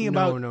is funny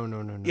about.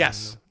 No.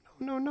 Yes.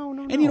 No.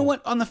 And you know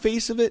what? On the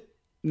face of it,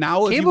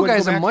 now Cable Guy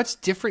is a much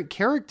different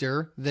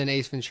character than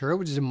Ace Ventura,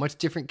 which is a much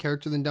different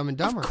character than Dumb and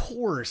Dumber. Of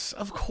course.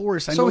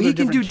 I so know he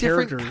can do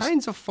characters. different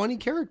kinds of funny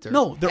characters.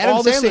 No, they're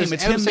all the same.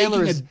 It's him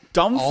making a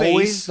dumb face.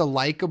 Always the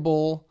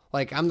likable.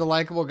 Like I'm the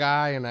likable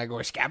guy, and I go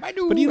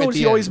Scabadoo. But you know,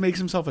 he always makes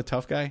himself a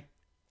tough guy.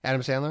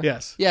 Adam Sandler?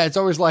 Yes. Yeah, it's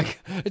always like,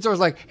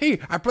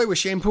 hey, I play with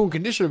shampoo and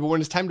conditioner, but when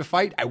it's time to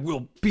fight, I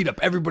will beat up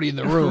everybody in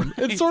the room.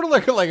 Right. It's sort of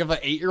like if an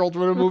 8-year-old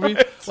wrote a movie.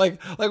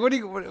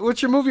 Right.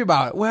 What's your movie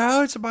about?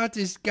 Well, it's about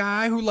this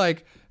guy who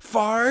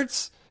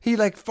farts. He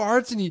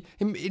farts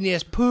and he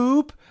has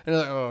poop. And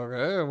like, oh,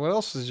 okay, what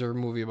else is your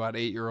movie about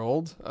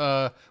 8-year-old?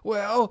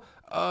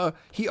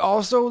 He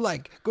also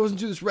goes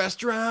into this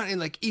restaurant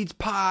and eats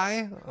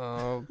pie.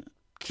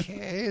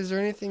 Okay, is there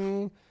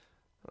anything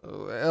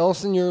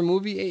else in your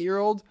movie,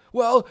 8-year-old?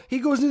 Well, he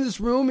goes into this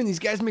room and these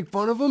guys make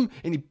fun of him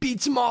and he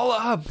beats them all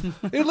up.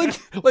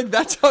 And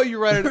that's how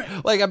you write it.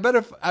 I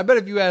bet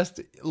if you asked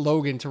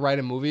Logan to write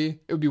a movie,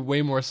 it would be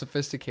way more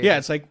sophisticated. Yeah,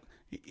 it's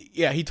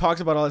he talks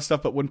about all that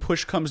stuff, but when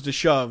push comes to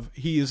shove,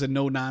 he is a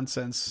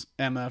no-nonsense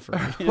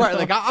MF.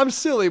 Right, I'm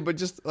silly, but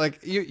just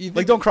you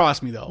think, don't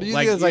cross me though. You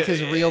think it's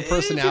his real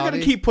personality. If you're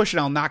gonna keep pushing,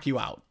 I'll knock you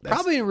out.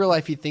 Probably in real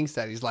life he thinks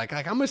that he's like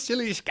I'm a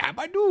silly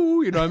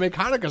Scabadoo. I make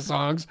Hanukkah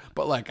songs,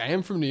 but I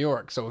am from New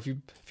York, so if you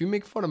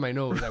make fun of my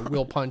nose, I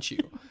will punch you.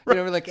 Right.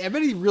 I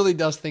bet he really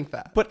does think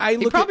that. But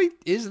he probably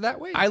is that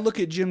way. I look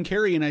at Jim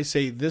Carrey and I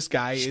say this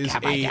guy is a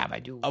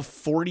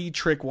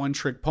 40-trick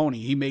one-trick pony.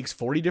 He makes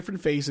 40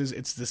 different faces.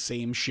 It's the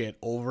same shit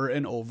over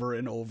and over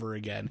and over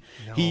again.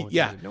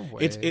 No way.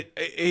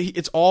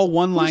 It's all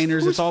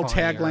one-liners. It's all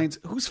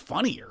taglines. Who's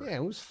funnier? Yeah,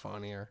 who's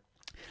funnier?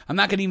 I'm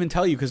not going to even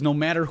tell you because no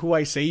matter who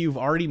I say, you've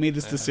already made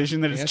this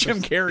decision that it's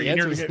Jim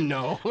Carrey.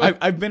 No.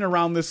 I've been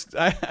around this.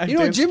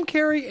 Jim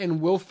Carrey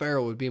and Will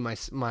Ferrell would be my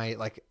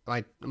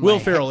Will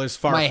Ferrell is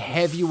far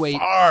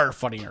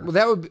funnier. Well,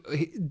 that would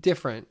be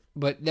different,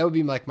 but that would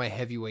be my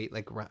heavyweight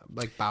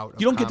bout.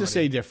 You don't get to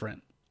say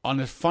different on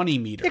a funny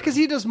meter. Yeah, because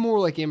he does more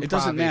improv. It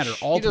doesn't matter.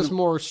 He does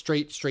more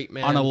straight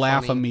man on a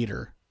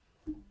laugh-a-meter.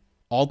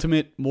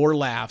 Ultimate, more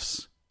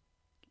laughs.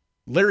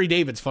 Larry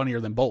David's funnier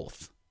than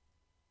both.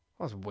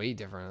 That's way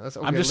different.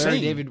 I'm just Larry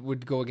saying. David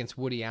would go against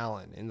Woody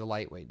Allen in the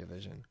lightweight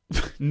division.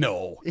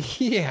 No.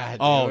 Yeah.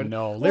 Dude. Oh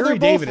no. Larry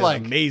David is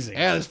amazing.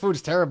 Yeah, this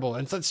food's terrible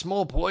in such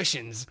small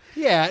portions.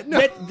 Yeah.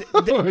 No.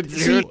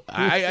 See,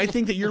 I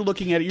think that you're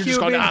looking at it. You're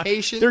Cuban,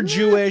 just going, they're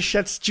Jewish.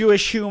 That's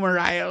Jewish humor.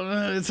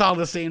 It's all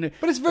the same.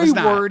 But it's very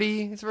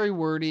wordy. It's very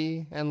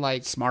wordy and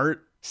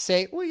smart.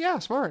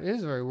 Smart. It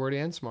is very wordy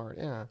and smart.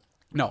 Yeah.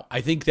 No, I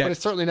think that. But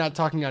it's certainly not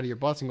talking out of your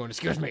butts and going,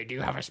 "Excuse me, do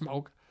you have a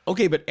smoke?"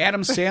 Okay, but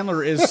Adam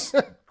Sandler is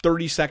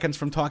 30 seconds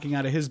from talking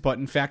out of his butt.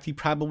 In fact, he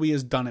probably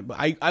has done it.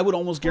 But I would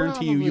almost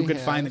guarantee you could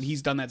find that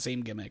he's done that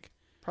same gimmick.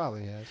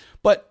 Probably has.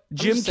 But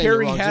Jim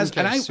Carrey has,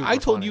 and I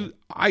told you,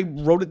 I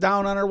wrote it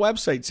down on our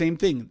website. Same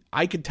thing.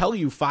 I could tell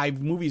you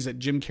 5 movies that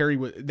Jim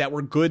Carrey that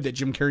were good that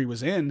Jim Carrey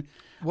was in.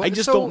 I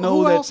just don't know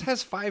who that. Who else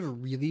has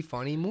 5 really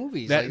funny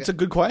movies? That's a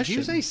good question.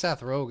 You say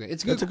Seth Rogen.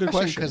 It's a good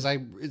question because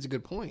it's a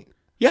good point.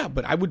 Yeah,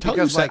 but I would tell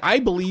you that I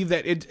believe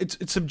that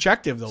it's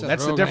subjective though. Seth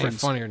That's Rogen the difference.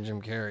 Ain't funnier than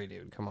Jim Carrey,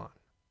 dude. Come on.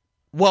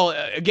 Well,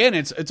 again,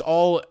 it's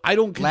all I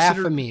don't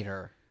consider.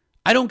 Laugh-a-meter.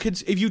 I don't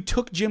if you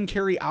took Jim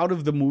Carrey out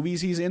of the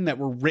movies he's in that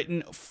were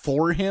written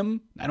for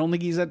him, I don't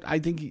think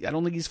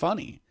he's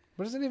funny.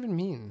 What does that even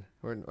mean?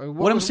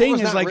 What I'm saying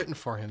is like written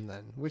for him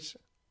then. Which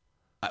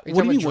what do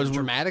you mean was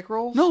dramatic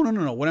roles? No.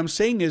 What I'm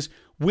saying is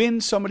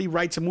when somebody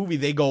writes a movie,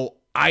 they go,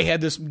 "I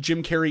had this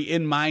Jim Carrey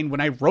in mind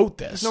when I wrote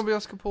this." Nobody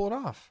else could pull it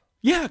off.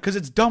 Yeah, because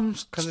it's dumb.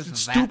 Because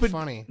it's stupid. That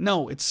funny.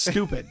 No, it's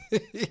stupid.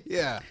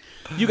 Yeah.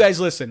 You guys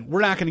listen.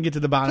 We're not going to get to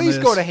the bottom of this.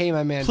 Please go to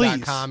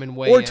HeyMyMan.com and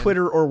weigh or in.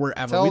 Twitter or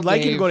wherever. Tell We'd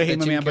like you to go to Dave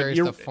that HeyMyMan, Jim but Carrey's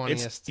the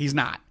funniest. he's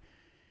not.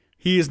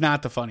 He is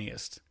not the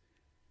funniest.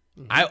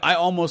 Mm-hmm. I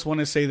almost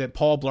want to say that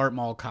Paul Blart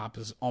Mall Cop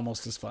is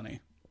almost as funny.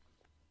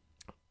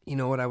 You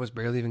know what? I was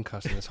barely even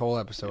cussing this whole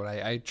episode.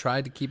 I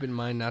tried to keep it in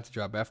mind not to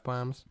drop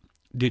F-bombs.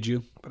 Did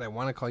you? But I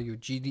want to call you a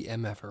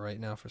GDMFer right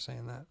now for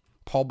saying that.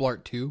 Paul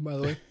Blart 2, by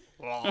the way.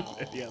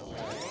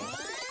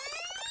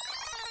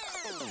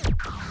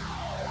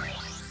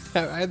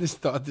 I had this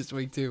thought this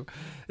week, too.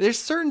 There's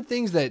certain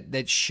things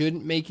that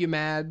shouldn't make you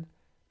mad.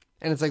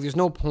 And it's like, there's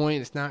no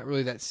point. It's not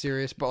really that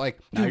serious. But like,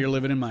 now you're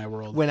living in my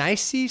world. When I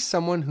see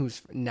someone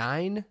who's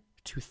 9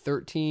 to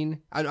 13,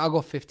 I'll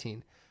go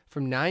 15.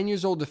 From 9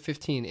 years old to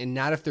 15, and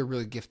not if they're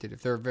really gifted.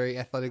 If they're very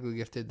athletically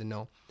gifted, then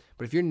no.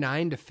 But if you're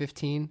 9 to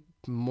 15,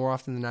 more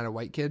often than not a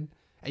white kid,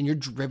 and you're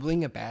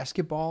dribbling a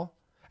basketball,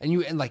 and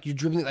you're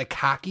dribbling like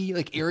cocky,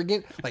 like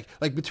arrogant,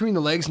 like between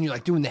the legs, and you're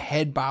like doing the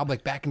head bob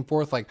like back and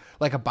forth, like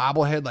a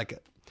bobblehead,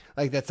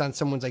 like that's on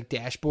someone's like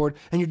dashboard,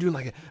 and you're doing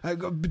like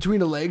between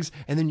the legs,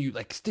 and then you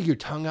like stick your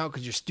tongue out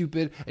because you're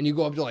stupid, and you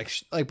go up to like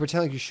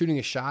pretend like you're shooting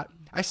a shot.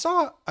 I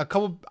saw a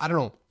couple, I don't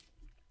know,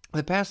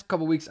 the past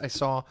couple weeks I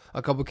saw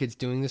a couple kids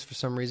doing this for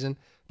some reason,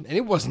 and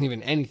it wasn't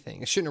even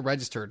anything. It shouldn't have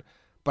registered,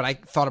 but I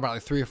thought about it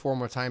like 3 or 4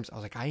 more times. I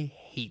was like, I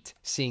hate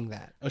seeing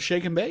that. A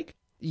shake and bake?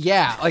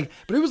 Yeah,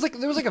 but it was like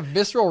there was like a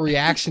visceral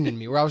reaction in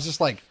me where I was just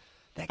like,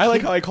 I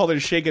like how I called it a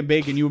shake and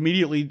bake, and you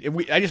immediately.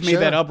 I just made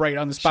that up right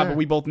on the spot, but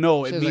we both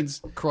know it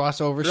means like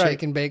crossover,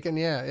 shake and bacon.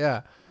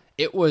 Yeah.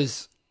 It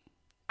was.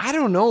 I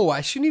don't know. I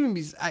shouldn't even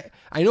be.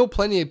 I know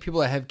plenty of people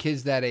that have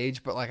kids that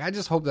age, but like I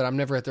just hope that I'm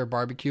never at their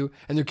barbecue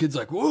and their kids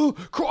like, whoa,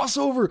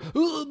 crossover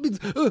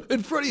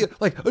in front of you,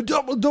 like a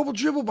double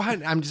dribble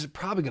behind. I'm just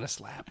probably gonna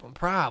slap them.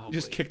 Probably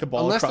just kick the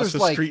ball across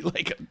the street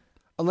like.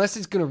 Unless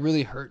it's going to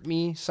really hurt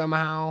me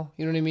somehow.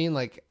 You know what I mean?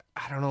 Like,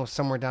 I don't know,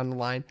 somewhere down the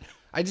line.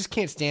 I just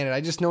can't stand it.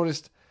 I just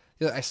noticed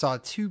that I saw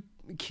 2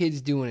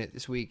 kids doing it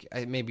this week,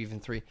 maybe even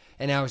 3.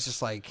 And I was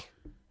just like,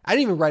 I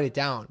didn't even write it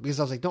down because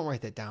I was like, don't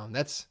write that down.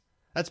 That's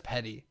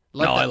petty.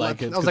 I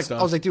like it. I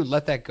was like, dude,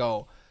 let that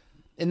go.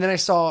 And then I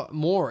saw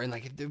more and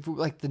like the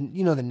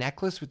the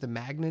necklace with the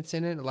magnets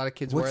in it. A lot of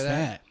kids wear that. What's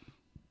that?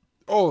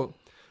 Oh,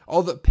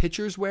 all the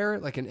pitchers wear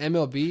it, like an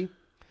MLB.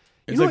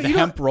 It's like the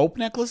hemp rope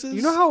necklaces?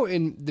 You know how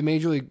in the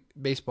Major League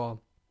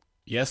Baseball...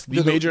 Yes,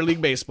 the Major League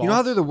Baseball. You know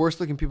how they're the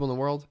worst looking people in the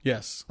world?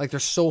 Yes. Like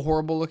they're so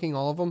horrible looking,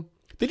 all of them?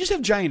 They just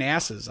have giant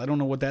asses. I don't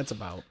know what that's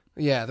about.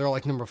 Yeah, they're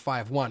like number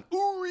 5'1".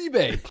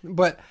 Uribe!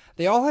 But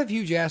they all have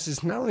huge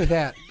asses. Not only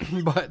that,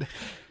 but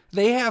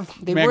they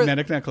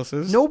magnetic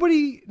necklaces.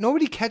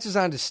 Nobody catches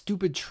on to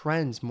stupid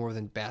trends more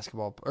than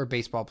basketball or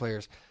baseball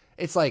players.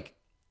 It's like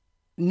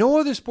no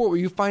other sport where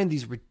you find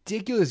these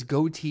ridiculous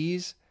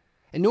goatees.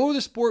 And no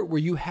other sport where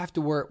you have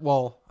to wear,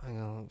 well, I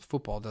know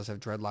football does have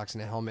dreadlocks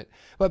and a helmet,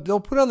 but they'll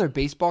put on their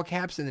baseball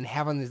caps and then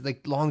have on this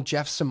like long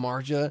Jeff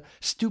Samardzija,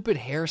 stupid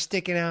hair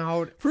sticking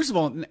out. First of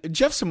all,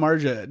 Jeff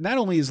Samardzija, not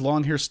only is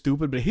long hair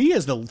stupid, but he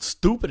has the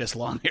stupidest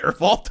long hair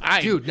of all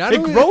time. Dude,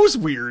 it grows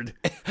weird.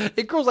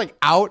 It grows like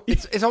out.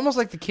 It's almost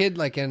like the kid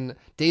like in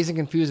Dazed and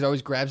Confused that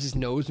always grabs his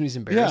nose when he's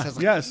embarrassed. Yeah,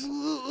 like, yes.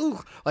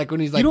 Like when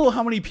he's like, you know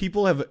how many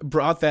people have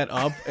brought that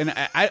up, and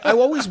I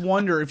always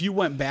wonder if you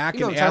went back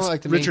and asked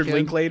like Richard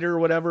Linklater or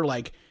whatever,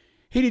 like,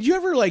 hey, did you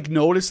ever like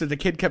notice that the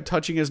kid kept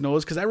touching his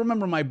nose? Because I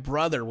remember my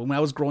brother when I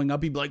was growing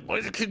up, he'd be like, why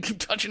does the kid keep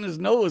touching his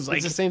nose? Like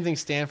it's the same thing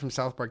Stan from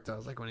South Park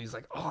does, like when he's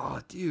like,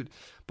 oh, dude.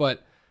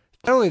 But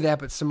not only that,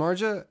 but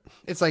Samardzija,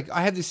 it's like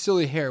I had this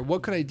silly hair.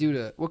 What could I do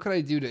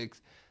to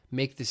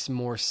make this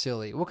more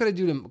silly? What could I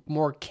do to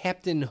more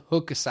Captain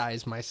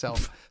Hook-size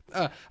myself?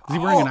 Is he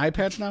wearing an eye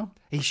patch now?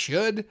 He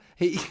should.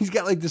 He's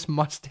got like this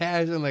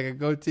mustache and like a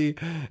goatee.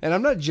 And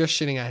I'm not just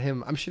shitting on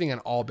him. I'm shitting on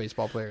all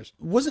baseball players.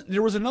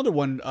 There was another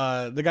one,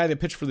 the guy that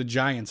pitched for the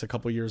Giants a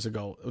couple years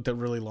ago with that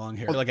really long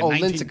hair.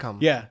 Lincecum.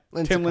 Yeah,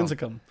 Tim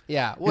Lincecum.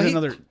 Yeah. Well,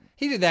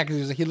 he did that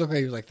because he looked like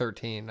he was like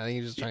 13. I think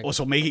he was just trying to...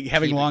 So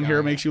having long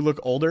hair makes you look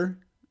older?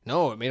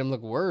 No, it made him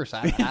look worse.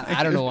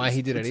 I don't know why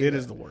he did it either. It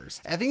is the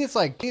worst. I think it's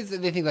like, they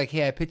think like,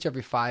 hey, I pitch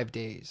every 5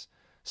 days.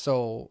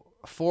 So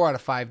 4 out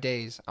of 5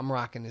 days, I'm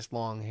rocking this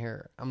long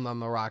hair. I'm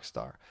a rock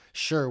star.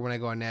 Sure, when I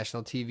go on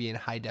national TV in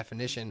high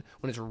definition,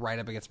 when it's right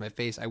up against my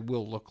face, I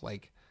will look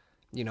like,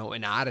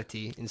 an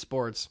oddity in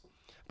sports.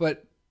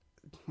 But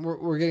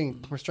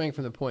we're straying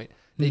from the point.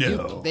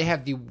 They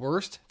have the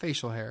worst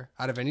facial hair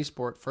out of any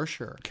sport for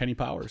sure. Kenny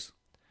Powers.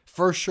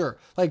 For sure.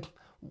 Like,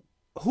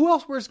 who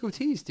else wears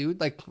goatees, dude?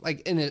 Like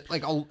in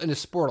a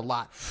sport a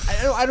lot.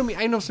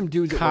 I know some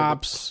dudes.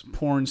 Cops,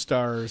 porn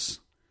stars.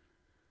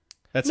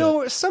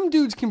 Some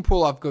dudes can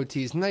pull off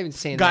goatees. I'm not even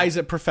saying guys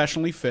that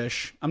professionally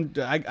fish. I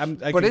can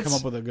come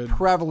up with a good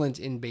prevalent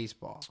in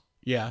baseball.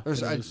 Yeah.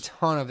 There's a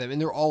ton of them,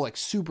 and they're all like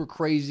super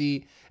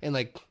crazy and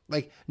like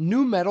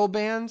new metal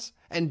bands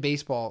and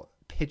baseball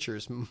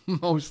pitchers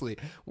mostly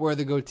wear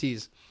the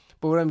goatees.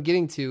 But what I'm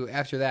getting to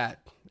after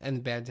that,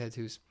 and bad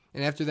tattoos,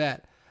 and after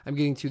that, I'm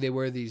getting to they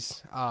wear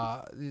these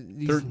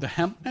the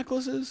hemp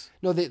necklaces?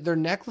 No, they're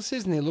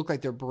necklaces and they look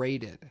like they're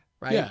braided,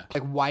 right? Yeah.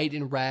 Like white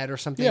and red or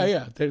something.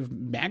 Yeah. They have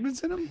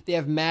magnets in them? They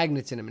have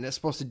magnets in them, and it's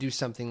supposed to do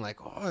something like,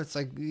 it's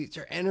like it's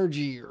your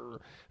energy or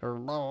blah,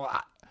 blah,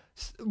 blah.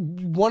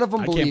 One of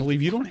them believed. I can't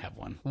believe you don't have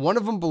one. One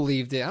of them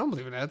believed it. I don't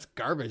believe it. That's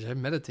garbage. I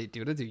meditate,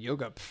 dude. I do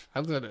yoga.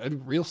 I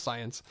do real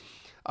science.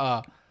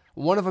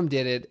 One of them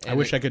did it. I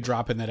wish I could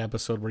drop in that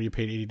episode where you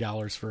paid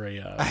 $80 for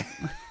a...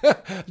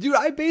 Dude,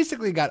 I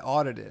basically got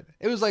audited.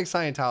 It was like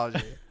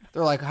Scientology.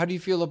 They're like, how do you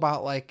feel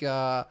about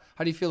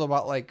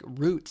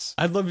roots?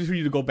 I'd love for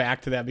you to go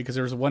back to that because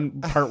there was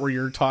one part where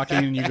you're talking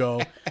and you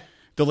go...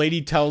 The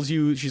lady tells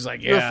you, she's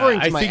like, yeah,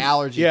 referring to my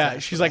allergy. Yeah,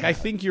 she's like, I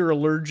think you're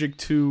allergic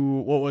to,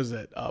 what was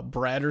it,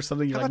 bread or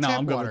something? You're like, no,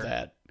 I'm good with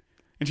that.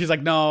 And she's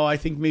like, no, I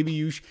think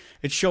maybe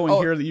it's showing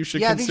here that you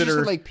should consider. I think she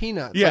said like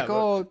peanuts. Yeah,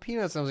 like,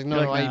 peanuts. And I was like,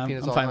 no, I eat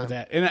peanuts all the time. I'm fine with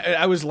that. And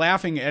I was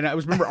laughing, and I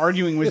remember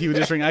arguing with you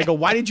this ring. I go,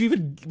 why'd you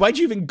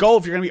even go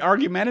if you're going to be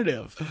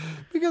argumentative?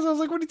 Because I was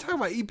like, what are you talking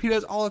about? I eat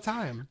peanuts all the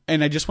time.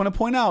 And I just want to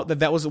point out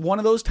that was one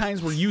of those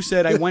times where you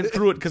said I went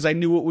through it because I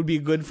knew it would be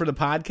good for the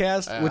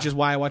podcast, which is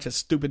why I watch a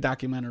stupid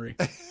documentary.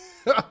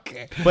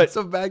 Okay.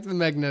 So back to the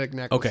magnetic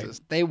necklaces.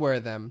 Okay. They wear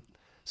them.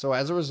 So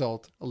as a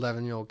result,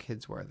 11-year-old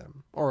kids wear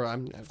them. Or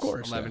of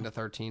course, 11 to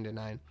 13 to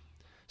 9.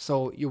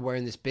 So you're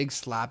wearing this big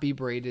sloppy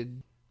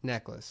braided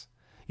necklace.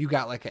 You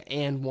got like an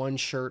And One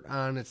shirt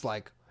on. It's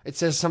like, it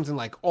says something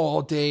like,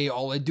 all day,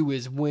 all I do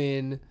is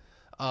win.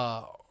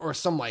 Or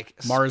some like...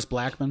 Mars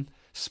Blackman.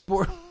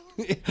 Sport...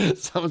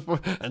 some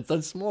sport, and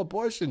such small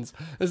portions.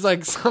 It's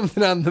like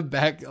something on the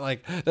back,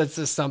 like that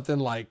says something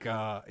like,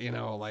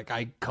 like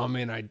I come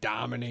in, I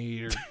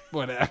dominate, or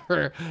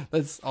whatever.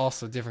 That's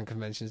also different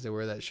conventions that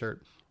wear that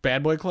shirt.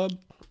 Bad Boy Club?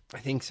 I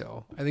think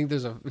so. I think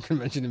there's a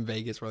convention in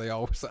Vegas where they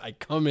always I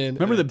come in.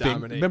 Remember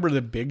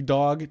the Big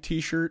Dog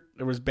T-shirt?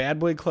 There was Bad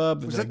Boy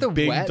Club. Was that the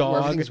Big wet, Dog?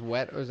 Where everything's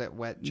wet, or was that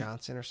Wet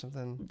Johnson or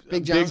something?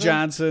 Big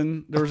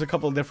Johnson. There was a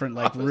couple of different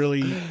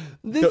really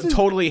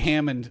totally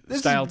Hammond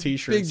style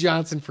T-shirts. Big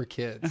Johnson for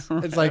kids.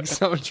 It's like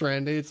so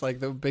trendy. It's like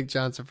the Big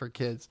Johnson for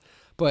kids.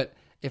 But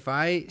if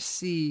I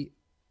see,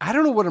 I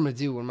don't know what I'm gonna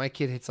do when my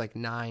kid hits like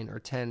 9 or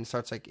 10,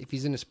 starts like if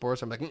he's into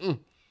sports, I'm like,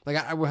 like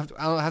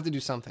I'll have to do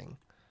something.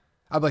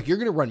 I'm like, you're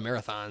going to run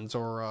marathons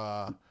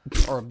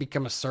or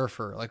become a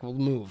surfer. Like, we'll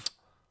move.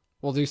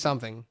 We'll do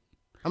something.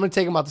 I'm going to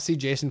take him out to see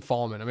Jason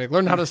Fallman. I'm like,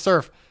 learn how to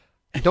surf.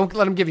 Don't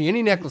let him give you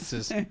any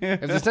necklaces. If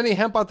there's any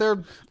hemp out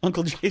there,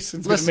 Uncle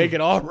Jason's going to make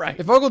it all right.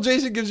 If Uncle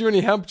Jason gives you any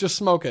hemp, just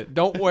smoke it.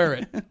 Don't wear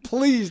it.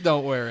 Please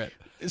don't wear it.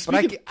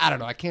 But I don't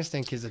know. I can't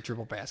stand kids that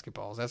dribble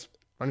basketballs. I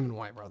don't even know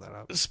why I brought that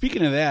up.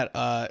 Speaking of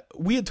that,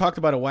 we had talked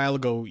about a while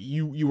ago,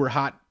 you were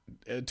hot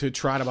to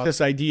trot about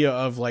this idea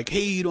of like,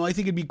 hey, I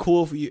think it'd be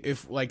cool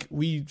if like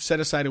we set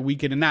aside a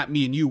weekend, and not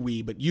me and you,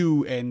 but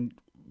you and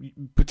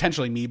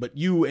potentially me, but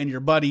you and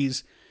your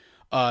buddies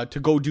to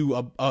go do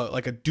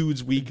a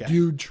dude's weekend.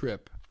 Dude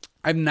trip.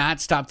 I've not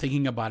stopped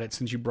thinking about it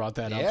since you brought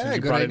that up. Yeah,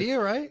 good idea,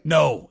 right?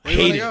 No,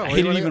 hate it. I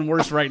hate it even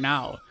worse right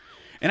now.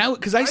 And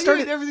I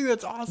started everything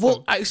that's awesome.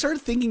 Well, I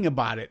started thinking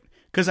about it.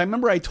 Because I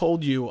remember I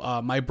told you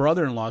my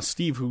brother-in-law,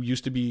 Steve, who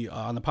used to be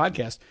on the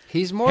podcast.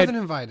 He's more than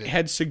invited.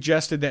 Had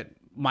suggested that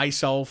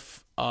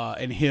myself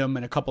and him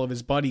and a couple of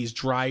his buddies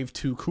drive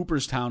to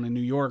Cooperstown in New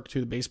York to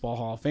the Baseball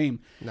Hall of Fame.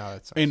 No,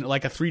 that's awesome. In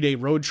like a 3-day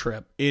road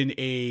trip in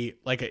a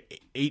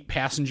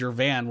 8-passenger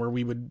van where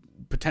we would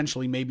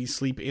potentially maybe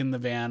sleep in the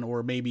van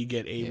or maybe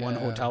get one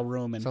hotel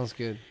room. And sounds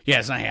good. Yeah,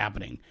 it's not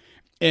happening.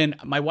 And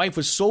my wife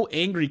was so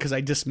angry because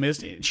I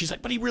dismissed it. She's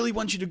like, but he really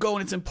wants you to go,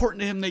 and it's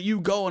important to him that you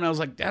go. And I was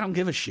like, I don't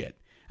give a shit.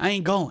 I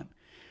ain't going.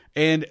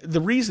 And the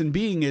reason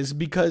being is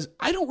because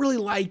I don't really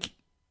like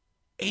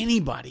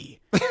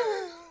anybody.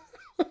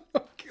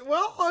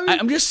 Well,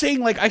 I'm just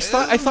saying, like, I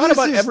thought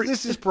about every...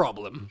 This is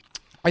problem.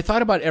 I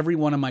thought about every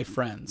one of my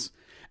friends.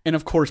 And,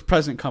 of course,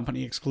 present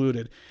company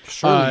excluded.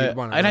 Sure.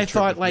 And I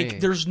thought, like,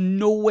 there's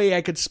no way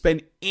I could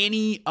spend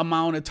any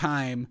amount of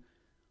time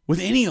with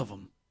any of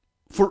them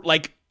for,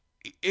 like...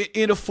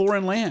 in a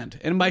foreign land.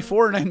 And by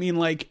foreign, I mean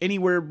like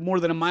anywhere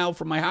more than a mile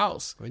from my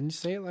house. When you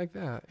say it like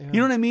that. Yeah. You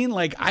know what I mean?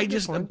 Like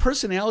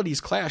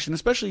personalities clash. And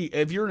especially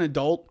if you're an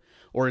adult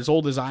or as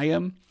old as I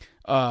am,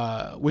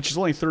 which is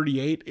only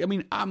 38. I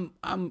mean,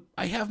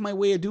 I have my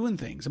way of doing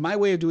things. And my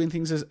way of doing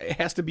things it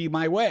has to be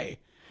my way.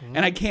 Mm-hmm.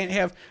 And I can't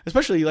have,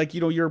 especially like,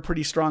 you're a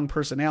pretty strong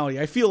personality.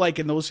 I feel like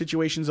in those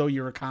situations, though,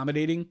 you're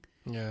accommodating.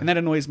 Yeah. And that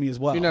annoys me as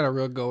well. You're not a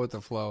real go with the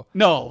flow.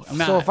 No, I'm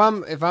not. So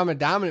if I'm a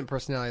dominant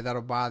personality,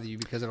 that'll bother you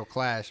because it'll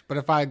clash. But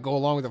if I go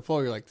along with the flow,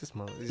 you're like, this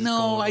mother.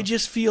 No, I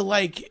just feel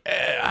like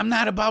I'm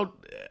not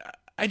about.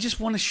 I just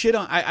want to shit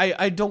on.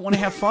 I don't want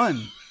to have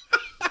fun.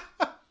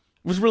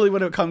 Was really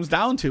what it comes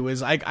down to.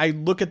 Is I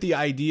look at the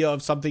idea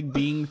of something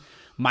being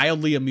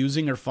mildly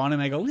amusing or fun,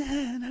 and I go,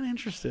 not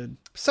interested.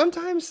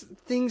 Sometimes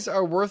things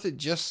are worth it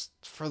just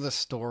for the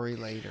story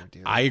later,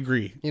 dude. I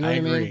agree. You know what I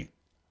mean?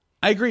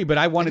 I agree, but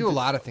I want to do a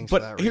lot of things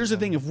But for that here's reason.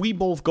 the thing. If we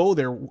both go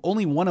there,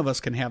 only one of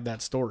us can have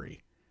that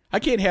story. I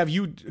can't have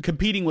you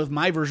competing with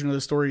my version of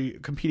the story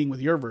competing with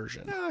your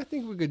version. No, I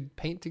think we could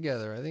paint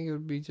together. I think it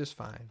would be just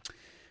fine.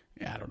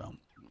 Yeah, I don't know.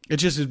 It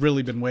just has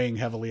really been weighing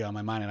heavily on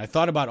my mind. And I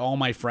thought about all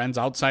my friends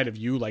outside of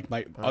you, like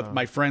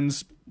my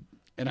friends,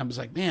 and I was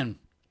like, man,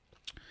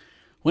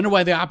 wonder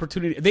why the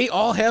opportunity. They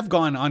all have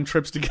gone on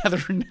trips together,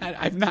 and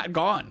I've not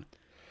gone.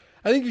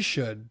 I think you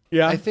should.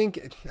 Yeah. I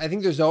think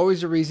there's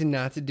always a reason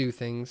not to do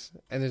things,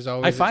 and there's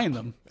always I find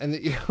them, and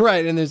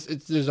right, and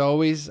there's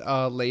always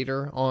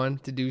later on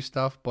to do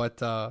stuff. But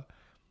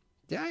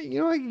yeah,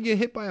 I could get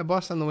hit by a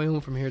bus on the way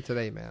home from here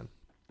today, man.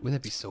 Wouldn't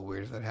that be so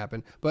weird if that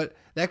happened? But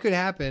that could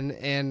happen,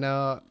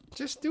 and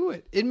just do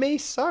it. It may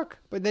suck,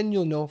 but then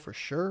you'll know for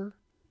sure,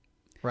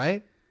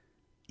 right?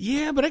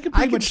 Yeah, but I could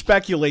pretty much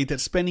speculate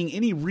that spending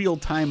any real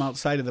time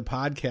outside of the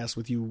podcast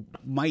with you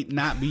might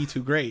not be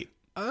too great.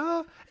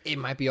 It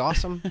might be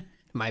awesome. It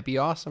might be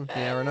awesome.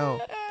 You never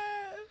know.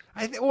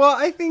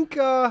 I think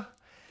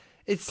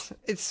it's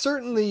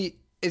certainly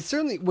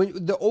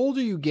when the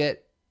older you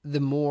get, the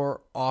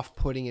more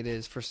off-putting it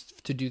is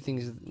to do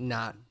things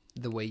not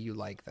the way you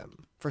like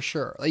them. For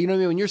sure. Like, you know what I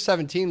mean? When you're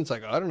 17, it's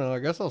like, I don't know, I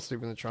guess I'll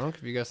sleep in the trunk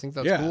if you guys think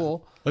that's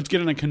cool. Let's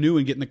get in a canoe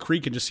and get in the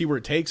creek and just see where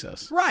it takes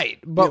us. Right.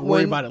 But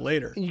worry about it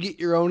later. You get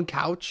your own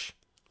couch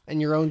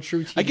and your own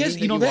true TV. I guess,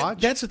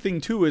 watch. that's the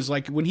thing too, is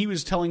like when he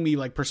was telling me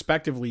like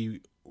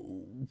prospectively,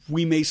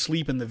 we may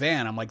sleep in the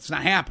van. I'm like, it's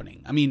not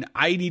happening. I mean,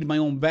 I need my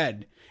own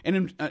bed.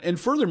 And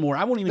furthermore,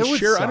 I won't even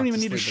share. I don't even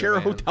need to share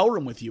a hotel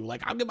room with you.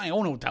 Like, I'll get my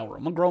own hotel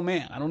room. I'm a grown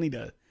man. I don't need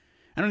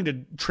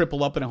to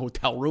triple up in a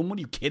hotel room. What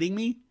are you kidding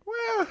me?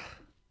 Well,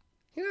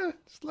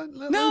 just let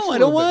no, I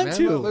don't want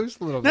to. Let loose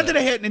a little Not bit.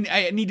 that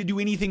I need to do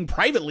anything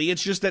privately.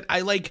 It's just that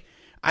I like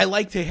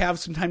to have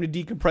some time to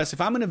decompress.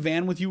 If I'm in a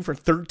van with you for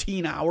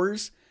 13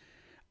 hours,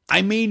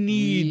 I may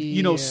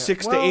need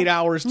 6 to 8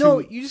 hours. No,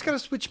 you just got to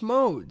switch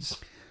modes.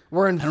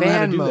 We're in I don't know how to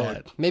van do mode.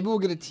 that. Maybe we'll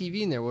get a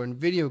TV in there. We're in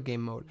video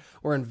game mode.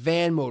 We're in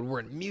van mode.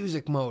 We're in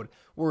music mode.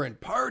 We're in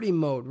party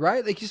mode,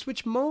 right? Like, you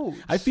switch modes.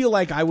 I feel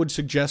like I would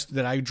suggest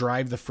that I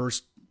drive the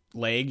first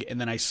leg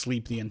and then I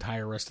sleep the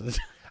entire rest of the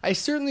time. I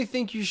certainly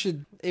think you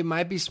should. It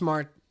might be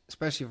smart,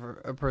 especially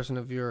for a person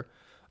of your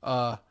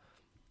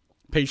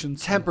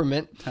patience,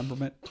 temperament.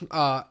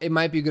 It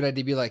might be a good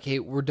idea to be like, hey,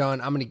 we're done.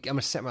 I'm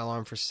gonna set my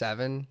alarm for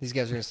 7. These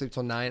guys are gonna sleep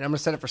till 9. I'm gonna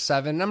set it for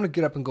 7. And I'm gonna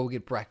get up and go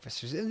get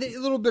breakfast. A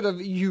little bit of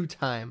you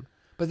time.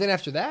 But then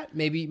after that,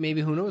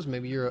 maybe who knows?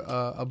 Maybe you're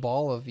a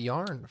ball of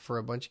yarn for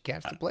a bunch of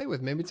cats to play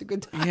with. Maybe it's a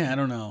good time. Yeah, I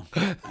don't know.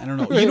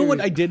 You know what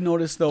I did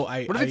notice though?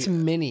 What if it's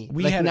mini?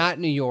 Not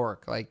New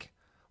York. Like,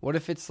 what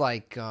if it's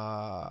like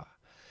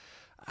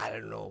I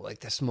don't know, like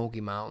the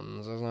Smoky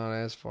Mountains. It's not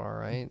as far,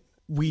 right?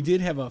 We did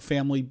have a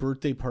family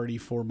birthday party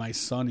for my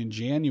son in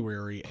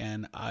January,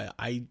 and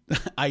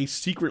I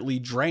secretly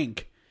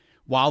drank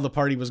while the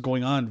party was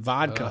going on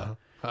vodka.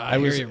 I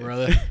hear you,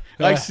 brother.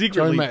 I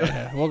secretly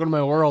welcome to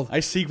my world. I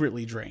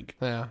secretly drank.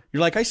 Yeah,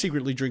 you're like, I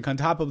secretly drink. On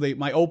top of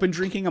my open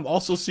drinking, I'm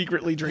also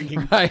secretly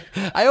drinking. I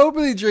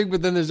openly drink,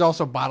 but then there's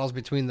also bottles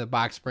between the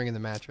box spring and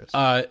the mattress.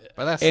 But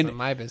that's not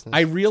my business.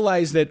 I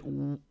realized that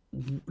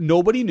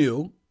nobody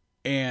knew.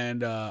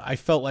 And I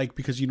felt like,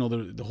 because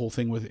the whole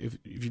thing with if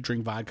you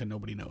drink vodka,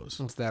 nobody knows.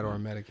 It's that or a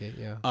Medicate,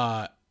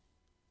 yeah.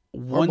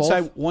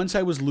 Once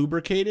I was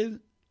lubricated,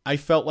 I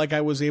felt like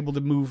I was able to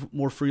move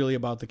more freely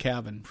about the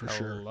cabin for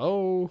sure.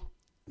 Hello.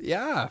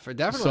 Yeah, for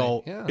definitely.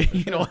 So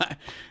yeah,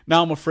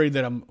 now I'm afraid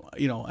that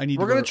I need.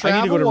 We're gonna travel.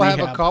 I need to go to we'll rehab.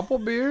 have a couple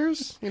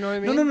beers. You know what I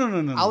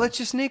mean? No. I'll let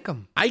you sneak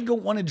them. I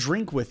don't want to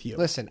drink with you.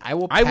 Listen, I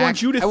will. I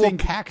want you to will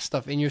think. pack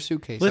stuff in your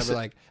suitcase. Listen,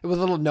 I'll be like, with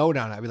a little note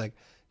on it. I'll be like,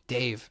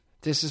 Dave,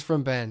 this is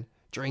from Ben.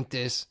 Drink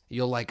this.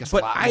 You'll like us a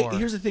lot more.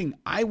 Here's the thing.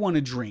 I want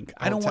to drink.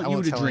 I don't want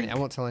you to drink. I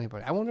won't tell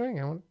anybody. I won't drink.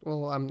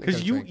 I'm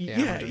because you.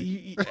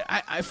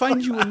 I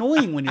find you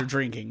annoying when you're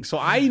drinking. So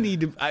I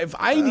need to. If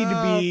I need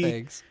to be.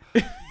 Thanks.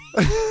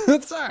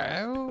 That's all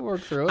right. We'll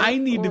work through it. I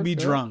need to be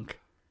drunk.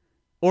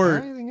 Or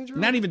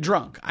not even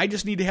drunk. I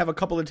just need to have a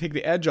couple to take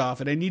the edge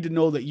off, and I need to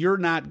know that you're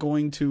not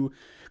going to.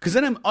 Because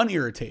then I'm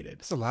unirritated.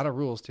 It's a lot of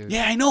rules, dude.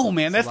 Yeah, I know,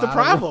 man. That's the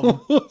problem.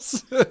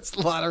 It's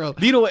a lot of rules.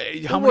 You know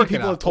how many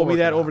people have told me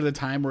that over the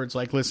time where it's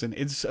like, listen,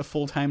 it's a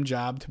full-time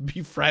job to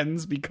be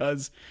friends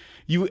because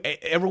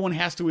everyone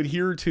has to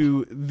adhere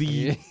to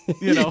the,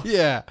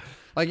 Yeah.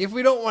 Like, if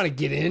we don't want to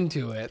get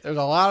into it, there's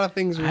a lot of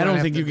things I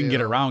don't think you can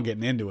get around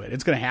getting into it.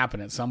 It's going to happen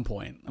at some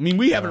point. I mean,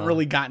 we haven't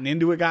really gotten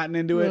into it.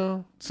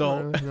 No,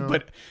 So, no.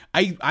 But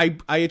I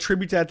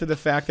attribute that to the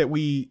fact that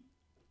we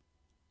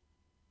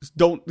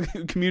don't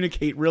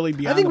communicate really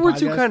beyond. I think the we're podcast.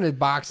 two kind of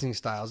boxing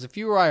styles. If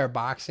you or I are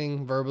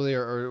boxing verbally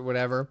or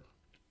whatever,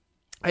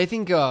 I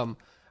think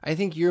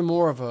you're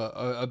more of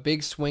a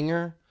big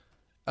swinger,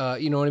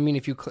 You know what I mean?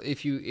 If you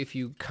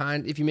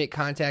make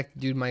contact, the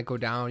dude might go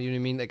down. You know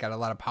what I mean? They got a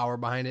lot of power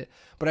behind it.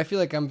 But I feel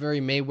like I'm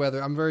very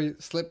Mayweather. I'm very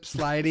slip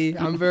slidey.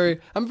 I'm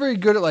very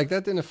good at like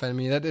that. Didn't offend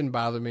me. That didn't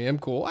bother me. I'm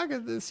cool. I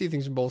can see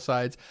things from both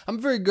sides. I'm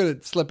very good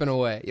at slipping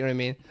away. You know what I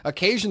mean?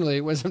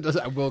 Occasionally, when sometimes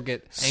I will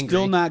get angry.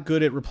 Still not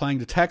good at replying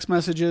to text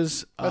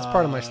messages. That's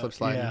part of my slip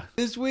sliding. Yeah.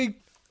 This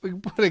week we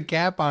put a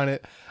cap on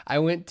it. I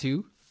went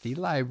to the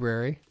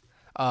library.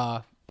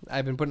 I've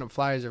been putting up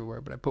flyers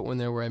everywhere, but I put one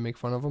there where I make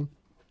fun of them.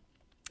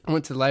 I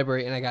went to the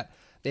library and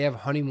they have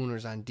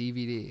Honeymooners on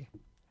DVD.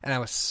 And I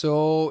was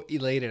so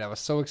elated. I was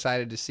so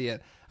excited to see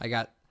it.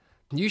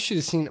 You should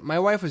have seen, my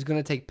wife was going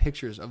to take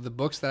pictures of the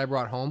books that I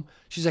brought home.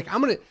 She's like,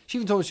 she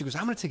even told me, she goes,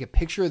 I'm going to take a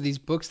picture of these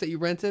books that you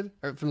rented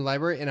from the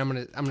library and I'm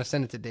going to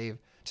send it to Dave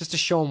just to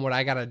show him what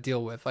I got to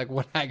deal with. Like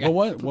what I got.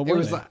 What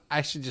were they? Like,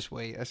 I should just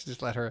wait. I should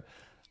just let her.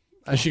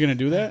 Is she going to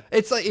do that?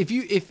 It's like if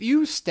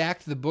you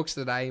stacked the books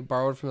that I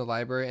borrowed from the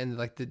library and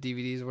like the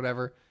DVDs or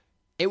whatever,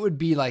 it would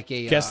be like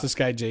a guess this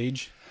guy's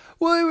age.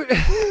 Well,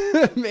 it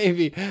would,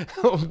 maybe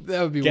that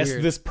would be guess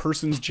weird. this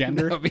person's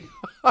gender. That would be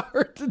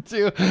hard to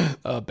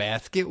do.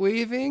 Basket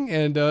weaving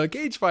and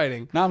cage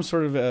fighting. Now I'm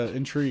sort of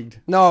intrigued.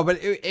 No,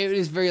 but it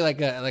is very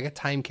like a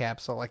time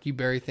capsule. Like you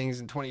bury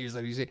things, and 20 years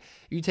later,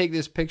 you take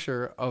this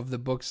picture of the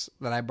books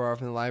that I borrowed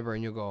from the library,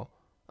 and you'll go,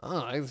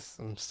 oh,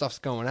 some stuff's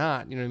going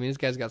on. You know what I mean? This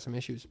guy's got some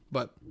issues.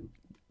 But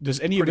does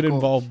any of it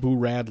involve Boo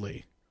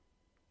Radley?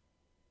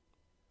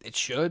 It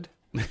should.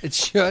 It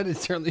should. It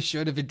certainly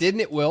should. If it didn't,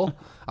 it will.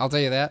 I'll tell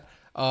you that.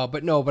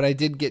 But I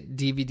did get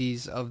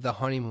DVDs of The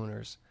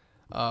Honeymooners,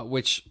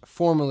 which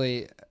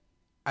formerly,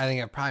 I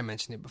think I've probably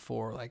mentioned it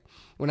before. Like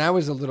when I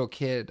was a little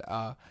kid,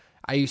 I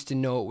used to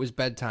know it was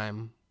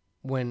bedtime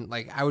when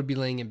like I would be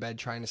laying in bed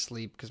trying to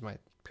sleep because my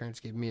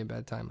parents gave me a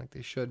bedtime like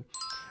they should.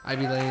 I'd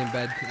be laying in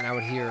bed and I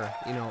would hear,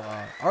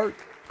 Art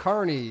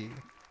Carney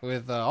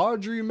with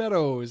Audrey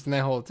Meadows and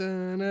that whole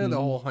the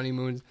whole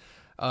Honeymoons.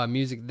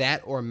 Music,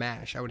 that or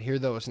MASH. I would hear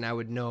those and I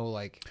would know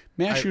like...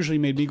 MASH usually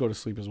made me go to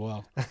sleep as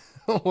well.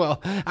 Well,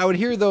 I would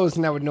hear those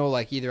and I would know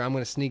like either I'm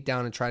going to sneak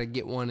down and try to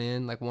get one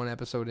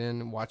episode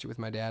in and watch it with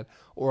my dad,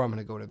 or I'm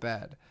going to go to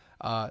bed.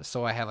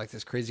 So I have like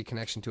this crazy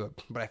connection to it.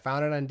 But I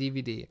found it on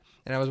DVD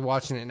and I was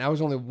watching it and I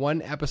was only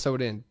one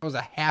episode in. I was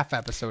a half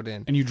episode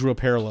in. And you drew a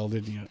parallel,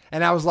 didn't you?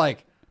 And I was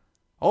like,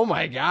 oh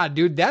my God,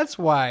 dude, that's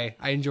why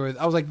I enjoy it.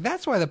 I was like,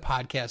 that's why the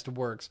podcast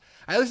works.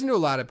 I listen to a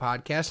lot of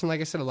podcasts, and like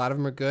I said, a lot of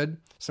them are good.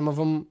 Some of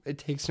them, it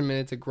takes a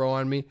minute to grow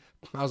on me.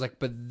 I was like,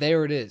 but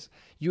there it is.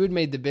 You had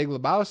made The Big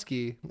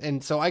Lebowski,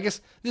 and so I guess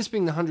this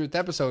being the 100th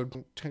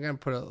episode, to kind of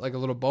put a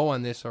little bow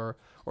on this or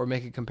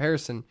make a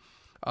comparison,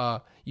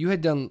 you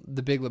had done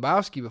The Big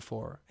Lebowski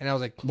before, and I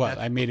was like... What?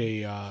 I made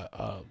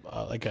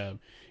an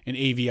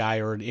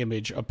AVI or an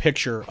image, a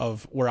picture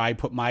of where I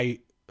put my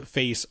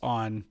face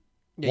on...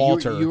 Yeah,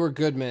 Walter. You were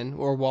Goodman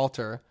or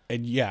Walter.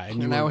 And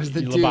and I was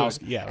the dude.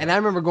 Lebowski. Yeah. And I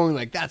remember going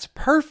like, that's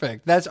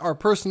perfect. Our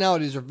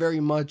personalities are very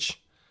much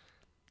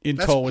in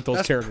tow with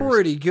those characters. That's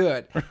pretty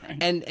good. Right.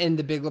 And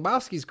The Big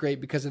Lebowski is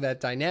great because of that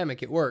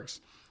dynamic. It works.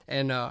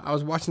 And I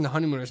was watching The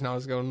Honeymooners and I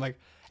was going like,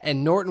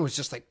 and Norton was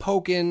just like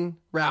poking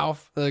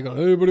Ralph. They're going,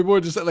 hey buddy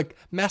boy, just like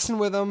messing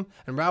with him.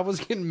 And Ralph was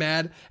getting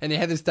mad and they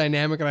had this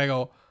dynamic and I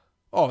go,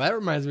 oh, that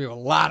reminds me of a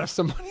lot of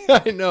somebody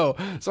I know.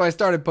 So I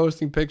started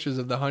posting pictures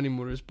of The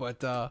Honeymooners,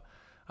 but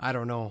I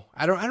don't know.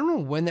 I don't know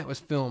when that was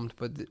filmed,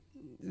 but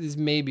this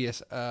may be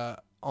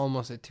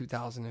almost a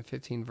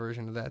 2015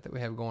 version of that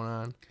we have going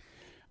on.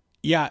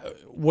 Yeah.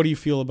 What do you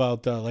feel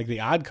about like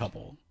The Odd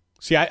Couple?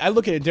 See, I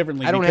look at it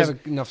differently. I don't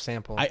have enough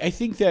sample. I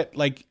think that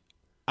like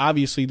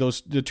obviously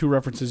the two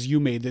references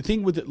you made. The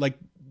thing with like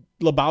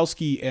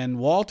Lebowski and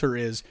Walter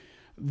is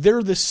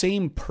they're the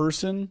same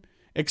person,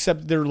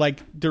 except they're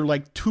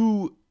like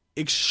two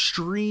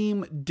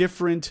extreme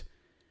different.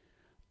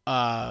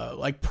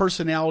 Like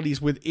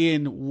personalities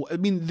within. I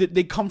mean,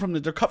 they're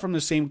cut from the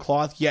same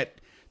cloth,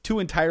 yet two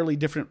entirely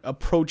different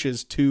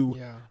approaches to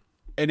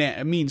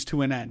a means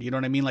to an end. You know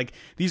what I mean? Like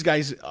these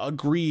guys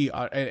agree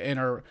and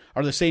are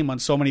the same on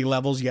so many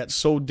levels, yet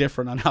so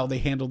different on how they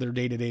handle their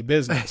day-to-day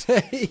business.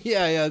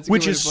 yeah,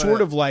 which is sort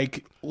of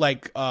like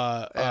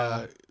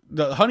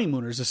the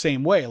Honeymooners the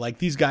same way. Like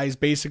these guys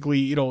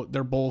basically,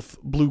 they're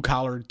both blue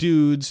collar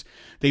dudes.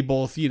 They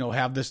both,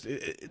 have this.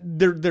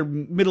 They're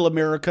middle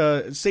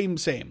America, same.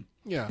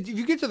 Yeah. If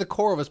you get to the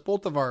core of us,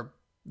 both of our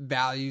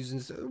values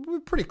and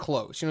we're pretty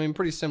close.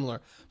 Pretty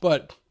similar.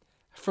 But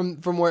from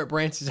where it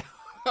branches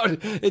out,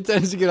 it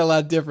tends to get a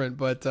lot different.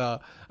 But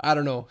I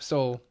don't know.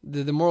 So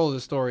the moral of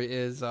the story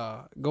is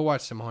go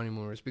watch some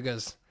Honeymooners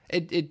because.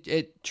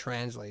 It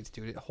translates,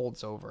 dude. It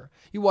holds over.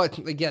 You watch,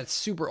 it's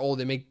super old.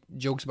 They make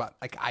jokes about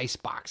like ice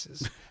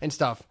boxes and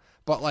stuff,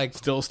 but like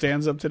still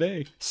stands up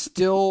today.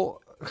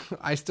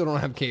 I still don't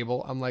have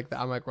cable. I'm like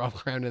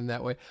Ralph Cramden in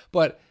that way,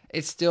 but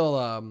it's still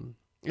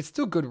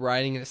good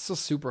writing and it's still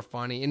super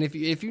funny. And if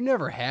you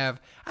never have,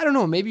 I don't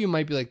know, maybe you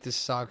might be like, this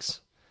sucks,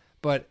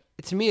 but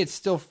to me it's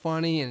still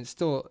funny and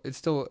it's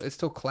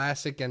still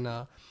classic.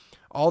 And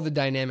all the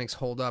dynamics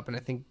hold up, and I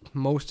think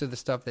most of the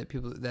stuff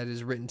that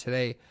is written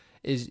today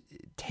is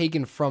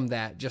taken from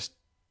that. Just,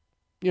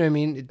 you know what I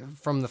mean,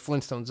 from the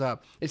Flintstones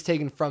up, it's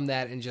taken from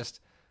that, and just,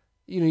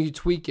 you know, you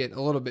tweak it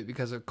a little bit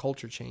because of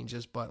culture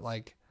changes, but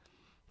like,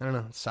 I don't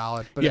know, it's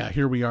solid. But yeah,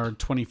 here we are in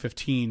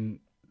 2015,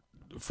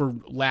 for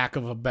lack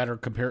of a better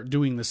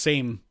doing the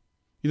same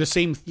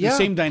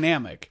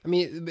dynamic. I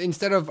mean,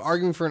 instead of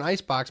arguing for an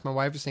icebox, my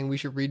wife is saying we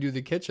should redo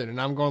the kitchen, and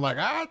I'm going like,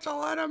 it's a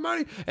lot of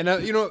money. And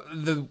you know,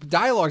 the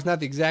dialogue's not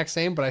the exact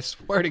same, but I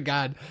swear to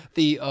God,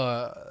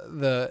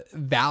 the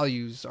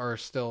values are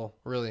still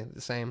really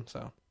the same.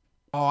 So,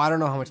 I don't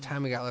know how much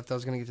time we got left. I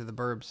was going to get to the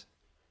Burbs.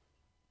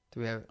 Do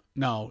we have it?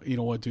 No, you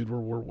know what, dude?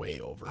 We're way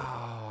over.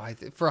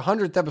 For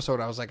 100th episode,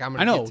 I was like, I'm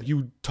going to. I know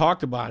you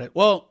talked about it.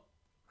 Well,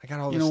 I got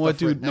all this stuff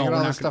dude? No, I got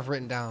all this stuff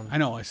written down. I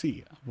know, I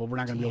see. Well, we're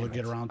not going to be able to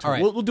get around to it.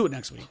 Right. We'll do it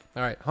next week.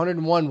 All right.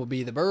 101 will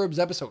be the Burbs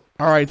episode.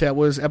 All right. That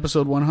was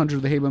episode 100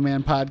 of the Hey My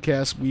Man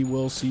podcast. We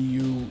will see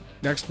you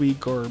next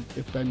week, or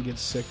if Ben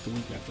gets sick, the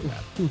week after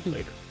that.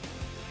 Later.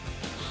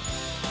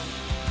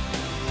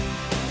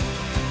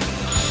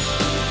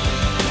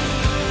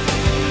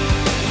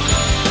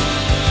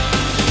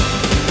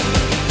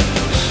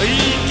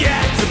 You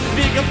got to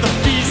pick up the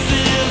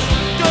pieces.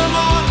 Come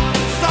on,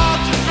 sort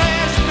your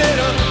trash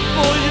better.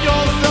 Pull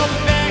yourself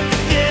back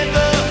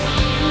together.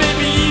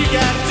 Maybe you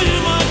got too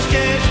much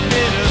cash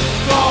better.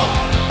 Call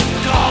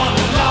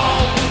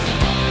along.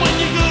 When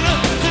you gonna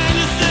turn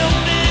yourself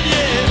in,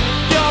 yeah.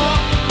 You're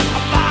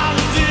a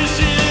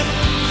politician.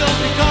 Don't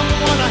become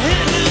one of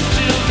Hitler's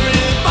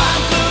children.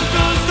 Bible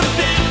goes to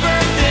paper,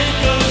 then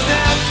goes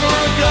out for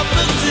a cup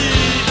of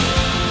tea.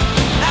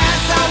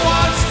 As I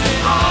watched it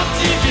on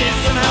TV,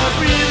 somehow it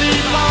really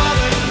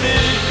bothered me.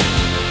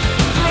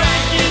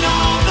 Breaking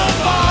all the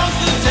bars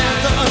in town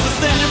to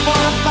understand your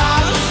foreign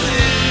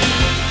policy.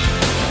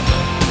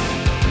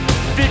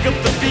 Pick up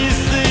the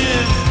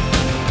pieces.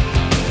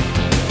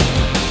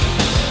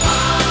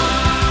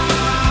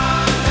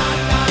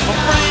 My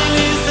brain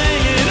is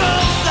hanging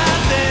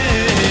upside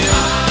down.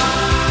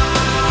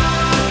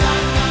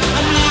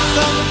 I need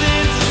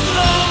something to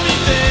slow me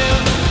down.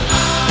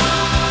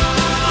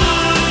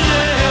 Ooh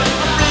yeah,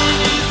 my brain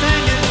is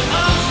hanging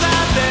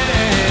upside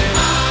down,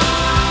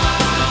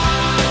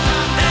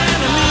 and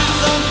I need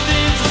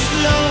something to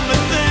slow me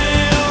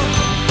down.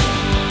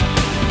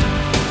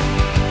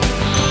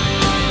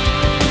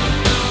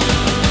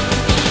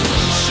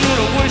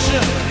 Shoulda,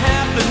 woulda,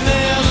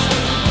 happiness.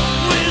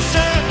 Wish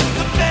her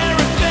the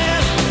very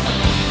best.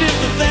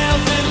 $50,000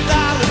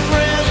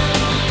 dress.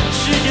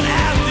 She can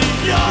have to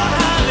your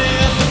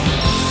highness.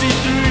 See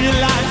through your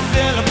life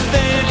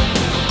cellophane.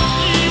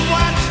 You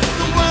watch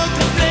the world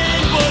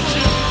complain, but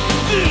you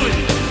do it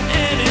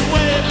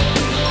anyway.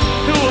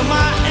 Who am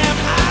I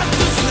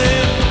to say?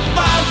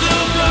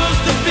 Bottle goes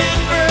to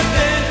Pittsburgh,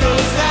 then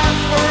goes out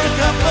for a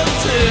cup of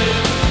tea.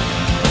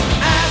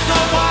 As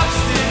I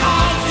watched it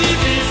on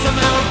TV,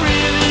 somehow it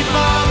really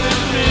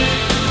bothered me.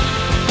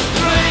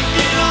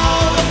 Breaking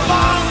all the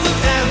bonds in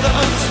town to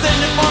understand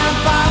your foreign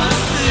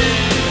policy.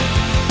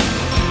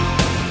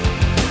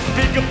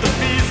 Pick up the